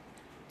them,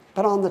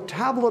 but on the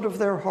tablet of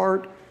their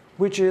heart,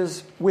 which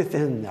is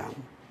within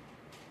them.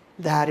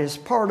 That is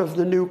part of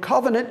the new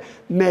covenant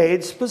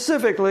made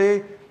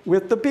specifically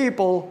with the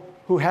people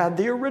who had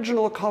the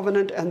original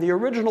covenant and the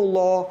original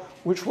law,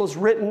 which was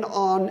written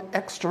on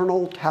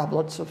external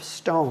tablets of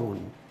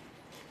stone.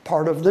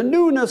 Part of the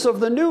newness of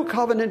the new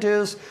covenant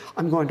is,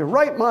 I'm going to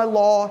write my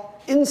law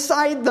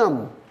inside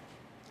them,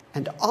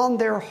 and on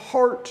their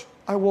heart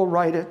I will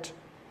write it,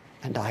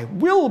 and I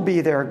will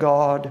be their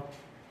God,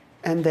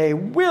 and they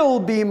will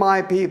be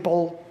my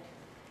people,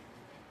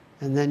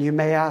 And then you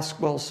may ask,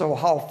 well, so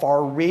how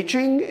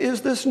far-reaching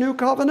is this new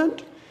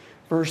covenant?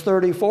 Verse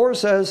 34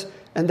 says,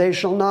 "And they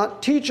shall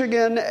not teach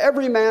again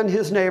every man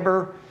his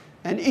neighbor,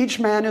 and each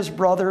man his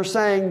brother,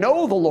 saying,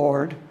 Know the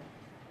Lord,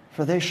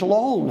 for they shall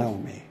all know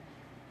me,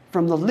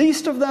 from the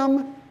least of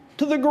them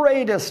to the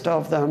greatest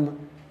of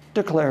them,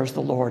 declares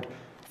the Lord.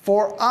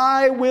 For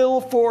I will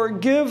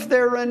forgive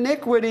their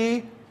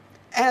iniquity,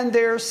 and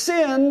their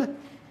sin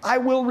I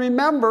will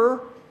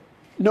remember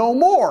no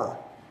more."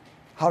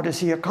 How does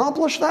he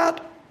accomplish that?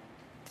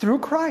 Through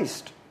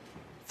Christ,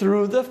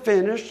 through the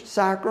finished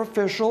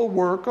sacrificial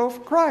work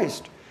of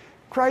Christ.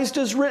 Christ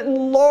is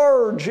written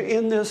large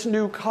in this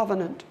new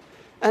covenant.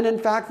 And in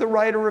fact, the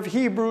writer of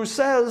Hebrews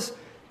says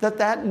that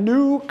that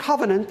new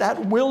covenant,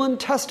 that will and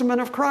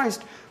testament of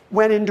Christ,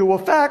 went into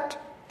effect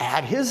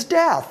at his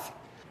death.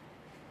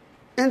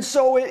 And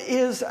so it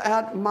is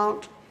at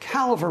Mount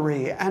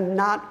Calvary and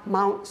not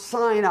Mount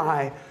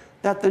Sinai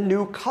that the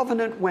new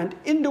covenant went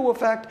into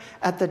effect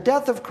at the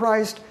death of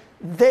Christ,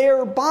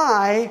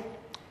 thereby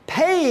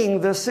paying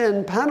the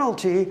sin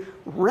penalty,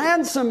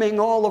 ransoming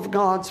all of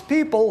God's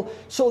people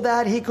so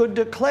that he could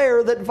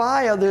declare that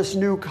via this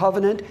new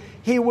covenant,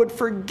 he would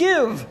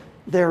forgive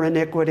their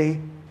iniquity,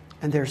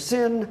 and their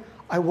sin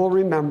I will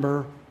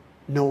remember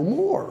no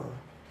more.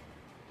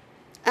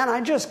 And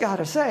I just got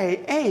to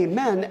say,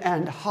 amen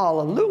and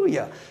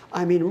hallelujah.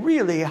 I mean,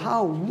 really,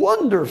 how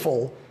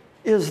wonderful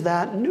is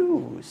that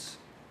news?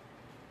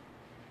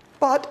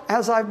 But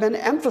as I've been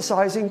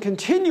emphasizing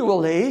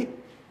continually,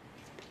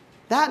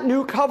 that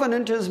new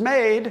covenant is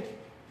made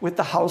with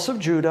the house of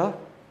Judah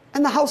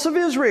and the house of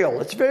Israel.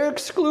 It's very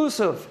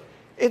exclusive.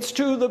 It's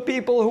to the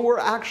people who were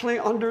actually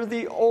under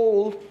the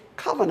old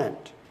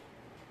covenant.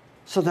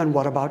 So then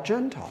what about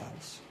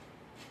Gentiles?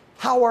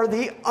 How are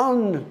the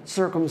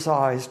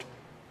uncircumcised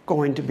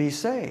going to be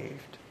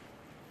saved?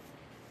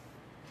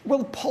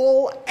 Well,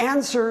 Paul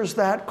answers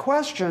that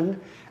question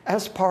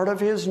as part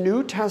of his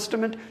New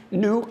Testament,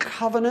 New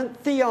Covenant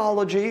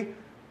theology,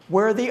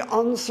 where the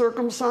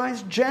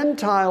uncircumcised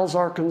Gentiles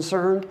are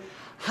concerned.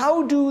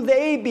 How do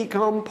they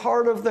become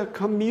part of the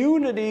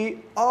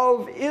community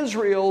of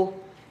Israel,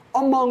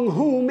 among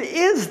whom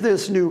is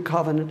this new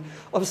covenant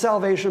of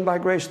salvation by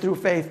grace through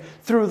faith,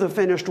 through the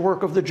finished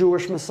work of the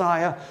Jewish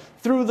Messiah,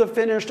 through the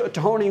finished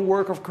atoning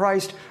work of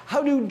Christ?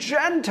 How do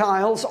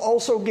Gentiles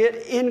also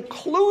get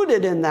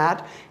included in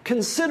that,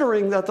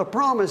 considering that the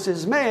promise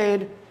is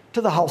made to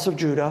the house of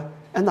Judah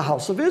and the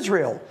house of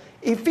Israel?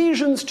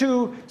 Ephesians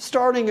 2,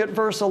 starting at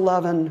verse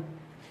 11,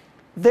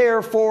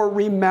 "Therefore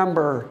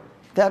remember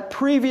that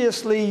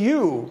previously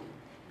you,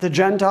 the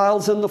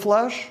Gentiles in the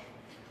flesh,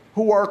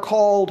 who are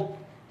called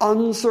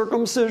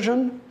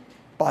uncircumcision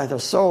by the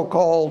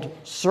so-called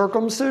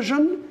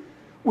circumcision,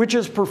 which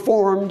is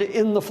performed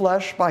in the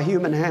flesh by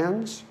human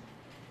hands."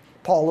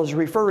 Paul is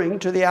referring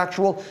to the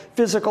actual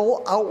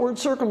physical outward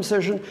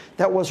circumcision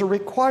that was a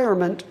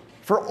requirement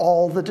for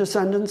all the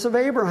descendants of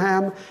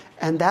Abraham.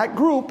 And that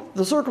group,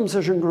 the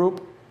circumcision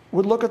group,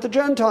 would look at the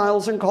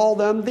Gentiles and call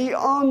them the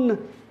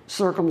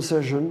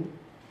uncircumcision.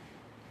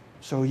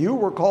 So you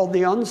were called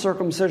the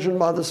uncircumcision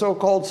by the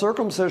so-called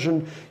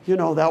circumcision,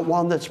 that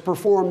one that's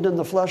performed in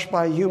the flesh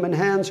by human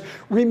hands.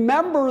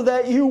 Remember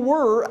that you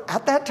were,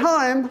 at that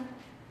time,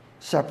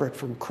 separate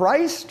from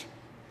Christ,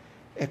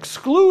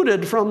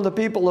 excluded from the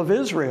people of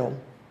Israel,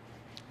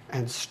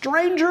 and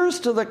strangers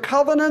to the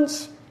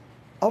covenants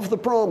of the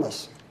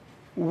promise.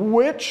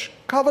 Which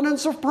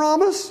covenants of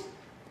promise?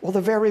 Well, the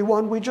very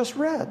one we just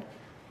read.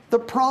 The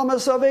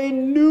promise of a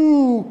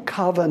new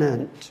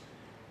covenant,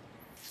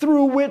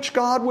 through which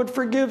God would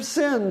forgive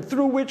sin,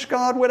 through which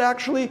God would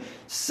actually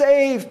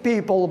save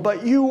people.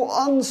 But you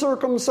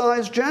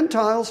uncircumcised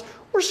Gentiles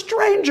were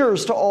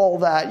strangers to all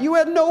that. You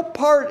had no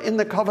part in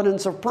the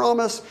covenants of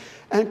promise,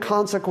 and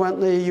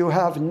consequently you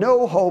have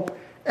no hope,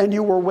 and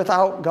you were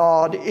without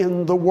God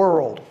in the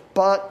world.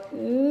 But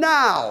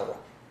now,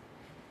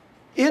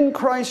 in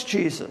Christ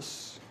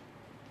Jesus,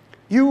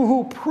 you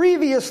who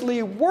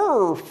previously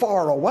were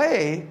far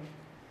away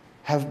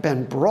have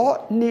been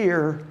brought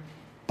near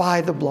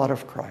by the blood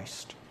of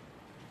Christ.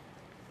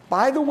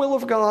 By the will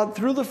of God,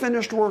 through the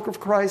finished work of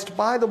Christ,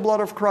 by the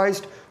blood of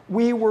Christ,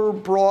 we were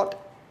brought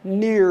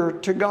near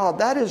to God.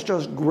 That is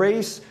just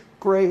grace,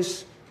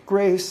 grace,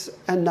 grace,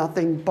 and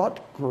nothing but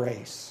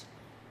grace.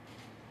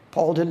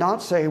 Paul did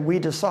not say we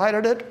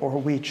decided it, or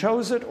we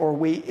chose it, or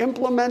we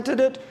implemented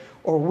it,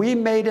 or we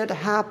made it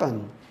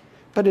happen.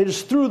 But it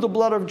is through the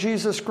blood of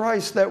Jesus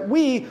Christ that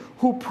we,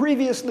 who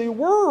previously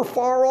were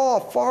far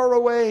off, far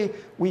away,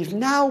 we've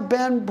now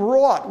been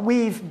brought.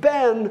 We've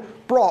been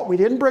brought. We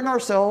didn't bring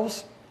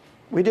ourselves.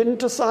 We didn't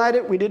decide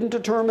it. We didn't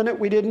determine it.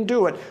 We didn't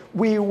do it.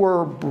 We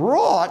were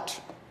brought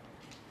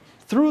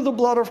through the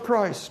blood of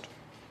Christ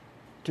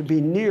to be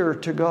near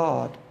to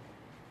God.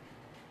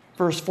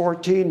 Verse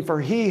 14,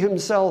 "For he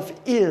himself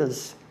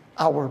is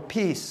our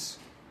peace.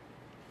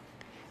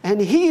 And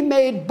he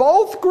made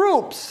both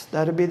groups,"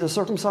 that would be the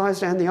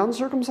circumcised and the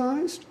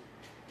uncircumcised,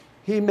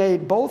 "he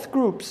made both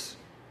groups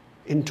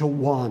into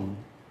one,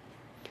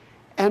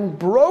 and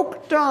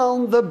broke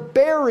down the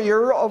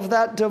barrier of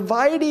that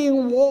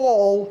dividing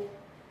wall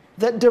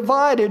that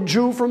divided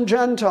Jew from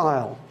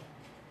Gentile.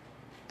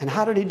 And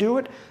how did he do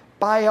it?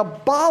 By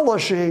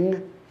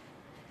abolishing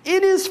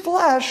in his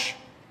flesh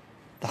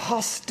the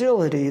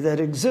hostility that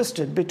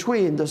existed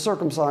between the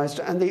circumcised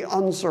and the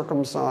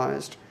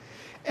uncircumcised.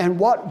 And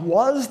what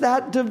was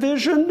that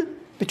division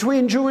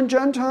between Jew and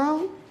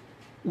Gentile?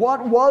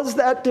 What was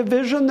that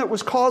division that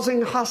was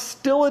causing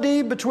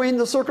hostility between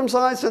the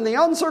circumcised and the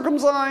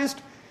uncircumcised?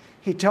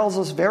 He tells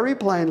us very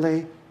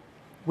plainly,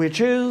 which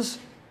is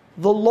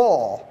the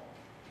law,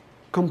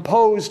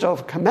 composed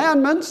of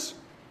commandments,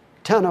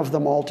 10 of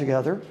them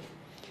altogether,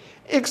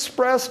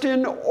 expressed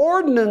in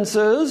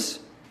ordinances,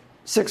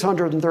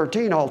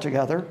 613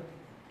 altogether,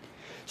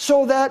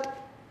 so that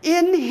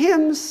in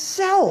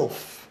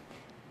himself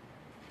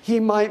he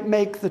might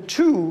make the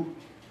two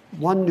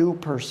one new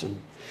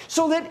person.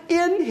 So that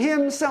in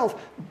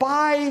himself,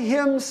 by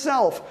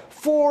himself,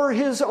 for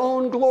his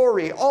own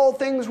glory, all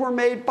things were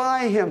made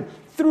by him,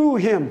 through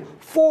him,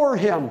 for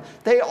him.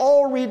 They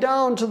all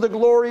redound to the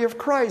glory of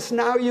Christ.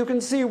 Now you can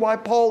see why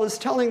Paul is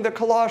telling the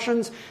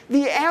Colossians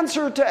the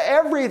answer to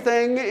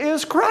everything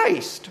is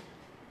Christ.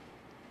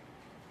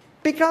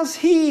 Because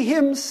he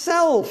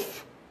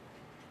himself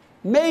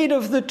made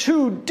of the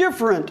two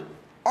different,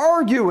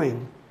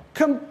 arguing,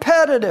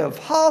 competitive,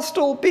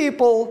 hostile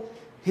people,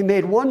 he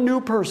made one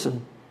new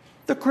person,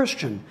 the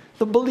Christian,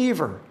 the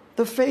believer,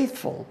 the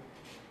faithful.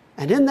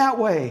 And in that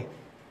way,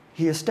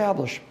 he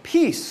established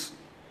peace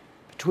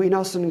between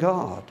us and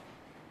God.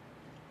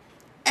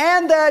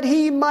 And that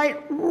he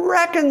might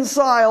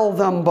reconcile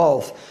them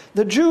both.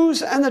 The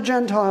Jews and the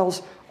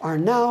Gentiles are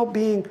now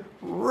being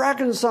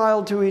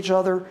reconciled to each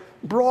other,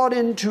 brought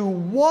into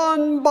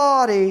one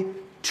body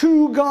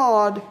to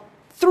God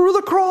through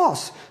the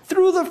cross,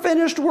 through the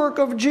finished work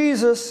of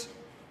Jesus.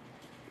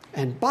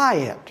 And by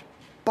it,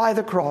 by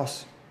the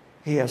cross,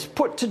 he has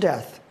put to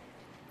death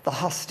the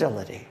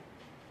hostility.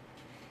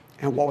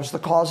 And what was the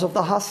cause of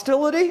the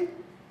hostility?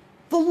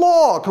 The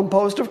law,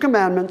 composed of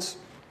commandments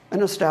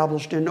and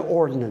established in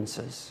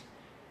ordinances.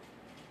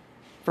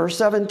 Verse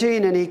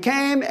 17, and he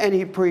came and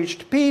he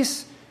preached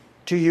peace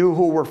to you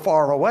who were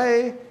far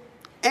away,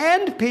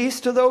 and peace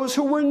to those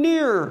who were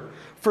near.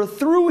 For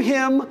through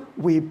him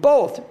we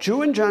both,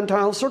 Jew and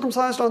Gentile,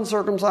 circumcised,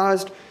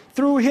 uncircumcised,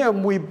 through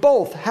him we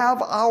both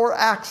have our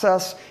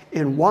access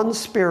in one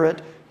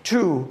Spirit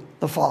to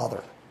the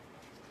Father.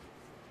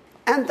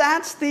 And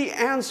that's the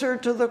answer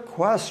to the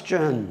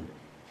question.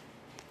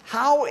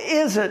 How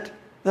is it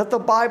that the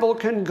Bible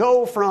can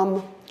go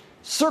from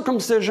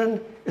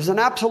circumcision is an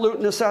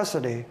absolute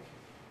necessity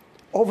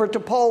over to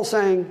Paul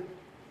saying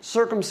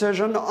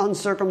circumcision,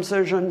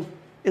 uncircumcision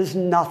is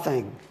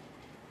nothing?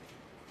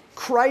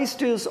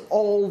 Christ is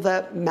all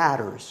that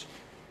matters.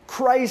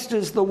 Christ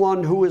is the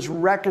one who is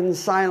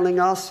reconciling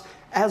us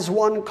as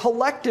one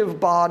collective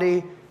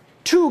body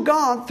to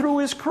God through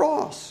his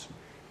cross.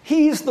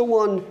 He's the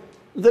one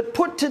that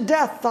put to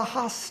death the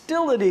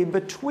hostility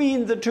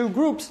between the two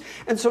groups.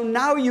 And so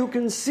now you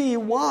can see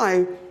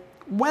why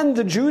when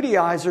the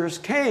Judaizers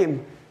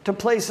came to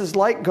places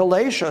like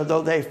Galatia,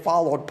 though they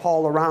followed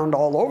Paul around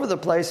all over the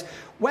place,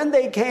 when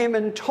they came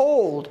and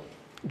told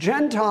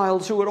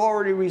Gentiles who had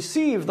already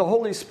received the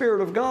Holy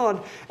Spirit of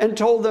God and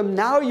told them,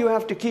 now you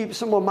have to keep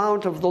some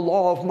amount of the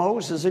law of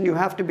Moses and you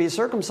have to be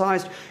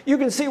circumcised, you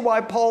can see why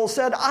Paul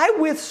said, I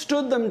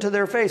withstood them to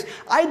their face.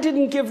 I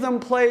didn't give them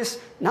place,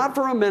 not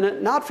for a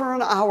minute, not for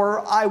an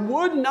hour. I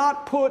would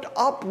not put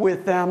up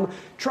with them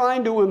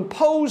trying to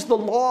impose the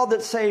law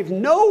that saved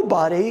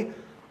nobody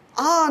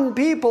on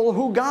people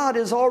who God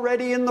is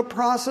already in the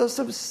process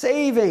of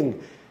saving.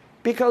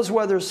 Because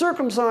whether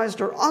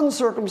circumcised or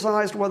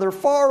uncircumcised, whether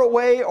far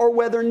away or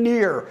whether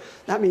near,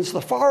 that means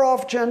the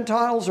far-off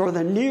Gentiles or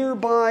the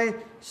nearby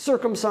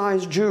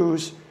circumcised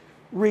Jews,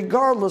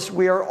 regardless,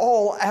 we are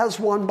all as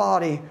one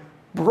body,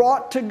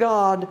 brought to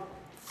God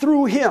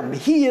through him.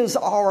 He is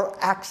our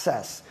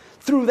access.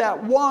 Through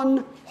that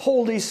one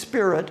Holy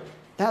Spirit,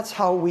 that's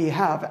how we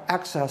have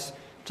access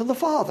to the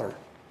Father.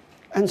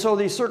 And so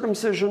the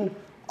circumcision,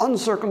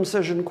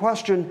 uncircumcision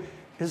question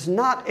is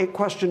not a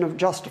question of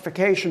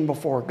justification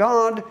before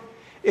God.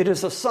 It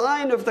is a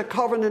sign of the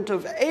covenant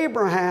of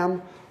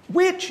Abraham,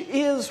 which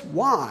is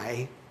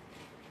why,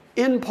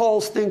 in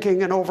Paul's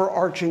thinking and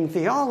overarching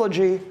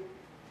theology,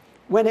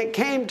 when it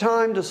came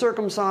time to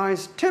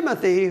circumcise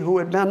Timothy, who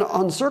had been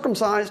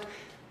uncircumcised,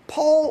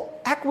 Paul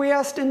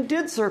acquiesced and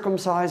did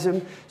circumcise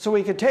him so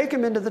he could take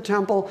him into the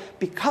temple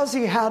because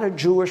he had a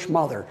Jewish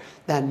mother.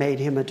 That made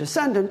him a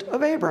descendant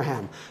of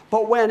Abraham.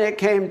 But when it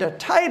came to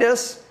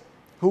Titus,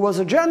 who was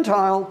a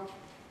Gentile,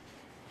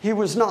 he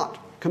was not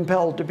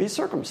compelled to be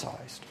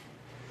circumcised.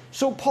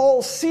 So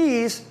Paul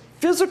sees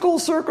physical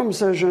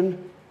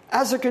circumcision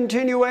as a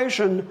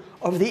continuation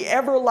of the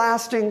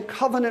everlasting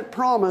covenant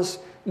promise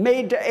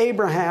made to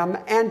Abraham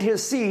and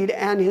his seed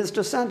and his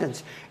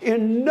descendants.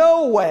 In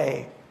no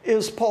way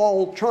is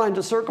Paul trying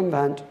to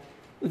circumvent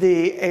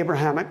the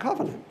Abrahamic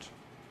covenant.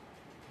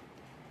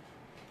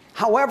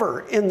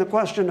 However, in the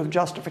question of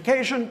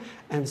justification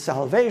and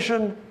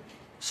salvation,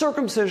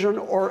 circumcision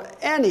or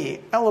any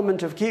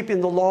element of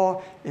keeping the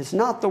law is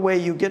not the way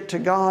you get to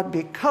God,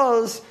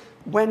 because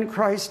when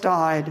Christ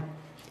died,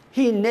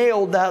 he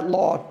nailed that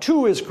law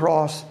to his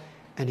cross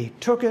and he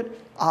took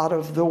it out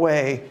of the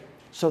way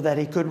so that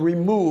he could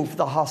remove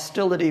the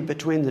hostility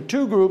between the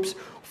two groups,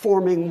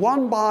 forming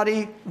one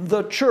body,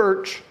 the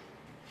church,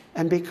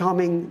 and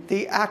becoming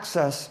the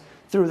access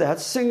through that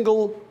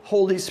single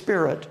Holy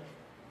Spirit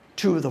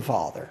to the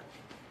Father.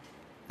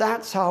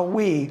 That's how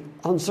we,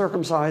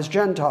 uncircumcised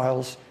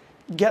Gentiles,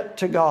 get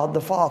to God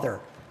the Father.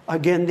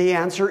 Again, the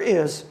answer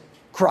is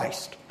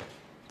Christ.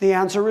 The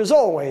answer is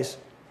always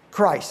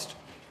Christ.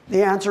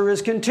 The answer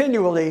is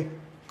continually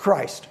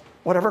Christ.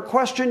 Whatever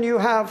question you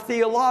have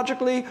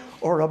theologically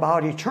or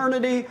about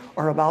eternity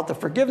or about the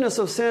forgiveness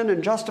of sin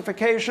and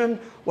justification,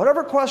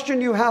 whatever question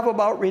you have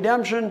about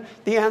redemption,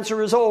 the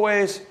answer is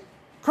always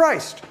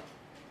Christ.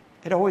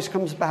 It always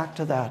comes back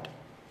to that.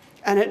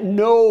 And at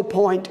no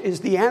point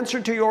is the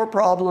answer to your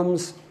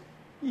problems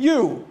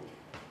you.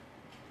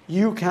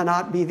 You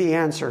cannot be the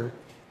answer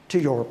to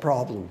your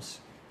problems.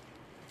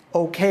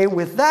 Okay,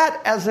 with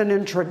that as an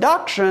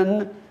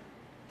introduction,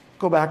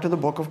 go back to the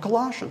book of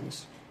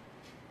Colossians.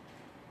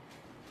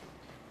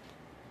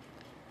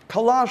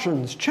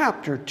 Colossians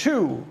chapter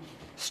 2,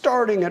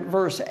 starting at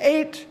verse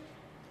 8,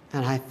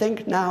 and I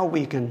think now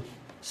we can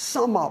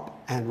sum up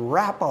and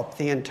wrap up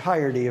the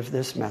entirety of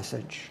this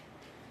message.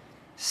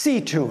 See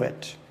to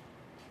it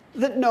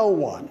that no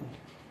one,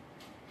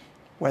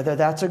 whether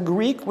that's a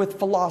Greek with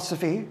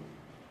philosophy,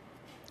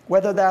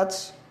 whether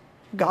that's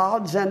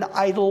gods and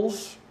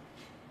idols,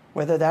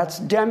 whether that's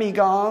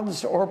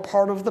demigods or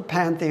part of the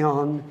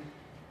pantheon,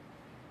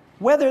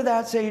 whether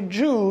that's a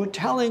Jew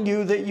telling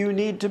you that you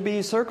need to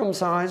be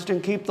circumcised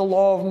and keep the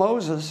law of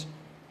Moses,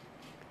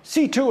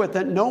 see to it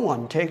that no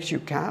one takes you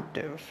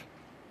captive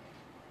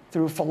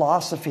through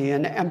philosophy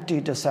and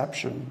empty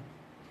deception,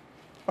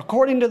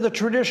 according to the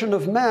tradition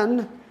of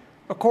men,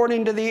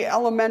 according to the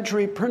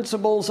elementary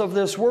principles of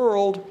this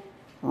world,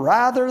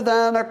 rather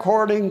than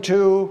according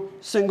to,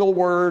 single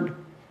word,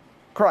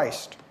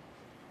 Christ.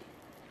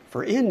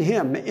 For in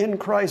him, in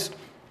Christ,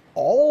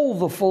 all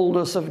the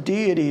fullness of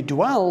deity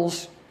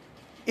dwells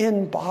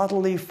in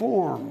bodily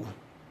form.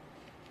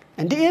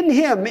 And in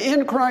him,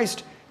 in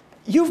Christ,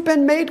 you've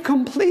been made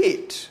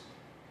complete.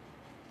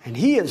 And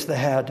he is the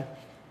head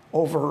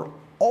over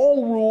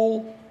all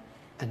rule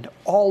and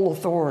all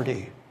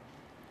authority.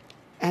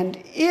 And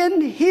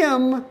in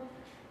him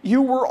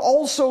you were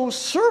also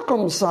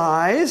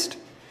circumcised.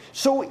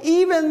 So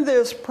even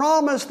this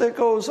promise that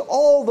goes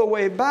all the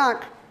way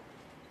back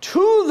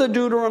to the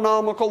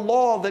Deuteronomical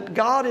law that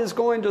God is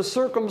going to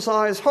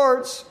circumcise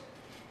hearts,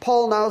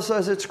 Paul now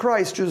says it's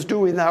Christ who's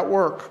doing that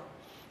work.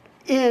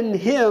 In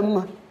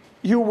him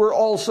you were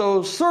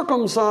also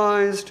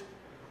circumcised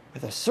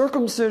with a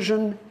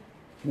circumcision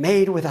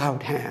made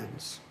without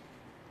hands.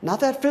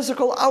 Not that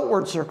physical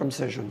outward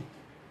circumcision.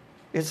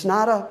 It's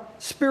not a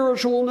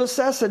spiritual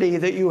necessity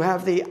that you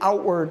have the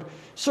outward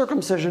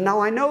circumcision. Now,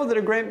 I know that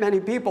a great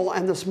many people,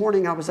 and this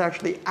morning I was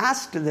actually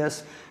asked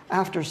this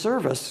after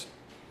service.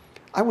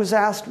 I was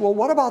asked, well,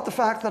 what about the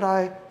fact that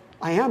I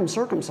am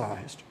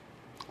circumcised?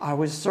 I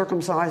was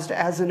circumcised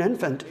as an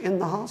infant in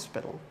the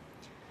hospital.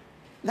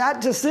 That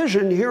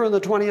decision here in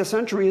the 20th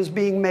century is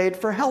being made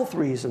for health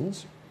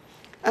reasons.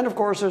 And of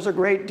course, there's a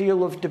great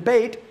deal of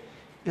debate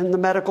in the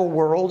medical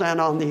world and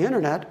on the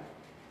internet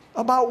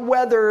about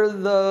whether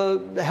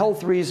the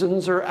health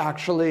reasons are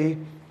actually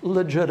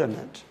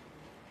legitimate.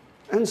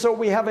 And so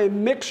we have a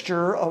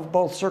mixture of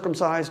both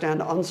circumcised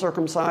and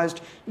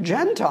uncircumcised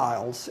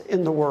Gentiles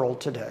in the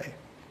world today.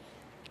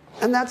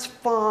 And that's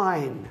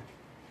fine,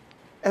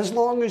 as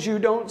long as you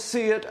don't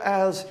see it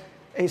as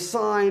a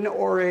sign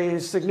or a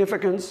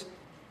significance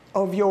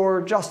of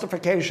your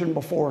justification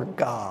before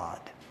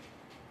God.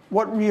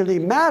 What really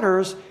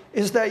matters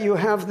is that you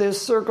have this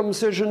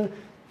circumcision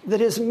that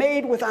is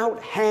made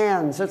without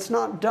hands. It's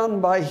not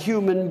done by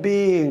human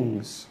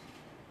beings.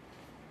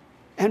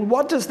 And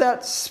what does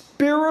that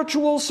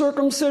spiritual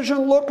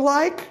circumcision look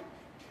like?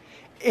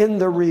 In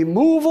the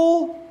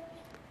removal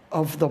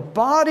of the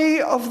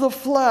body of the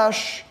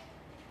flesh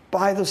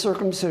by the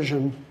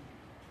circumcision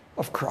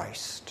of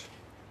Christ.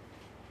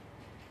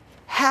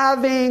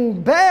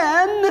 Having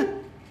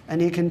been,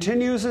 and he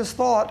continues his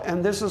thought,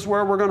 and this is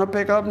where we're going to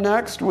pick up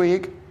next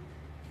week,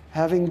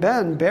 having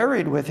been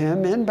buried with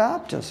him in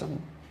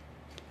baptism.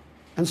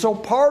 And so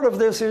part of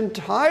this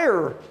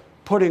entire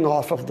putting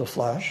off of the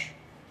flesh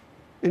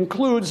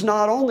includes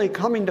not only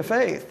coming to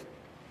faith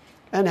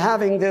and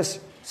having this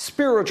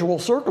spiritual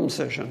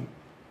circumcision,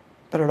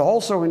 but it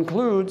also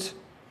includes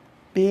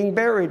being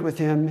buried with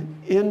him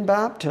in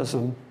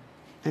baptism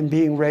and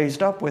being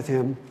raised up with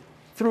him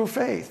through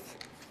faith.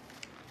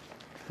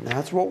 And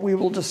that's what we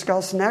will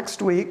discuss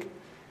next week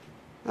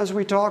as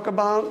we talk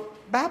about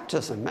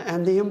baptism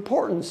and the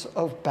importance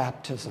of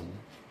baptism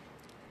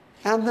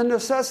and the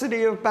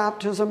necessity of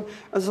baptism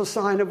as a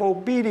sign of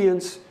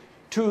obedience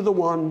to the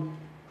one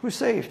who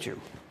saved you.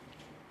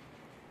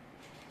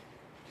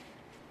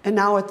 And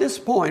now at this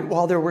point,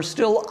 while there were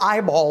still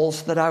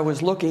eyeballs that I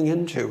was looking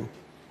into,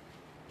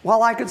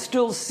 while I could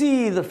still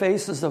see the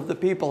faces of the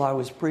people I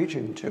was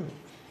preaching to,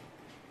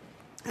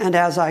 and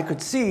as I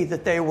could see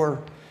that they were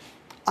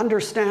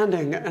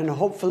understanding and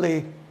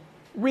hopefully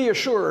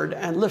reassured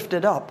and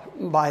lifted up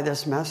by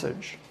this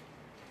message,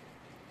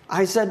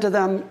 I said to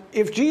them,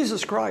 if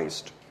Jesus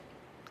Christ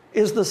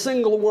is the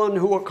single one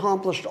who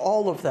accomplished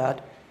all of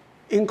that,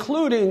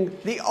 including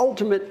the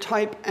ultimate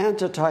type,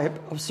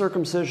 antitype of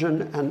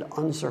circumcision and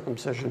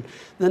uncircumcision,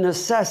 the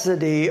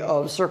necessity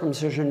of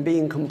circumcision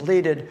being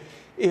completed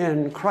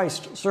in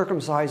Christ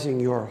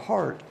circumcising your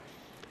heart,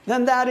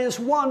 then that is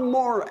one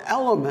more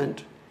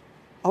element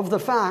of the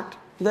fact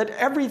that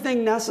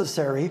everything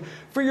necessary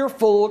for your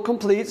full,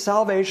 complete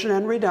salvation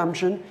and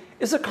redemption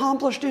is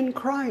accomplished in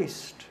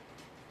Christ.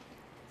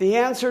 The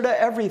answer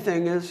to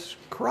everything is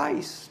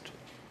Christ.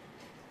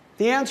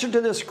 The answer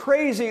to this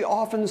crazy,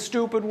 often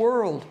stupid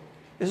world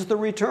is the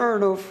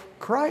return of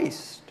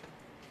Christ.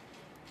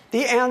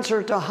 The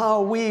answer to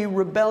how we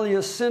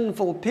rebellious,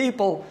 sinful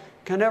people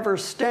can ever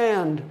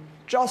stand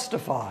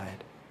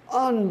justified,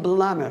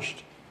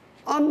 unblemished,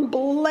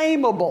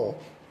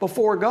 unblameable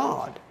before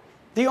God.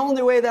 The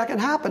only way that can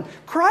happen,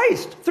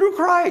 Christ,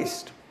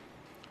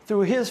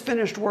 through his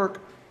finished work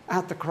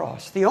at the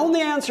cross. The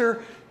only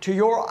answer to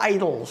your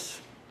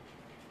idols,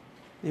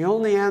 the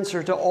only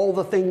answer to all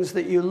the things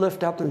that you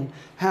lift up and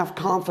have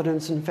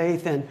confidence and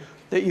faith in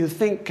that you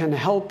think can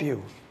help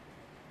you,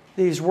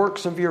 these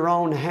works of your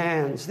own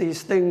hands,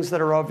 these things that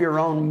are of your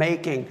own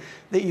making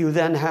that you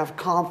then have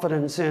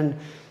confidence in,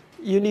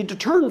 you need to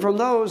turn from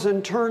those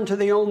and turn to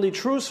the only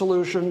true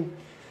solution,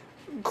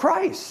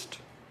 Christ.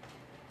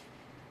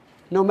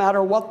 No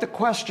matter what the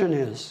question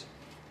is,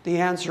 the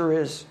answer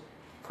is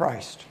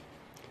Christ.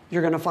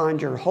 You're going to find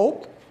your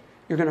hope.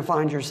 You're going to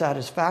find your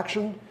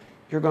satisfaction.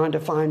 You're going to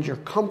find your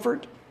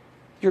comfort.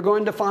 You're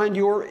going to find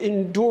your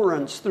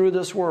endurance through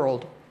this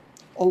world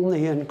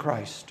only in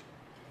Christ.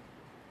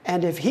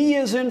 And if he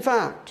is in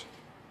fact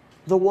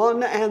the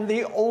one and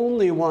the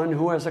only one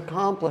who has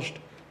accomplished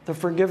the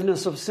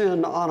forgiveness of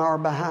sin on our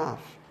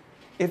behalf,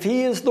 if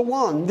he is the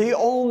one, the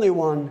only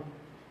one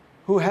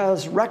who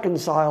has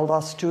reconciled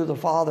us to the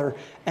Father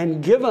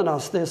and given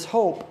us this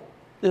hope,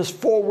 this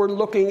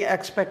forward-looking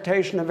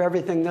expectation of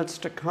everything that's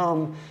to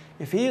come,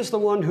 if he is the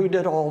one who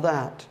did all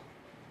that,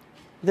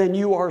 then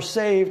you are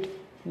saved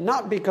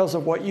not because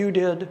of what you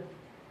did,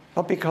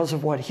 but because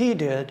of what he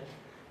did,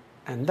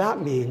 and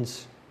that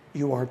means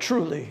you are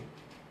truly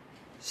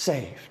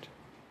saved.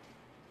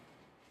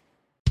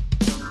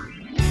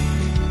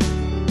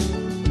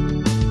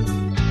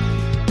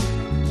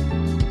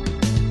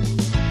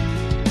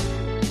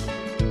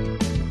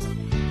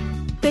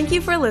 Thank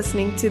you for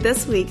listening to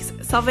this week's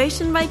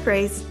Salvation by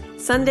Grace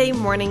Sunday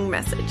morning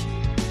message.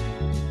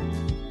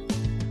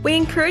 We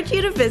encourage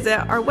you to visit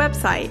our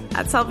website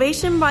at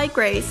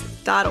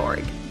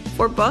salvationbygrace.org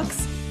for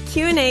books,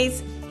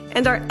 Q&As,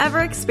 and our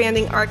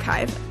ever-expanding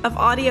archive of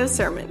audio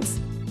sermons.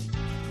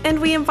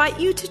 And we invite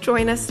you to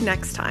join us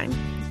next time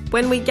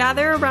when we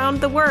gather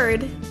around the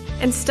Word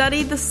and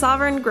study the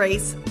sovereign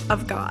grace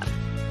of God.